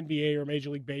from the NBA or Major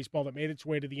League Baseball that made its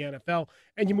way to the NFL,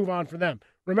 and you move on from them.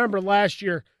 Remember last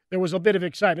year, there was a bit of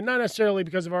excitement, not necessarily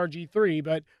because of RG3,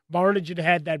 but Barnidge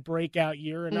had that breakout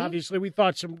year, and obviously we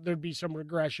thought there'd be some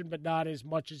regression, but not as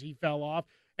much as he fell off,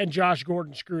 and Josh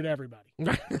Gordon screwed everybody.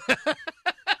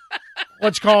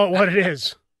 Let's call it what it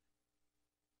is.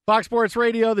 Fox Sports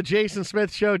Radio, the Jason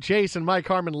Smith Show. Jason, Mike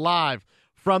Harmon live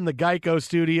from the Geico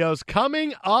Studios.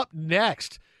 Coming up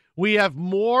next, we have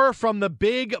more from the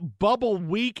big bubble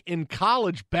week in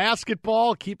college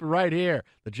basketball. Keep it right here.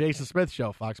 The Jason Smith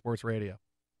Show, Fox Sports Radio.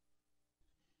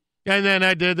 And then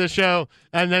I did the show,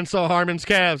 and then saw Harmon's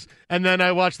Cavs, and then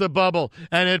I watched the bubble,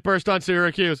 and it burst on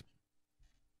Syracuse.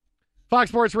 Fox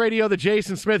Sports Radio, the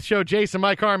Jason Smith Show. Jason,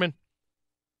 Mike Harmon.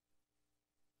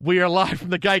 We are live from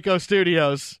the Geico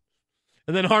Studios.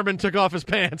 And then Harmon took off his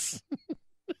pants.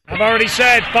 I've already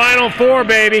said Final Four,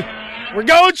 baby. We're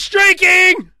going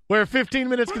streaking! Where 15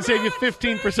 minutes can save you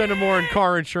 15% or more in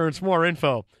car insurance. More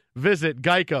info, visit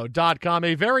geico.com.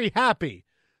 A very happy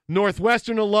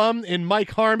Northwestern alum in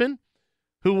Mike Harmon,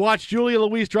 who watched Julia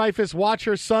Louis-Dreyfus watch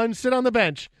her son sit on the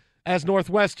bench as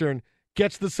Northwestern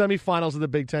gets the semifinals of the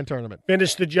Big Ten tournament.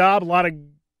 Finished the job. A lot of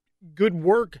good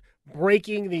work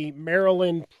breaking the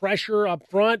Maryland pressure up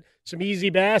front. Some easy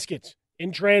baskets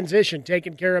in transition,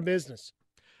 taking care of business.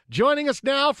 Joining us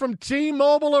now from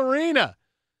T-Mobile Arena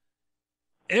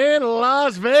in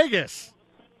Las Vegas,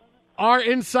 our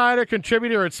insider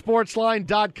contributor at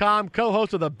Sportsline.com,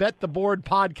 co-host of the Bet the Board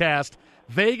podcast,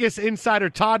 Vegas insider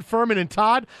Todd Fuhrman. And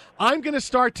Todd, I'm going to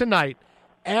start tonight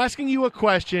asking you a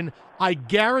question I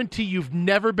guarantee you've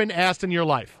never been asked in your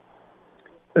life.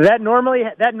 That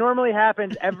normally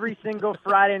happens every single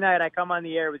Friday night I come on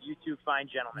the air with you two fine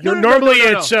gentlemen.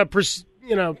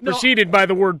 It's preceded by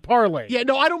the word parlay. Yeah,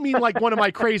 no, I don't mean like one of my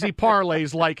crazy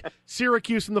parlays like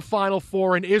Syracuse in the Final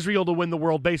Four and Israel to win the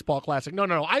World Baseball Classic. No.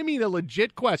 I mean a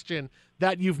legit question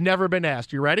that you've never been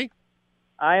asked. You ready?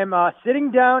 I am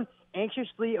sitting down,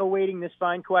 anxiously awaiting this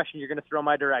fine question you're going to throw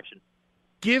my direction.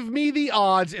 Give me the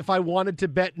odds if I wanted to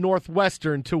bet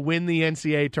Northwestern to win the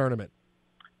NCAA tournament.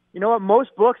 You know what?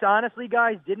 Most books, honestly,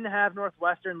 guys, didn't have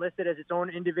Northwestern listed as its own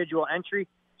individual entry,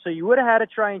 so you would have had to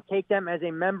try and take them as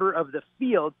a member of the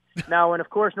field. Now, when, of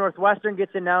course, Northwestern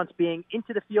gets announced being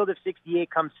into the field of 68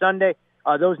 come Sunday,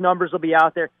 those numbers will be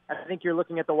out there. I think you're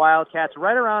looking at the Wildcats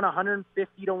right around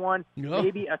 150-1,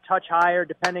 maybe a touch higher,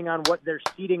 depending on what their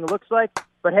seeding looks like.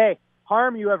 But, hey,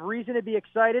 Harm, you have reason to be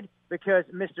excited because,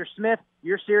 Mr. Smith,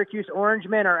 your Syracuse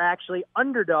Orangemen are actually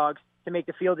underdogs to make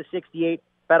the field of 68.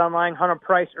 BetOnline hung a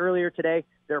price earlier today.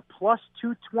 They're plus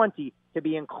 220 to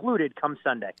be included come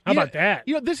Sunday. How about that?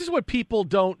 You know, this is what people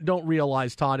don't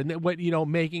realize, Todd, and what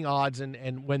making odds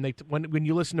and when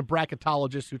you listen to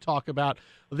bracketologists who talk about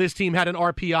this team had an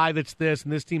RPI that's this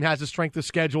and this team has a strength of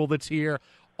schedule that's here.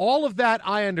 All of that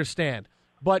I understand.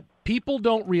 But people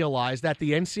don't realize that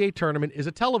the NCAA tournament is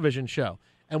a television show.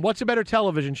 And what's a better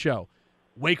television show?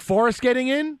 Wake Forest getting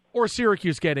in or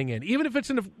Syracuse getting in? Even if it's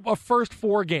in a first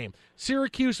four game.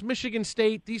 Syracuse, Michigan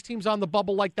State, these teams on the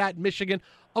bubble like that, Michigan,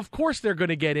 of course they're going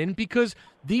to get in because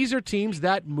these are teams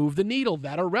that move the needle,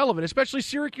 that are relevant, especially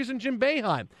Syracuse and Jim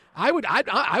Boeheim. I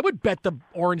would bet the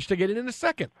Orange to get in a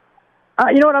second.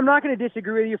 You know what? I'm not going to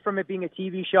disagree with you from it being a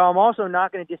TV show. I'm also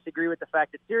not going to disagree with the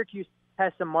fact that Syracuse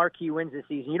has some marquee wins this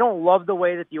season. You don't love the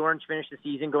way that the Orange finished the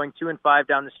season, going 2-5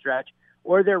 down the stretch,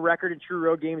 or their record in true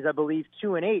road games, I believe,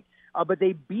 2-8. But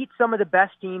they beat some of the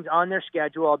best teams on their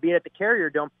schedule, albeit at the Carrier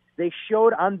Dome. They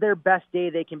showed on their best day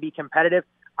they can be competitive.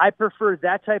 I prefer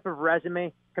that type of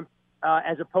resume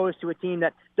as opposed to a team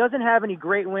that doesn't have any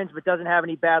great wins but doesn't have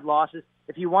any bad losses.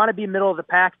 If you want to be middle of the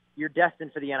pack, you're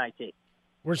destined for the NIT.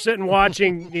 We're sitting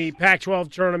watching the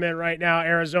Pac-12 tournament right now.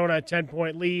 Arizona, a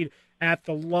 10-point lead at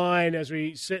the line as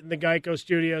we sit in the Geico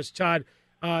Studios. Todd,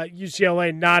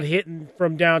 UCLA not hitting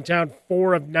from downtown,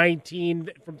 4 of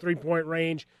 19 from three-point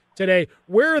range today.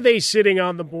 Where are they sitting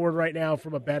on the board right now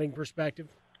from a betting perspective?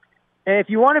 And if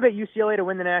you want to bet UCLA to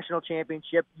win the national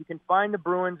championship, you can find the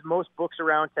Bruins, most books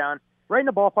around town, right in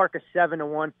the ballpark of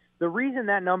 7-1. The reason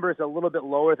that number is a little bit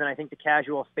lower than I think the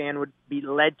casual fan would be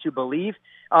led to believe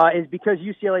is because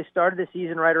UCLA started the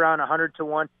season right around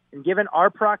 100-1. And given our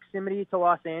proximity to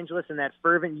Los Angeles and that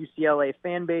fervent UCLA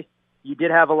fan base, you did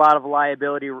have a lot of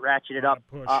liability ratcheted up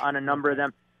on a number of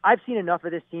them. I've seen enough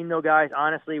of this team, though, guys,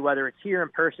 honestly, whether it's here in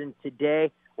person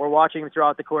today or watching them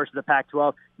throughout the course of the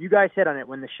Pac-12. You guys hit on it.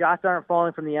 When the shots aren't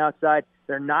falling from the outside,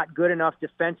 they're not good enough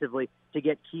defensively to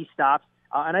get key stops.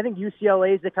 And I think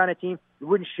UCLA is the kind of team, it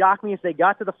wouldn't shock me if they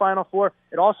got to the Final Four.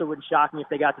 It also wouldn't shock me if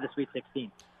they got to the Sweet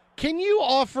 16. Can you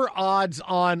offer odds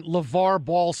on LeVar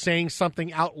Ball saying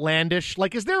something outlandish?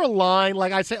 Like, is there a line?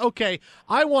 Like, I say, okay,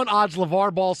 I want odds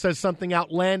LeVar Ball says something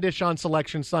outlandish on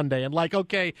Selection Sunday. And like,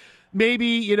 okay,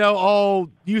 maybe,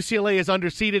 UCLA is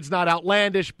underseeded. It's not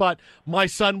outlandish, but my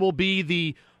son will be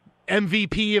the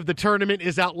MVP of the tournament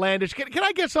is outlandish. Can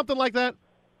I get something like that?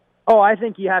 Oh, I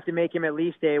think you have to make him at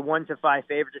least a 1-5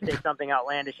 favorite to say something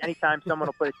outlandish anytime someone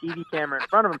will put a TV camera in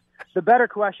front of him. The better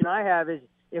question I have is,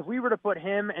 if we were to put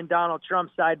him and Donald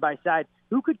Trump side by side,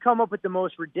 who could come up with the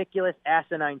most ridiculous,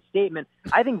 asinine statement?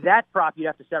 I think that prop you'd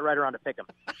have to set right around to pick him.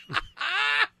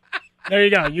 There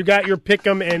you go. You got your pick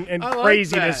 'em and like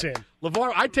craziness that. in.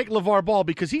 I'd take LeVar Ball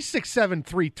because he's 6'7",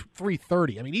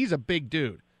 330. I mean, he's a big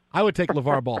dude. I would take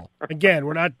LeVar Ball. Again,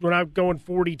 we're not going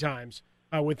 40 times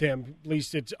with him. At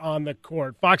least it's on the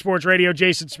court. Fox Sports Radio,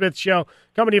 Jason Smith Show,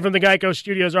 coming in from the Geico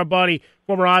Studios. Our buddy,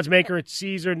 former odds maker at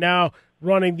Caesar, now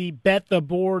running the Bet the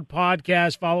Board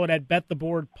podcast. Follow it at Bet the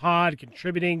Board Pod,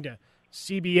 contributing to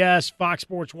CBS, Fox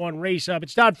Sports 1 Race Up.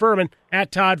 It's Todd Furman,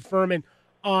 at Todd Furman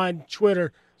on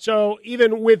Twitter. So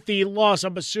even with the loss,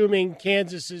 I'm assuming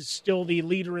Kansas is still the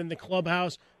leader in the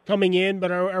clubhouse coming in,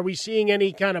 but are we seeing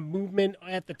any kind of movement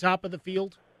at the top of the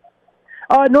field?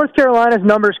 North Carolina's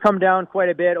numbers come down quite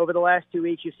a bit. Over the last 2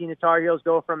 weeks, you've seen the Tar Heels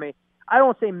go from I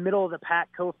don't say middle-of-the-pack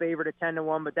co-favorite to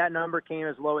 10-1, but that number came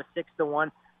as low as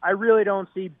 6-1. I really don't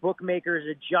see bookmakers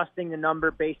adjusting the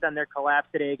number based on their collapse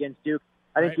today against Duke.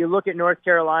 I think you look at North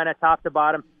Carolina top to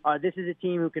bottom, this is a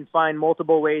team who can find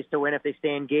multiple ways to win if they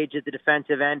stay engaged at the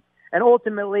defensive end. And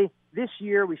ultimately, this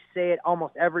year, we say it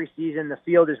almost every season, the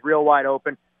field is real wide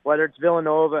open, whether it's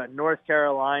Villanova, North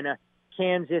Carolina,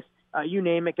 Kansas, you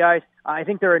name it, guys. I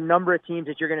think there are a number of teams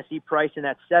that you're going to see priced in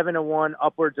that 7-1,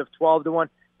 upwards of 12-1.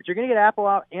 But you're going to get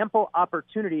ample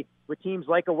opportunity with teams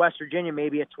like a West Virginia,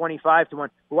 maybe at 25-1,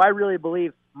 who I really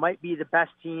believe might be the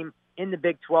best team in the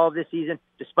Big 12 this season,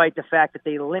 despite the fact that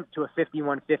they limped to a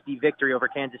 51-50 victory over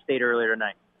Kansas State earlier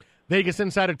tonight. Vegas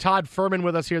insider Todd Furman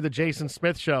with us here, the Jason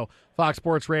Smith Show, Fox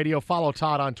Sports Radio. Follow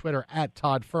Todd on Twitter at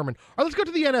Todd Furman. All right, let's go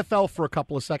to the NFL for a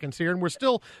couple of seconds here, and we're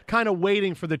still kind of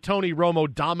waiting for the Tony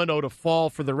Romo domino to fall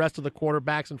for the rest of the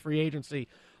quarterbacks in free agency.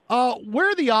 Where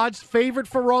are the odds favored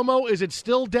for Romo? Is it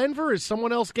still Denver? Is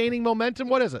someone else gaining momentum?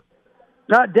 What is it?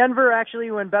 Denver,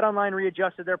 actually, when BetOnline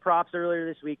readjusted their props earlier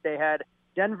this week, they had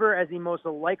Denver as the most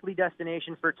likely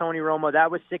destination for Tony Romo.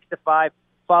 That was 6-5,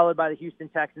 followed by the Houston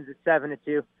Texans at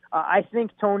 7-2. I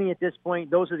think Tony, at this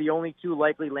point, those are the only two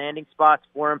likely landing spots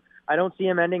for him. I don't see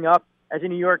him ending up as a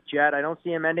New York Jet. I don't see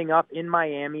him ending up in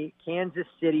Miami, Kansas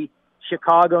City,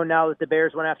 Chicago, now that the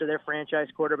Bears went after their franchise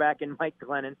quarterback in Mike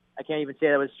Glennon. I can't even say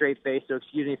that with a straight face, so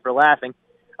excuse me for laughing.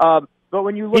 But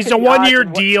when you look He's at a one-year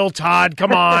deal, Todd.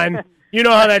 Come on. You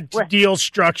know how that deal's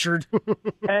structured.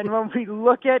 And when we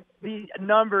look at the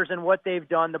numbers and what they've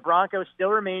done, the Broncos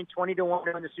still remain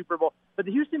 20-1 in the Super Bowl. But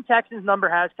the Houston Texans number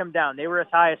has come down. They were as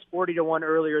high as 40-1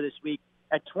 earlier this week.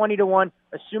 At 20-1,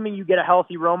 assuming you get a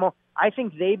healthy Romo, I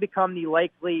think they become the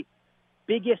likely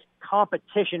biggest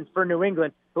competition for New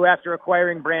England, who after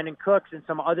acquiring Brandon Cooks and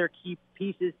some other key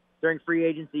pieces during free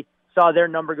agency, saw their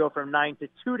number go from 9-2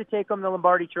 to take home the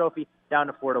Lombardi Trophy down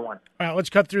to 4-1. All right, let's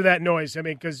cut through that noise. I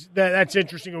mean, because that's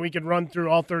interesting, and we can run through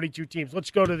all 32 teams.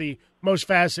 Let's go to the most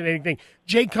fascinating thing.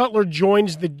 Jay Cutler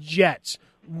joins the Jets.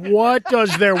 What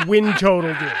does their win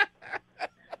total do?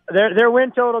 Their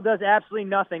win total does absolutely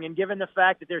nothing, and given the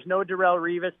fact that there's no Darrelle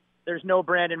Revis, there's no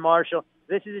Brandon Marshall,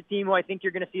 this is a team who I think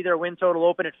you're going to see their win total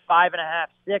open at 5.5,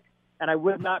 6, and I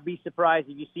would not be surprised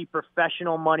if you see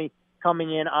professional money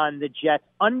coming in on the Jets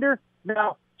under.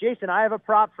 Now, Jason, I have a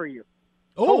prop for you.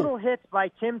 Total hits by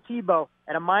Tim Tebow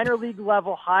at a minor league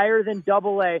level higher than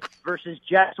AA versus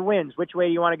Jets wins. Which way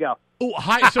do you want to go? Oh,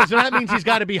 high. So that means he's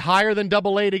got to be higher than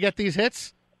AA to get these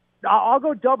hits? I'll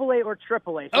go AA or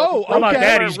AAA. So how about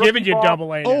that? He's giving you AA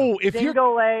now. Oh, if you're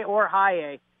single A or high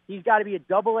A, he's got to be a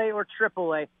AA or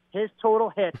AAA. His total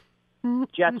hits,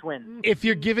 Jets wins. If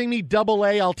you're giving me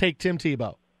AA, I'll take Tim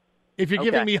Tebow. If you're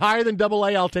giving me higher than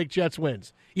AA, I'll take Jets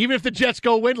wins. Even if the Jets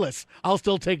go winless, I'll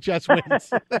still take Jets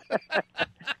wins.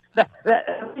 At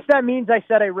least that means I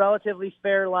set a relatively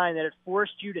fair line, that it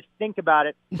forced you to think about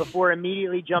it before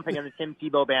immediately jumping on the Tim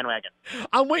Tebow bandwagon.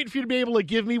 I'm waiting for you to be able to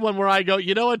give me one where I go,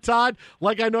 you know what, Todd?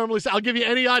 Like I normally say, I'll give you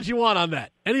any odds you want on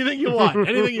that. Anything you want.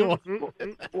 Anything you want.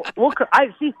 Well,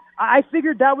 I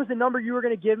figured that was the number you were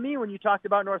going to give me when you talked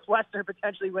about Northwestern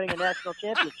potentially winning a national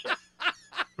championship.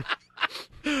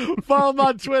 Follow him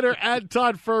on Twitter at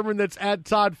Todd Furman. That's at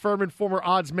Todd Furman, former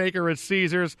odds maker at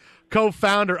Caesars,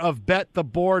 co-founder of Bet the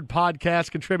Board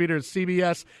podcast, contributor to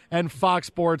CBS and Fox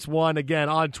Sports 1. Again,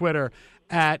 on Twitter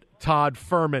at Todd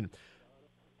Furman.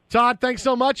 Todd, thanks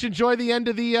so much. Enjoy the end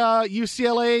of the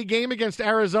UCLA game against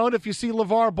Arizona. If you see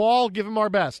LeVar Ball, give him our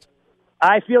best.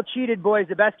 I feel cheated, boys.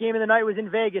 The best game of the night was in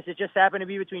Vegas. It just happened to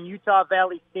be between Utah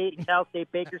Valley State and Cal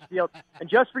State Bakersfield. And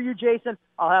just for you, Jason,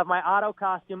 I'll have my Otto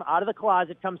costume out of the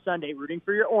closet come Sunday, rooting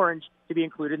for your Orange to be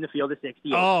included in the field of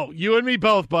 68. Oh, you and me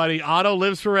both, buddy. Otto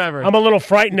lives forever. I'm a little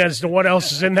frightened as to what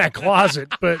else is in that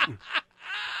closet, but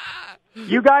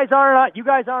you guys aren't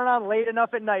on late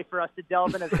enough at night for us to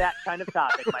delve into that kind of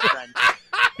topic, my friend.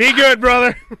 Be good,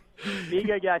 brother. Be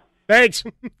good, guys. Thanks.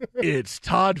 It's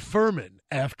Todd Furman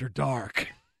After Dark.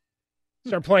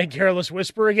 Start playing Careless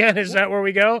Whisper again? Is that where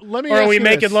we go? Let me or ask are we you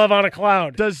making this. love on a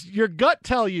cloud? Does your gut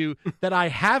tell you that I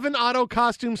have an auto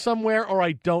costume somewhere or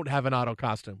I don't have an auto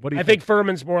costume? What do you think? I think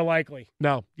Furman's more likely.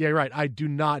 No. Yeah, you're right. I do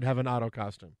not have an auto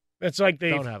costume. It's like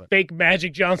the fake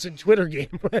Magic Johnson Twitter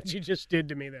game that you just did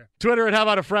to me there. Twitter at How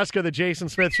About a Fresca, the Jason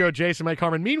Smith Show, Jason Mike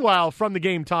Harmon. Meanwhile, from the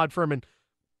game, Todd Furman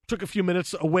took a few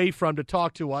minutes away from to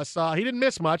talk to us. He didn't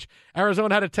miss much.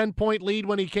 Arizona had a 10-point lead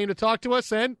when he came to talk to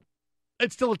us, and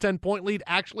it's still a 10-point lead.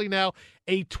 Actually now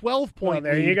a 12-point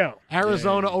lead. There you go.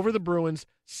 Arizona over the Bruins,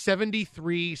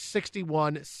 73-61,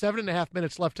 7.5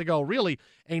 minutes left to go. Really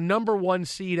a number one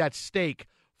seed at stake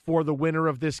for the winner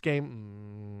of this game.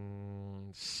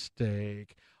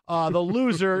 Steak. The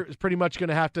loser is pretty much going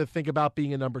to have to think about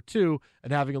being a number 2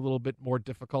 and having a little bit more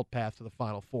difficult path to the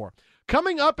Final Four.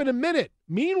 Coming up in a minute,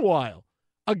 meanwhile,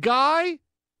 a guy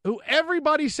who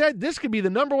everybody said this could be the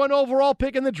number 1 overall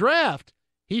pick in the draft.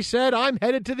 He said, I'm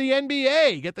headed to the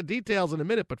NBA. Get the details in a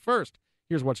minute, but first,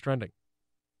 here's what's trending.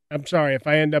 I'm sorry if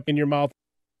I end up in your mouth.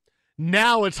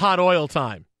 Now it's hot oil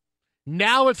time.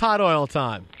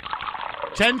 10:30,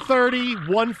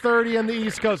 1:30 on the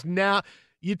East Coast. Now,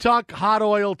 you talk hot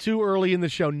oil too early in the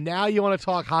show. Now you want to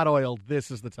talk hot oil.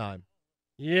 This is the time.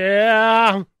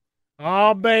 Yeah.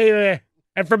 Oh, baby.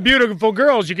 And for beautiful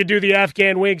girls, you could do the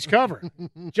Afghan Wigs cover.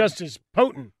 Just as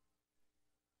potent.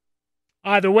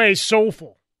 Either way,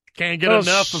 soulful. Can't get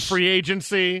enough of free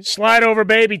agency. Slide over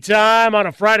baby time on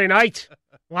a Friday night.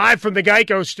 Live from the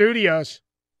Geico Studios.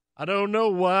 I don't know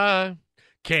why.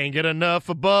 Can't get enough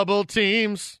of bubble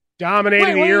teams.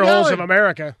 Dominating the ear holes of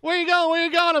America. Where you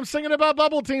going? I'm singing about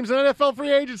bubble teams and NFL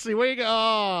free agency. Where you go?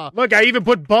 Oh. Look, I even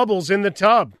put bubbles in the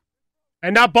tub.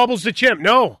 And not Bubbles the Chimp.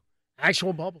 No,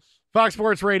 actual bubbles. Fox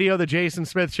Sports Radio, the Jason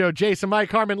Smith Show. Jason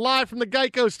Mike Harmon live from the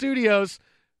Geico Studios.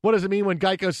 What does it mean when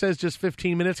Geico says just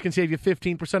 15 minutes can save you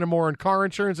 15% or more in car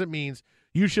insurance? It means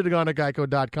you should have gone to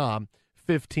geico.com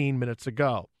 15 minutes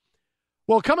ago.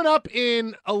 Well, coming up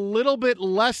in a little bit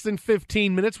less than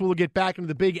 15 minutes, we'll get back into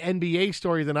the big NBA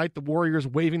story of the night. The Warriors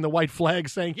waving the white flag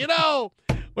saying,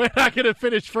 we're not going to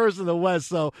finish first in the West,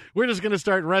 so we're just going to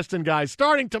start resting guys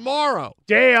starting tomorrow.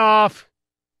 Day off.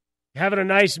 Having a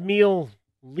nice meal,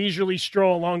 leisurely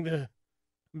stroll along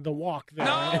the walk there.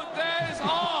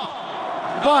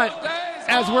 But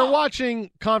as we're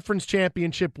watching Conference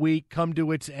Championship Week come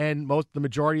to its end, the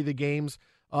majority of the games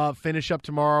finish up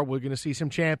tomorrow. We're going to see some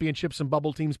championships, some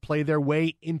bubble teams play their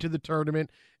way into the tournament,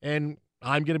 and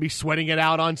I'm going to be sweating it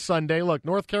out on Sunday. Look,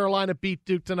 North Carolina beat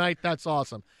Duke tonight. That's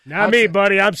awesome. Not me,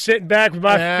 buddy. I'm sitting back with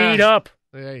my feet up.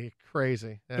 Hey,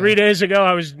 crazy. 3 days ago,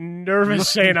 I was nervous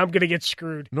saying I'm going to get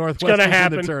screwed. Northwestern's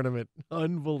in the tournament.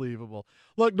 Unbelievable.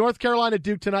 Look, North Carolina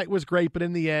Duke tonight was great, but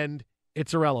in the end,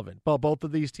 it's irrelevant. But both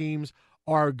of these teams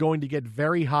are going to get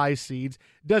very high seeds.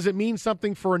 Does it mean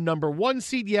something for a number 1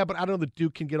 seed? Yeah, but I don't know that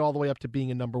Duke can get all the way up to being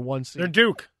a number 1 seed. They're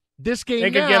Duke. This game they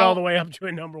could get all the way up to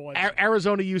a number 1 seed.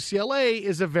 Arizona UCLA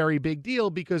is a very big deal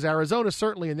because Arizona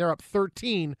certainly, and they're up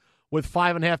 13 with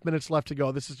 5.5 minutes left to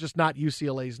go. This is just not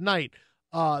UCLA's night.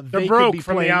 They're broke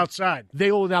from the outside.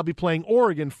 They will now be playing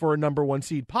Oregon for a number 1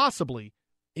 seed, possibly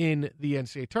in the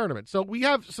NCAA tournament. So we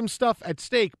have some stuff at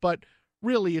stake, but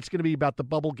really it's going to be about the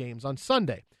bubble games on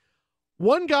Sunday.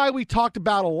 One guy we talked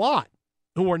about a lot,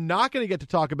 who we're not going to get to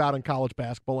talk about in college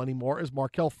basketball anymore, is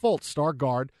Markelle Fultz, star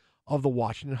guard of the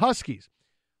Washington Huskies.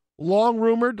 Long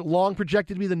rumored, long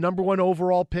projected to be the number 1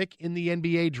 overall pick in the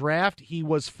NBA draft. He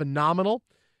was phenomenal.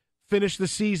 Finished the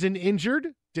season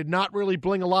injured. Did not really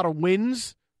bring a lot of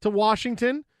wins to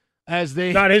Washington.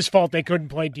 Not his fault they couldn't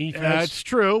play defense. That's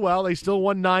true. Well, they still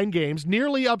won 9 games.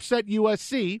 Nearly upset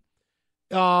USC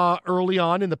early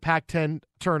on in the Pac-12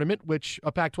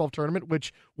 tournament,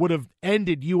 which would have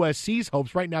ended USC's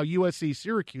hopes. Right now, USC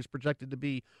Syracuse projected to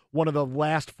be one of the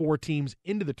last 4 teams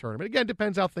into the tournament. Again,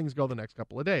 depends how things go the next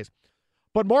couple of days.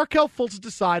 But Markelle Fultz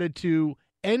decided to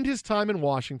end his time in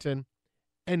Washington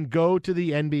and go to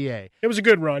the NBA. It was a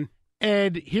good run.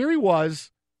 And here he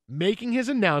was making his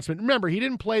announcement. Remember, he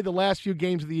didn't play the last few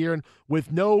games of the year and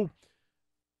with no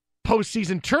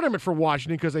postseason tournament for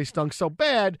Washington because they stunk so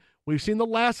bad. We've seen the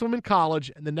last of him in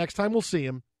college, and the next time we'll see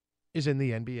him is in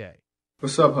the NBA.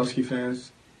 What's up, Husky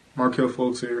fans? Markelle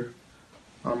Fultz here.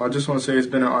 I just want to say it's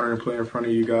been an honor to play in front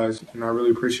of you guys, and I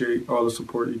really appreciate all the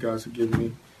support you guys have given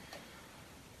me.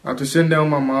 After sitting down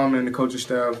with my mom and the coaching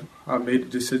staff, I made the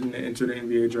decision to enter the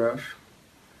NBA draft.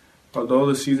 Although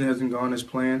the season hasn't gone as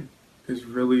planned, it's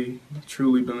really,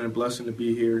 truly been a blessing to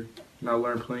be here, and I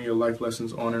learned plenty of life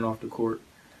lessons on and off the court,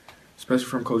 especially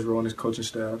from Coach Rowe and his coaching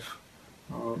staff.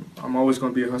 I'm always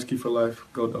going to be a Husky for life.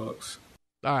 Go Dogs.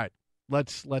 All right.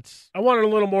 Let's. I wanted a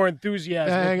little more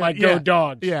enthusiasm with my Go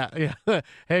Dogs. Yeah.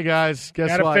 Hey guys, guess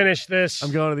Gotta what? finish this.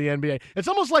 I'm going to the NBA. It's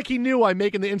almost like he knew I'm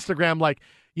making the Instagram like,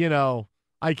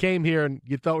 I came here and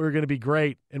you thought we were going to be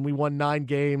great, and we won 9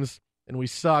 games and we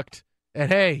sucked.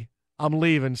 And hey, I'm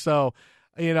leaving. So,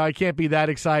 I can't be that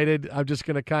excited. I'm just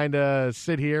going to kind of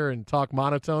sit here and talk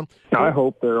monotone. I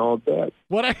hope they're all dead.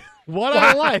 What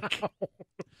I like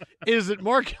is that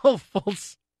Markelle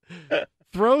Fultz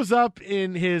throws up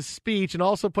in his speech and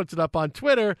also puts it up on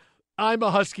Twitter, I'm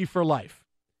a Husky for life.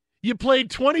 You played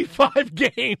 25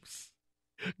 games,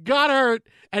 got hurt,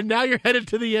 and now you're headed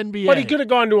to the NBA. But he could have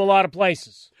gone to a lot of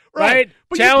places. Right?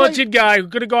 But Talented guy who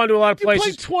could have gone to a lot of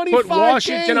places. Put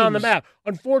Washington games on the map.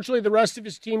 Unfortunately, the rest of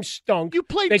his team stunk.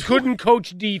 They couldn't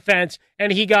coach defense,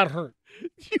 and he got hurt.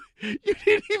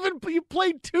 You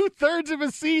played 2/3 of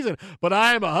a season, but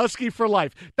I am a Husky for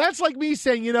life. That's like me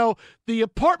saying, the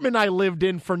apartment I lived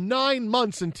in for 9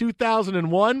 months in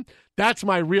 2001, that's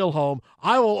my real home.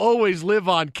 I will always live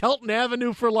on Kelton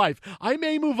Avenue for life. I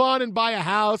may move on and buy a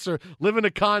house or live in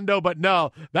a condo, but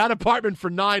no, that apartment for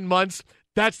 9 months,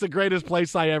 that's the greatest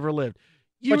place I ever lived.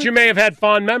 But you may have had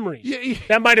fond memories.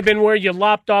 That might have been where you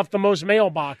lopped off the most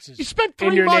mailboxes. You spent 3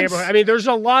 in your months. neighborhood. I mean, there's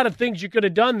a lot of things you could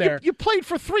have done there. You played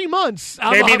for 3 months.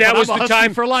 Maybe that was the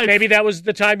time for life. Maybe that was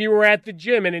the time you were at the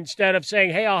gym, and instead of saying,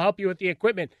 "Hey, I'll help you with the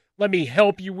equipment," let me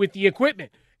help you with the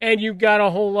equipment. And you've got a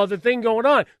whole other thing going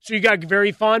on. So you got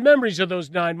very fond memories of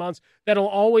those 9 months that'll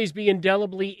always be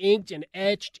indelibly inked and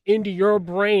etched into your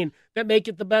brain that make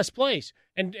it the best place.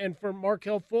 And for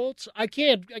Markelle Fultz, I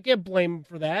can't blame him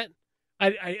for that.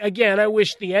 I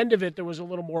wish the end of it there was a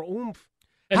little more oomph,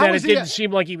 and that it didn't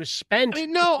seem like he was spent.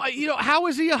 How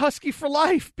is he a Husky for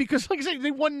life? Because, like I said,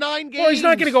 they won 9 games. Well, he's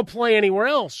not going to go play anywhere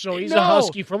else, so he's a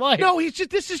Husky for life. No,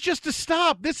 this is just a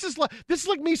stop. This is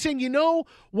like me saying,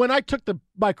 when I took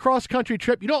my cross country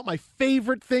trip, what my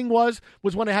favorite thing was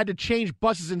when I had to change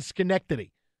buses in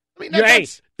Schenectady. I mean,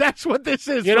 that's what this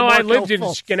is. I lived in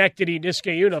Schenectady,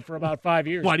 Niskayuna for about 5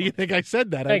 years. Why do you think I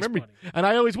said that? Thanks, I remember, buddy. And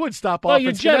I always would stop off. Well,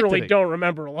 you generally don't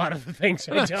remember a lot of the things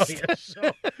I tell you.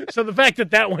 So the fact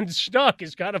that one stuck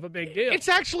is kind of a big deal. It's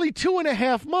actually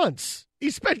 2.5 months.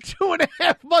 He spent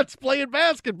 2.5 months playing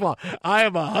basketball. I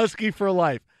am a Husky for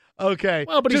life. Okay.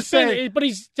 Well, but he's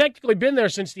technically been there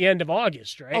since the end of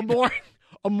August, right?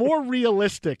 A more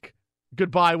realistic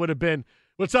goodbye would have been,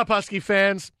 "What's up, Husky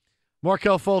fans?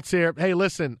 Markelle Fultz here. Hey,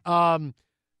 listen,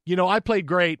 I played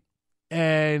great,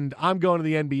 and I'm going to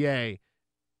the NBA.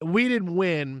 We didn't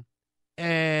win,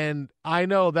 and I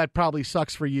know that probably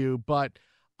sucks for you, but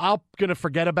I'm going to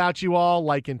forget about you all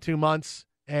like in 2 months,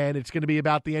 and it's going to be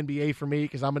about the NBA for me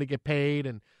because I'm going to get paid,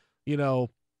 and,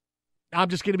 I'm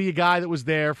just going to be a guy that was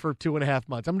there for 2.5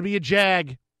 months. I'm going to be a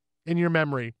Jag in your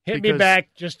memory. Hit me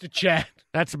back just to chat.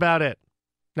 That's about it.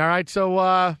 All right,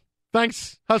 so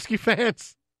thanks, Husky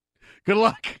fans. Good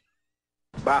luck.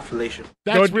 Bye, Felicia.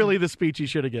 That's really the speech he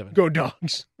should have given. Go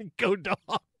Dogs. Go Dogs.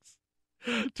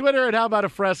 Twitter at How About a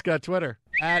Fresca. Twitter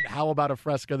at How About a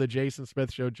Fresca. The Jason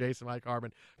Smith Show. Jason Mike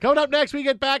Harmon. Coming up next, we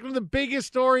get back to the biggest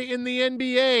story in the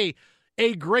NBA.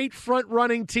 A great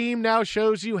front-running team now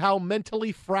shows you how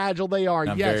mentally fragile they are.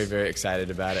 I'm very, very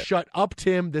excited about it. Shut up,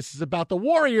 Tim. This is about the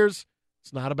Warriors.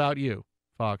 It's not about you,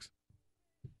 Fox.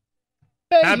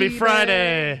 Baby. Happy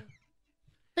Friday.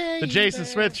 The Jason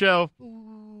Smith Show.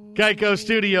 Geico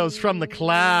Studios from the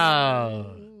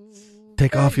clouds.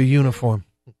 Take off your uniform.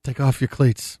 Take off your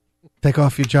cleats. Take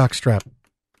off your jockstrap.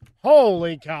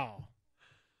 Holy cow.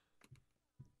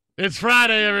 It's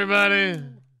Friday, everybody.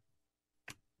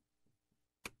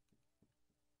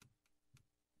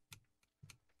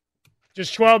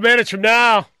 Just 12 minutes from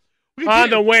now. On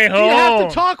the way home. Do you have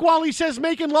to talk while he says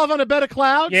making love on a bed of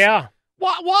clouds? Yeah.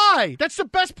 Why? That's the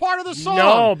best part of the song.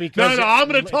 No, because I'm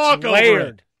going to talk over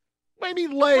it. What do you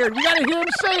mean layered? We got to hear him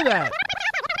say that.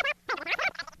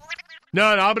 No,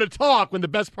 I'm going to talk when the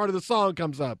best part of the song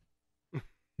comes up.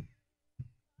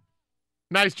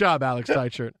 Nice job, Alex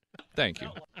Teichert. Thank you.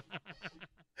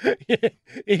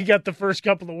 He got the first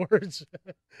couple of words.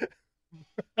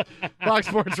 Fox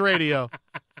Sports Radio.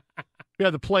 We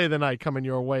have the play of the night coming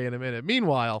your way in a minute.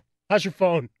 Meanwhile, how's your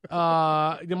phone?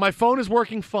 My phone is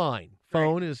working fine.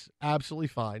 Phone is absolutely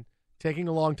fine. Taking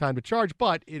a long time to charge,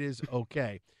 but it is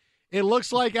okay. It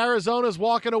looks like Arizona's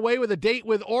walking away with a date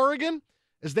with Oregon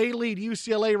as they lead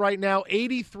UCLA right now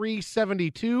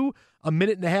 83-72. A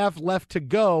minute and a half left to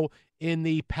go in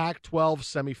the Pac-12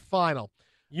 semifinal.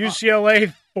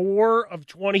 UCLA 4 of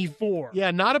 24.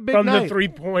 Yeah, not a big from night. The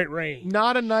 3-point range.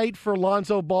 Not a night for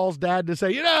Lonzo Ball's dad to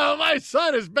say, my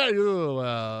son is better. Ooh,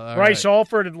 Bryce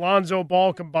Alford and Lonzo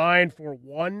Ball combined for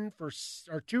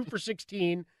 2 for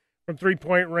 16 from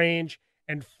three-point range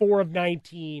and 4 of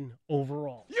 19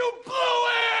 overall. You blew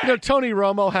it! You know, Tony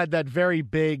Romo had that very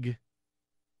big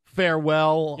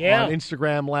farewell on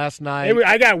Instagram last night.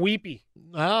 I got weepy.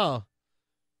 Oh.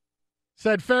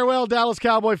 Said, farewell, Dallas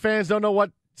Cowboy fans. Don't know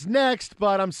what's next,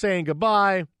 but I'm saying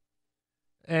goodbye.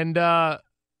 And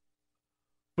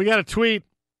we got a tweet.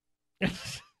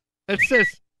 It says,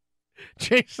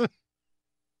 Jason,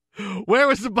 where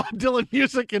was the Bob Dylan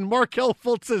music in Markelle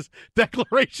Fultz's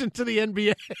declaration to the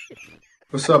NBA?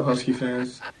 What's up, Husky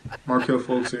fans? Markelle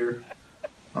Fultz here.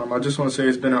 I just want to say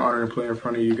it's been an honor to play in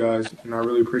front of you guys, and I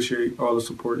really appreciate all the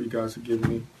support you guys have given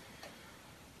me.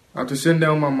 After sitting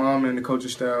down with my mom and the coaching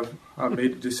staff, I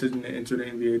made the decision to enter the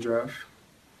NBA draft.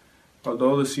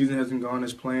 Although the season hasn't gone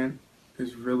as planned,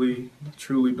 it's really,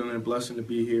 truly been a blessing to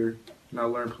be here, and I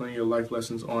learned plenty of life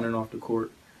lessons on and off the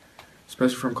court,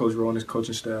 especially from Coach Rowe and his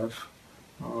coaching staff.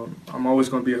 I'm always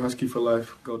going to be a Husky for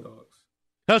life. Go Dogs.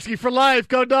 Husky for life.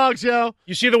 Go Dogs, yo.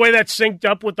 You see the way that synced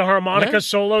up with the harmonica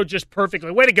solo just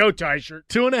perfectly. Way to go, Ty-Shirt.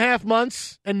 2.5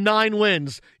 months and 9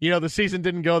 wins. You know, the season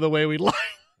didn't go the way we'd like.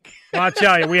 Well, I'll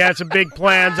tell you, we had some big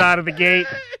plans out of the gate.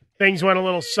 Things went a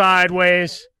little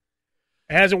sideways.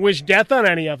 It hasn't wished death on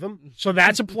any of them, so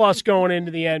that's a plus going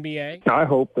into the NBA. I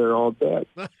hope they're all dead.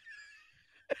 We're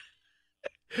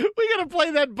going to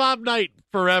play that Bob Knight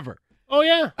forever. Oh,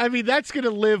 yeah. I mean, that's going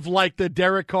to live like the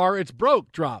Derek Carr, it's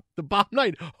broke drop. The Bob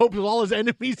Knight hopes all his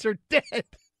enemies are dead.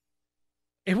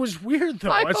 It was weird,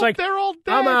 though. I it's hope like they're all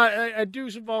dead. I do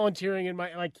some volunteering in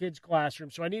my kids' classroom,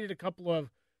 so I needed a couple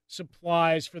of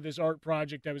supplies for this art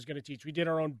project I was going to teach. We did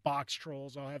our own box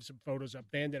trolls. I'll have some photos up.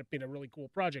 They ended up being a really cool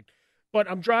project. But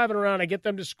I'm driving around. I get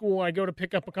them to school. I go to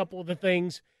pick up a couple of the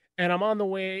things, and I'm on the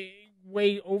way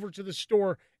over to the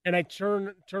store, and I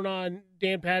turn on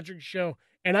Dan Patrick's show,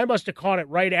 and I must have caught it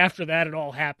right after that it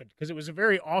all happened because it was a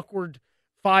very awkward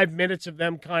 5 minutes of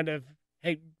them kind of,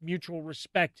 hey, mutual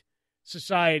respect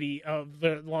society of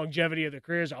the longevity of their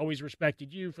careers. I always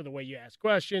respected you for the way you ask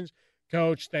questions.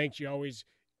 Coach, thanks. You always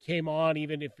came on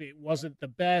even if it wasn't the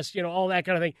best, you know, all that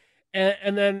kind of thing.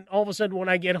 And then all of a sudden when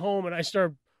I get home and I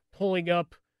start pulling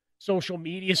up social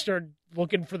media, start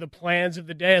looking for the plans of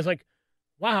the day, I was like,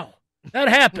 wow, that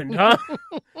happened, huh?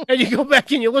 And you go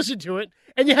back and you listen to it,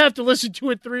 and you have to listen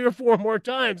to it 3 or 4 more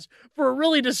times for it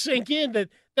really to sink in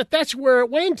that's where it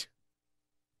went.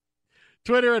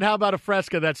 Twitter at How About a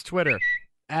Fresca. That's Twitter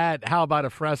at How About a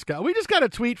Fresca. We just got a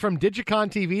tweet from Digicon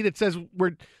TV that says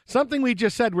something we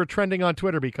just said we're trending on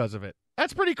Twitter because of it.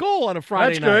 That's pretty cool on a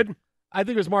Friday night. That's good. I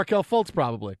think it was Markelle Fultz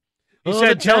probably. He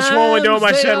said, tell Swollen Dome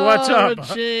I said, what's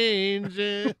up?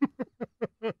 Changing.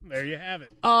 There you have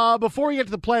it. Before we get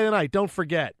to the play of the night, don't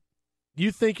forget,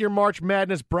 you think your March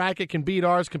Madness bracket can beat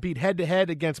ours? Compete head-to-head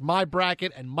against my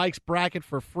bracket and Mike's bracket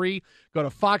for free. Go to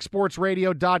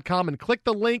foxsportsradio.com and click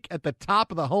the link at the top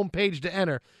of the homepage to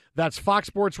enter. That's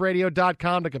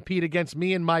foxsportsradio.com to compete against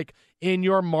me and Mike in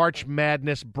your March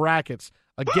Madness brackets.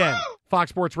 Again,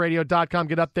 foxsportsradio.com.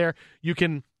 Get up there. You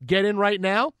can get in right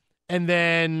now and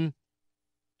then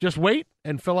just wait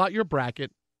and fill out your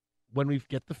bracket when we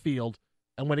get the field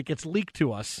and when it gets leaked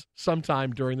to us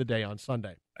sometime during the day on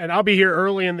Sunday. And I'll be here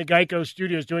early in the Geico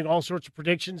studios doing all sorts of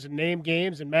predictions and name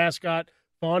games and mascot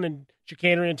fun and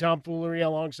chicanery and tomfoolery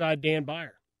alongside Dan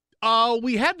Byer.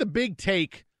 We had the big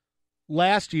take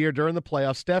last year during the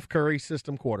playoffs, Steph Curry,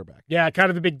 system quarterback. Yeah, kind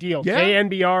of the big deal. Yeah.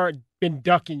 KNBR been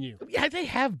ducking you. Yeah, they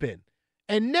have been.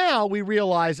 And now we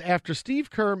realize after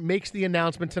Steve Kerr makes the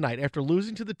announcement tonight, after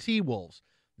losing to the T-Wolves,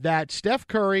 that Steph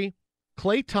Curry,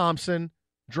 Klay Thompson,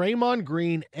 Draymond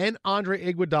Green, and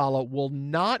Andre Iguodala will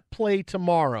not play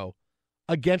tomorrow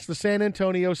against the San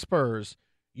Antonio Spurs.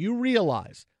 You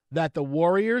realize that the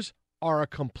Warriors are a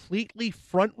completely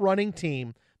front-running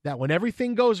team that when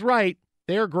everything goes right,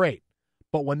 they're great.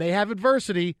 But when they have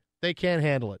adversity, they can't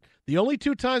handle it. The only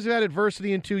 2 times they've had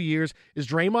adversity in 2 years is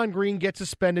Draymond Green gets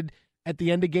suspended at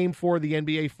the end of Game 4 of the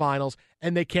NBA Finals,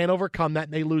 and they can't overcome that,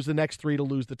 and they lose the next 3 to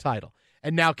lose the title.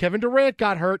 And now Kevin Durant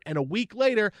got hurt, and a week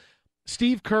later,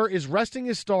 Steve Kerr is resting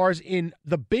his stars in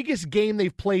the biggest game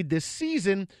they've played this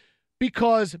season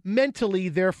because mentally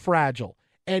they're fragile.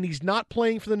 And he's not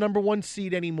playing for the number 1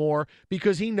 seed anymore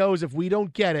because he knows if we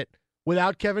don't get it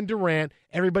without Kevin Durant,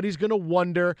 everybody's going to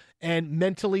wonder, and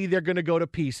mentally they're going to go to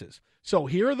pieces. So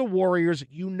here are the Warriors.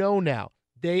 You know now,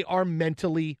 they are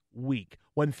mentally weak.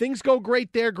 When things go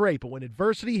great, they're great. But when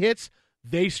adversity hits,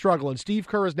 they struggle. And Steve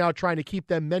Kerr is now trying to keep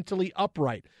them mentally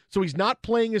upright. So he's not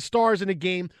playing his stars in a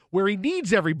game where he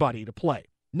needs everybody to play.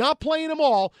 Not playing them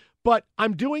all, but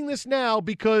I'm doing this now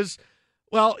because,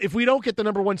 well, if we don't get the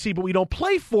number 1 seed, but we don't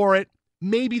play for it,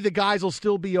 maybe the guys will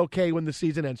still be okay when the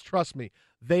season ends. Trust me,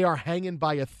 they are hanging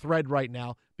by a thread right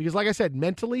now because, like I said,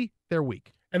 mentally, they're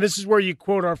weak. And this is where you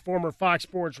quote our former Fox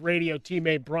Sports Radio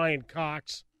teammate Brian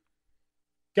Cox.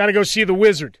 Got to go see the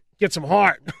Wizard. Get some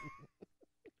heart.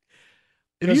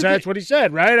 Because that's what he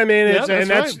said, right? I mean,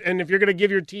 and if you're going to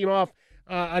give your team off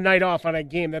a night off on a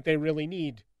game that they really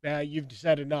need, you've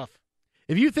said enough.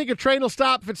 If you think a train will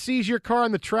stop if it sees your car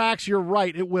on the tracks, you're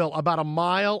right. It will. About a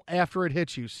mile after it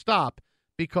hits you. Stop,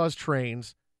 because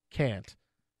trains can't.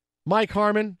 Mike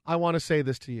Harmon, I want to say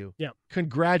this to you. Yeah.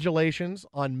 Congratulations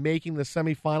on making the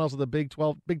semifinals of the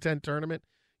Big 10 tournament.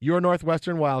 Your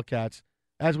Northwestern Wildcats,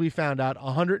 as we found out,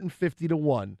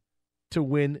 150-1 to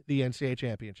win the NCAA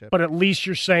championship. But at least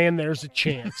you're saying there's a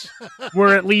chance.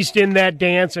 We're at least in that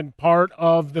dance and part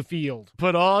of the field.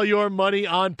 Put all your money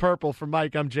on purple. For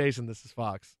Mike, I'm Jason. This is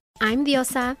Fox. I'm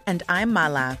Diosa. And I'm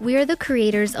Mala. We are the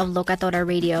creators of Locatora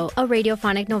Radio, a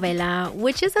radiophonic novela,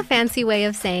 which is a fancy way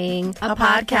of saying a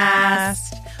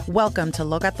podcast. Welcome to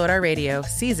Locatora Radio,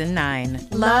 Season 9.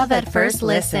 Love at first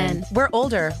listen. We're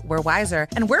older, we're wiser,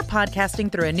 and we're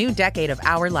podcasting through a new decade of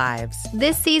our lives.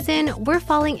 This season, we're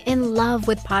falling in love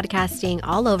with podcasting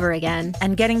all over again.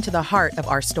 And getting to the heart of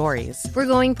our stories. We're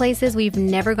going places we've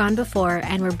never gone before,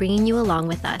 and we're bringing you along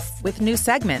with us. With new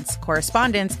segments,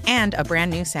 correspondence, and a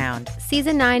brand new sound.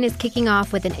 Season 9 is kicking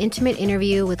off with an intimate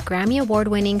interview with Grammy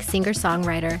Award-winning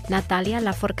singer-songwriter Natalia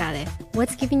Lafourcade.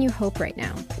 What's giving you hope right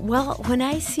now? Well, when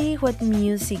I see what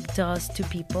music does to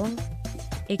people,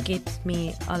 it gives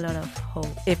me a lot of hope.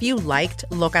 If you liked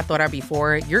Locatora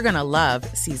before, you're going to love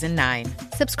Season 9.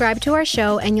 Subscribe to our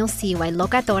show and you'll see why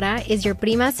Locatora is your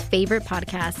prima's favorite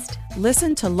podcast.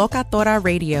 Listen to Locatora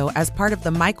Radio as part of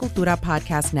the My Cultura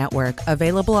Podcast Network,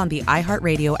 available on the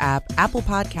iHeartRadio app, Apple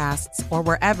Podcasts, or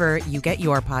wherever you get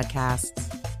your podcasts.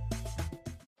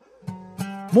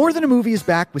 More Than a Movie is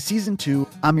back with Season 2.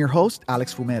 I'm your host,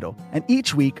 Alex Fumero, and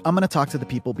each week I'm going to talk to the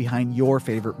people behind your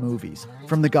favorite movies.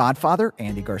 From The Godfather,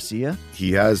 Andy Garcia.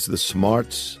 He has the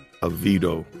smarts of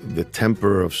Vito, the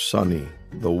temper of Sonny,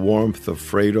 the warmth of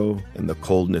Fredo, and the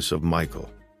coldness of Michael.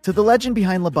 To the legend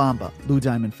behind La Bamba, Lou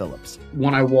Diamond Phillips.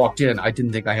 When I walked in, I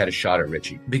didn't think I had a shot at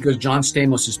Richie because John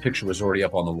Stamos' picture was already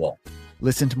up on the wall.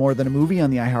 Listen to More Than a Movie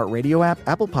on the iHeartRadio app,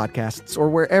 Apple Podcasts, or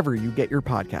wherever you get your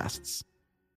podcasts.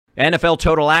 NFL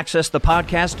Total Access, the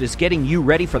podcast, is getting you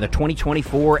ready for the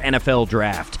 2024 NFL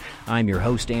Draft. I'm your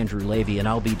host, Andrew Levy, and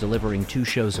I'll be delivering 2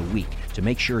 shows a week to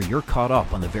make sure you're caught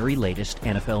up on the very latest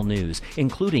NFL news,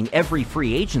 including every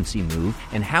free agency move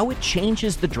and how it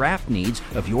changes the draft needs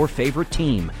of your favorite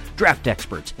team. Draft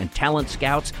experts and talent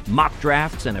scouts, mock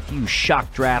drafts, and a few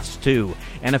shock drafts, too.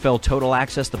 NFL Total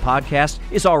Access, the podcast,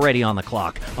 is already on the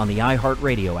clock on the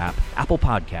iHeartRadio app, Apple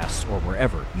Podcasts, or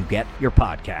wherever you get your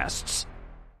podcasts.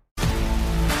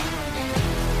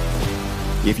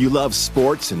 If you love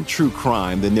sports and true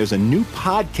crime, then there's a new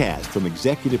podcast from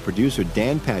executive producer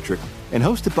Dan Patrick and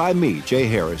hosted by me, Jay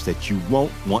Harris, that you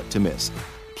won't want to miss.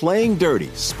 Playing Dirty: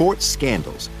 Sports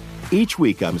Scandals. Each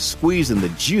week, I'm squeezing the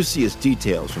juiciest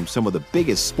details from some of the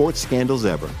biggest sports scandals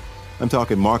ever. I'm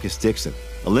talking Marcus Dixon,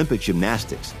 Olympic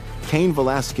gymnastics, Cain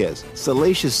Velasquez,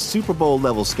 salacious Super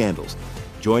Bowl-level scandals.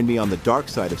 Join me on the dark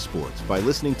side of sports by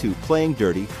listening to Playing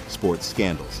Dirty: Sports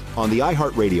Scandals on the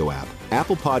iHeartRadio app,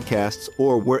 Apple Podcasts,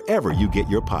 or wherever you get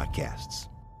your podcasts.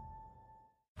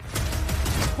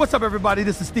 What's up, everybody?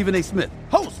 This is Stephen A. Smith,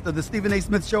 host of the Stephen A.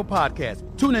 Smith Show podcast.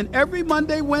 Tune in every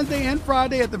Monday, Wednesday, and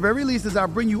Friday at the very least as I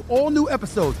bring you all new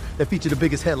episodes that feature the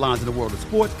biggest headlines in the world of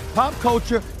sports, pop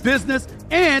culture, business,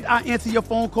 and I answer your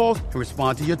phone calls and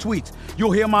respond to your tweets.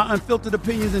 You'll hear my unfiltered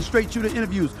opinions and straight-shooter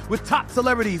interviews with top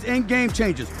celebrities and game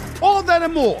changers. All that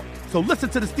and more. So listen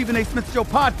to the Stephen A. Smith Show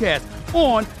podcast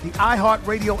on the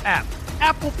iHeartRadio app,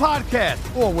 Apple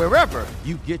Podcasts, or wherever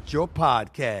you get your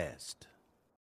podcasts.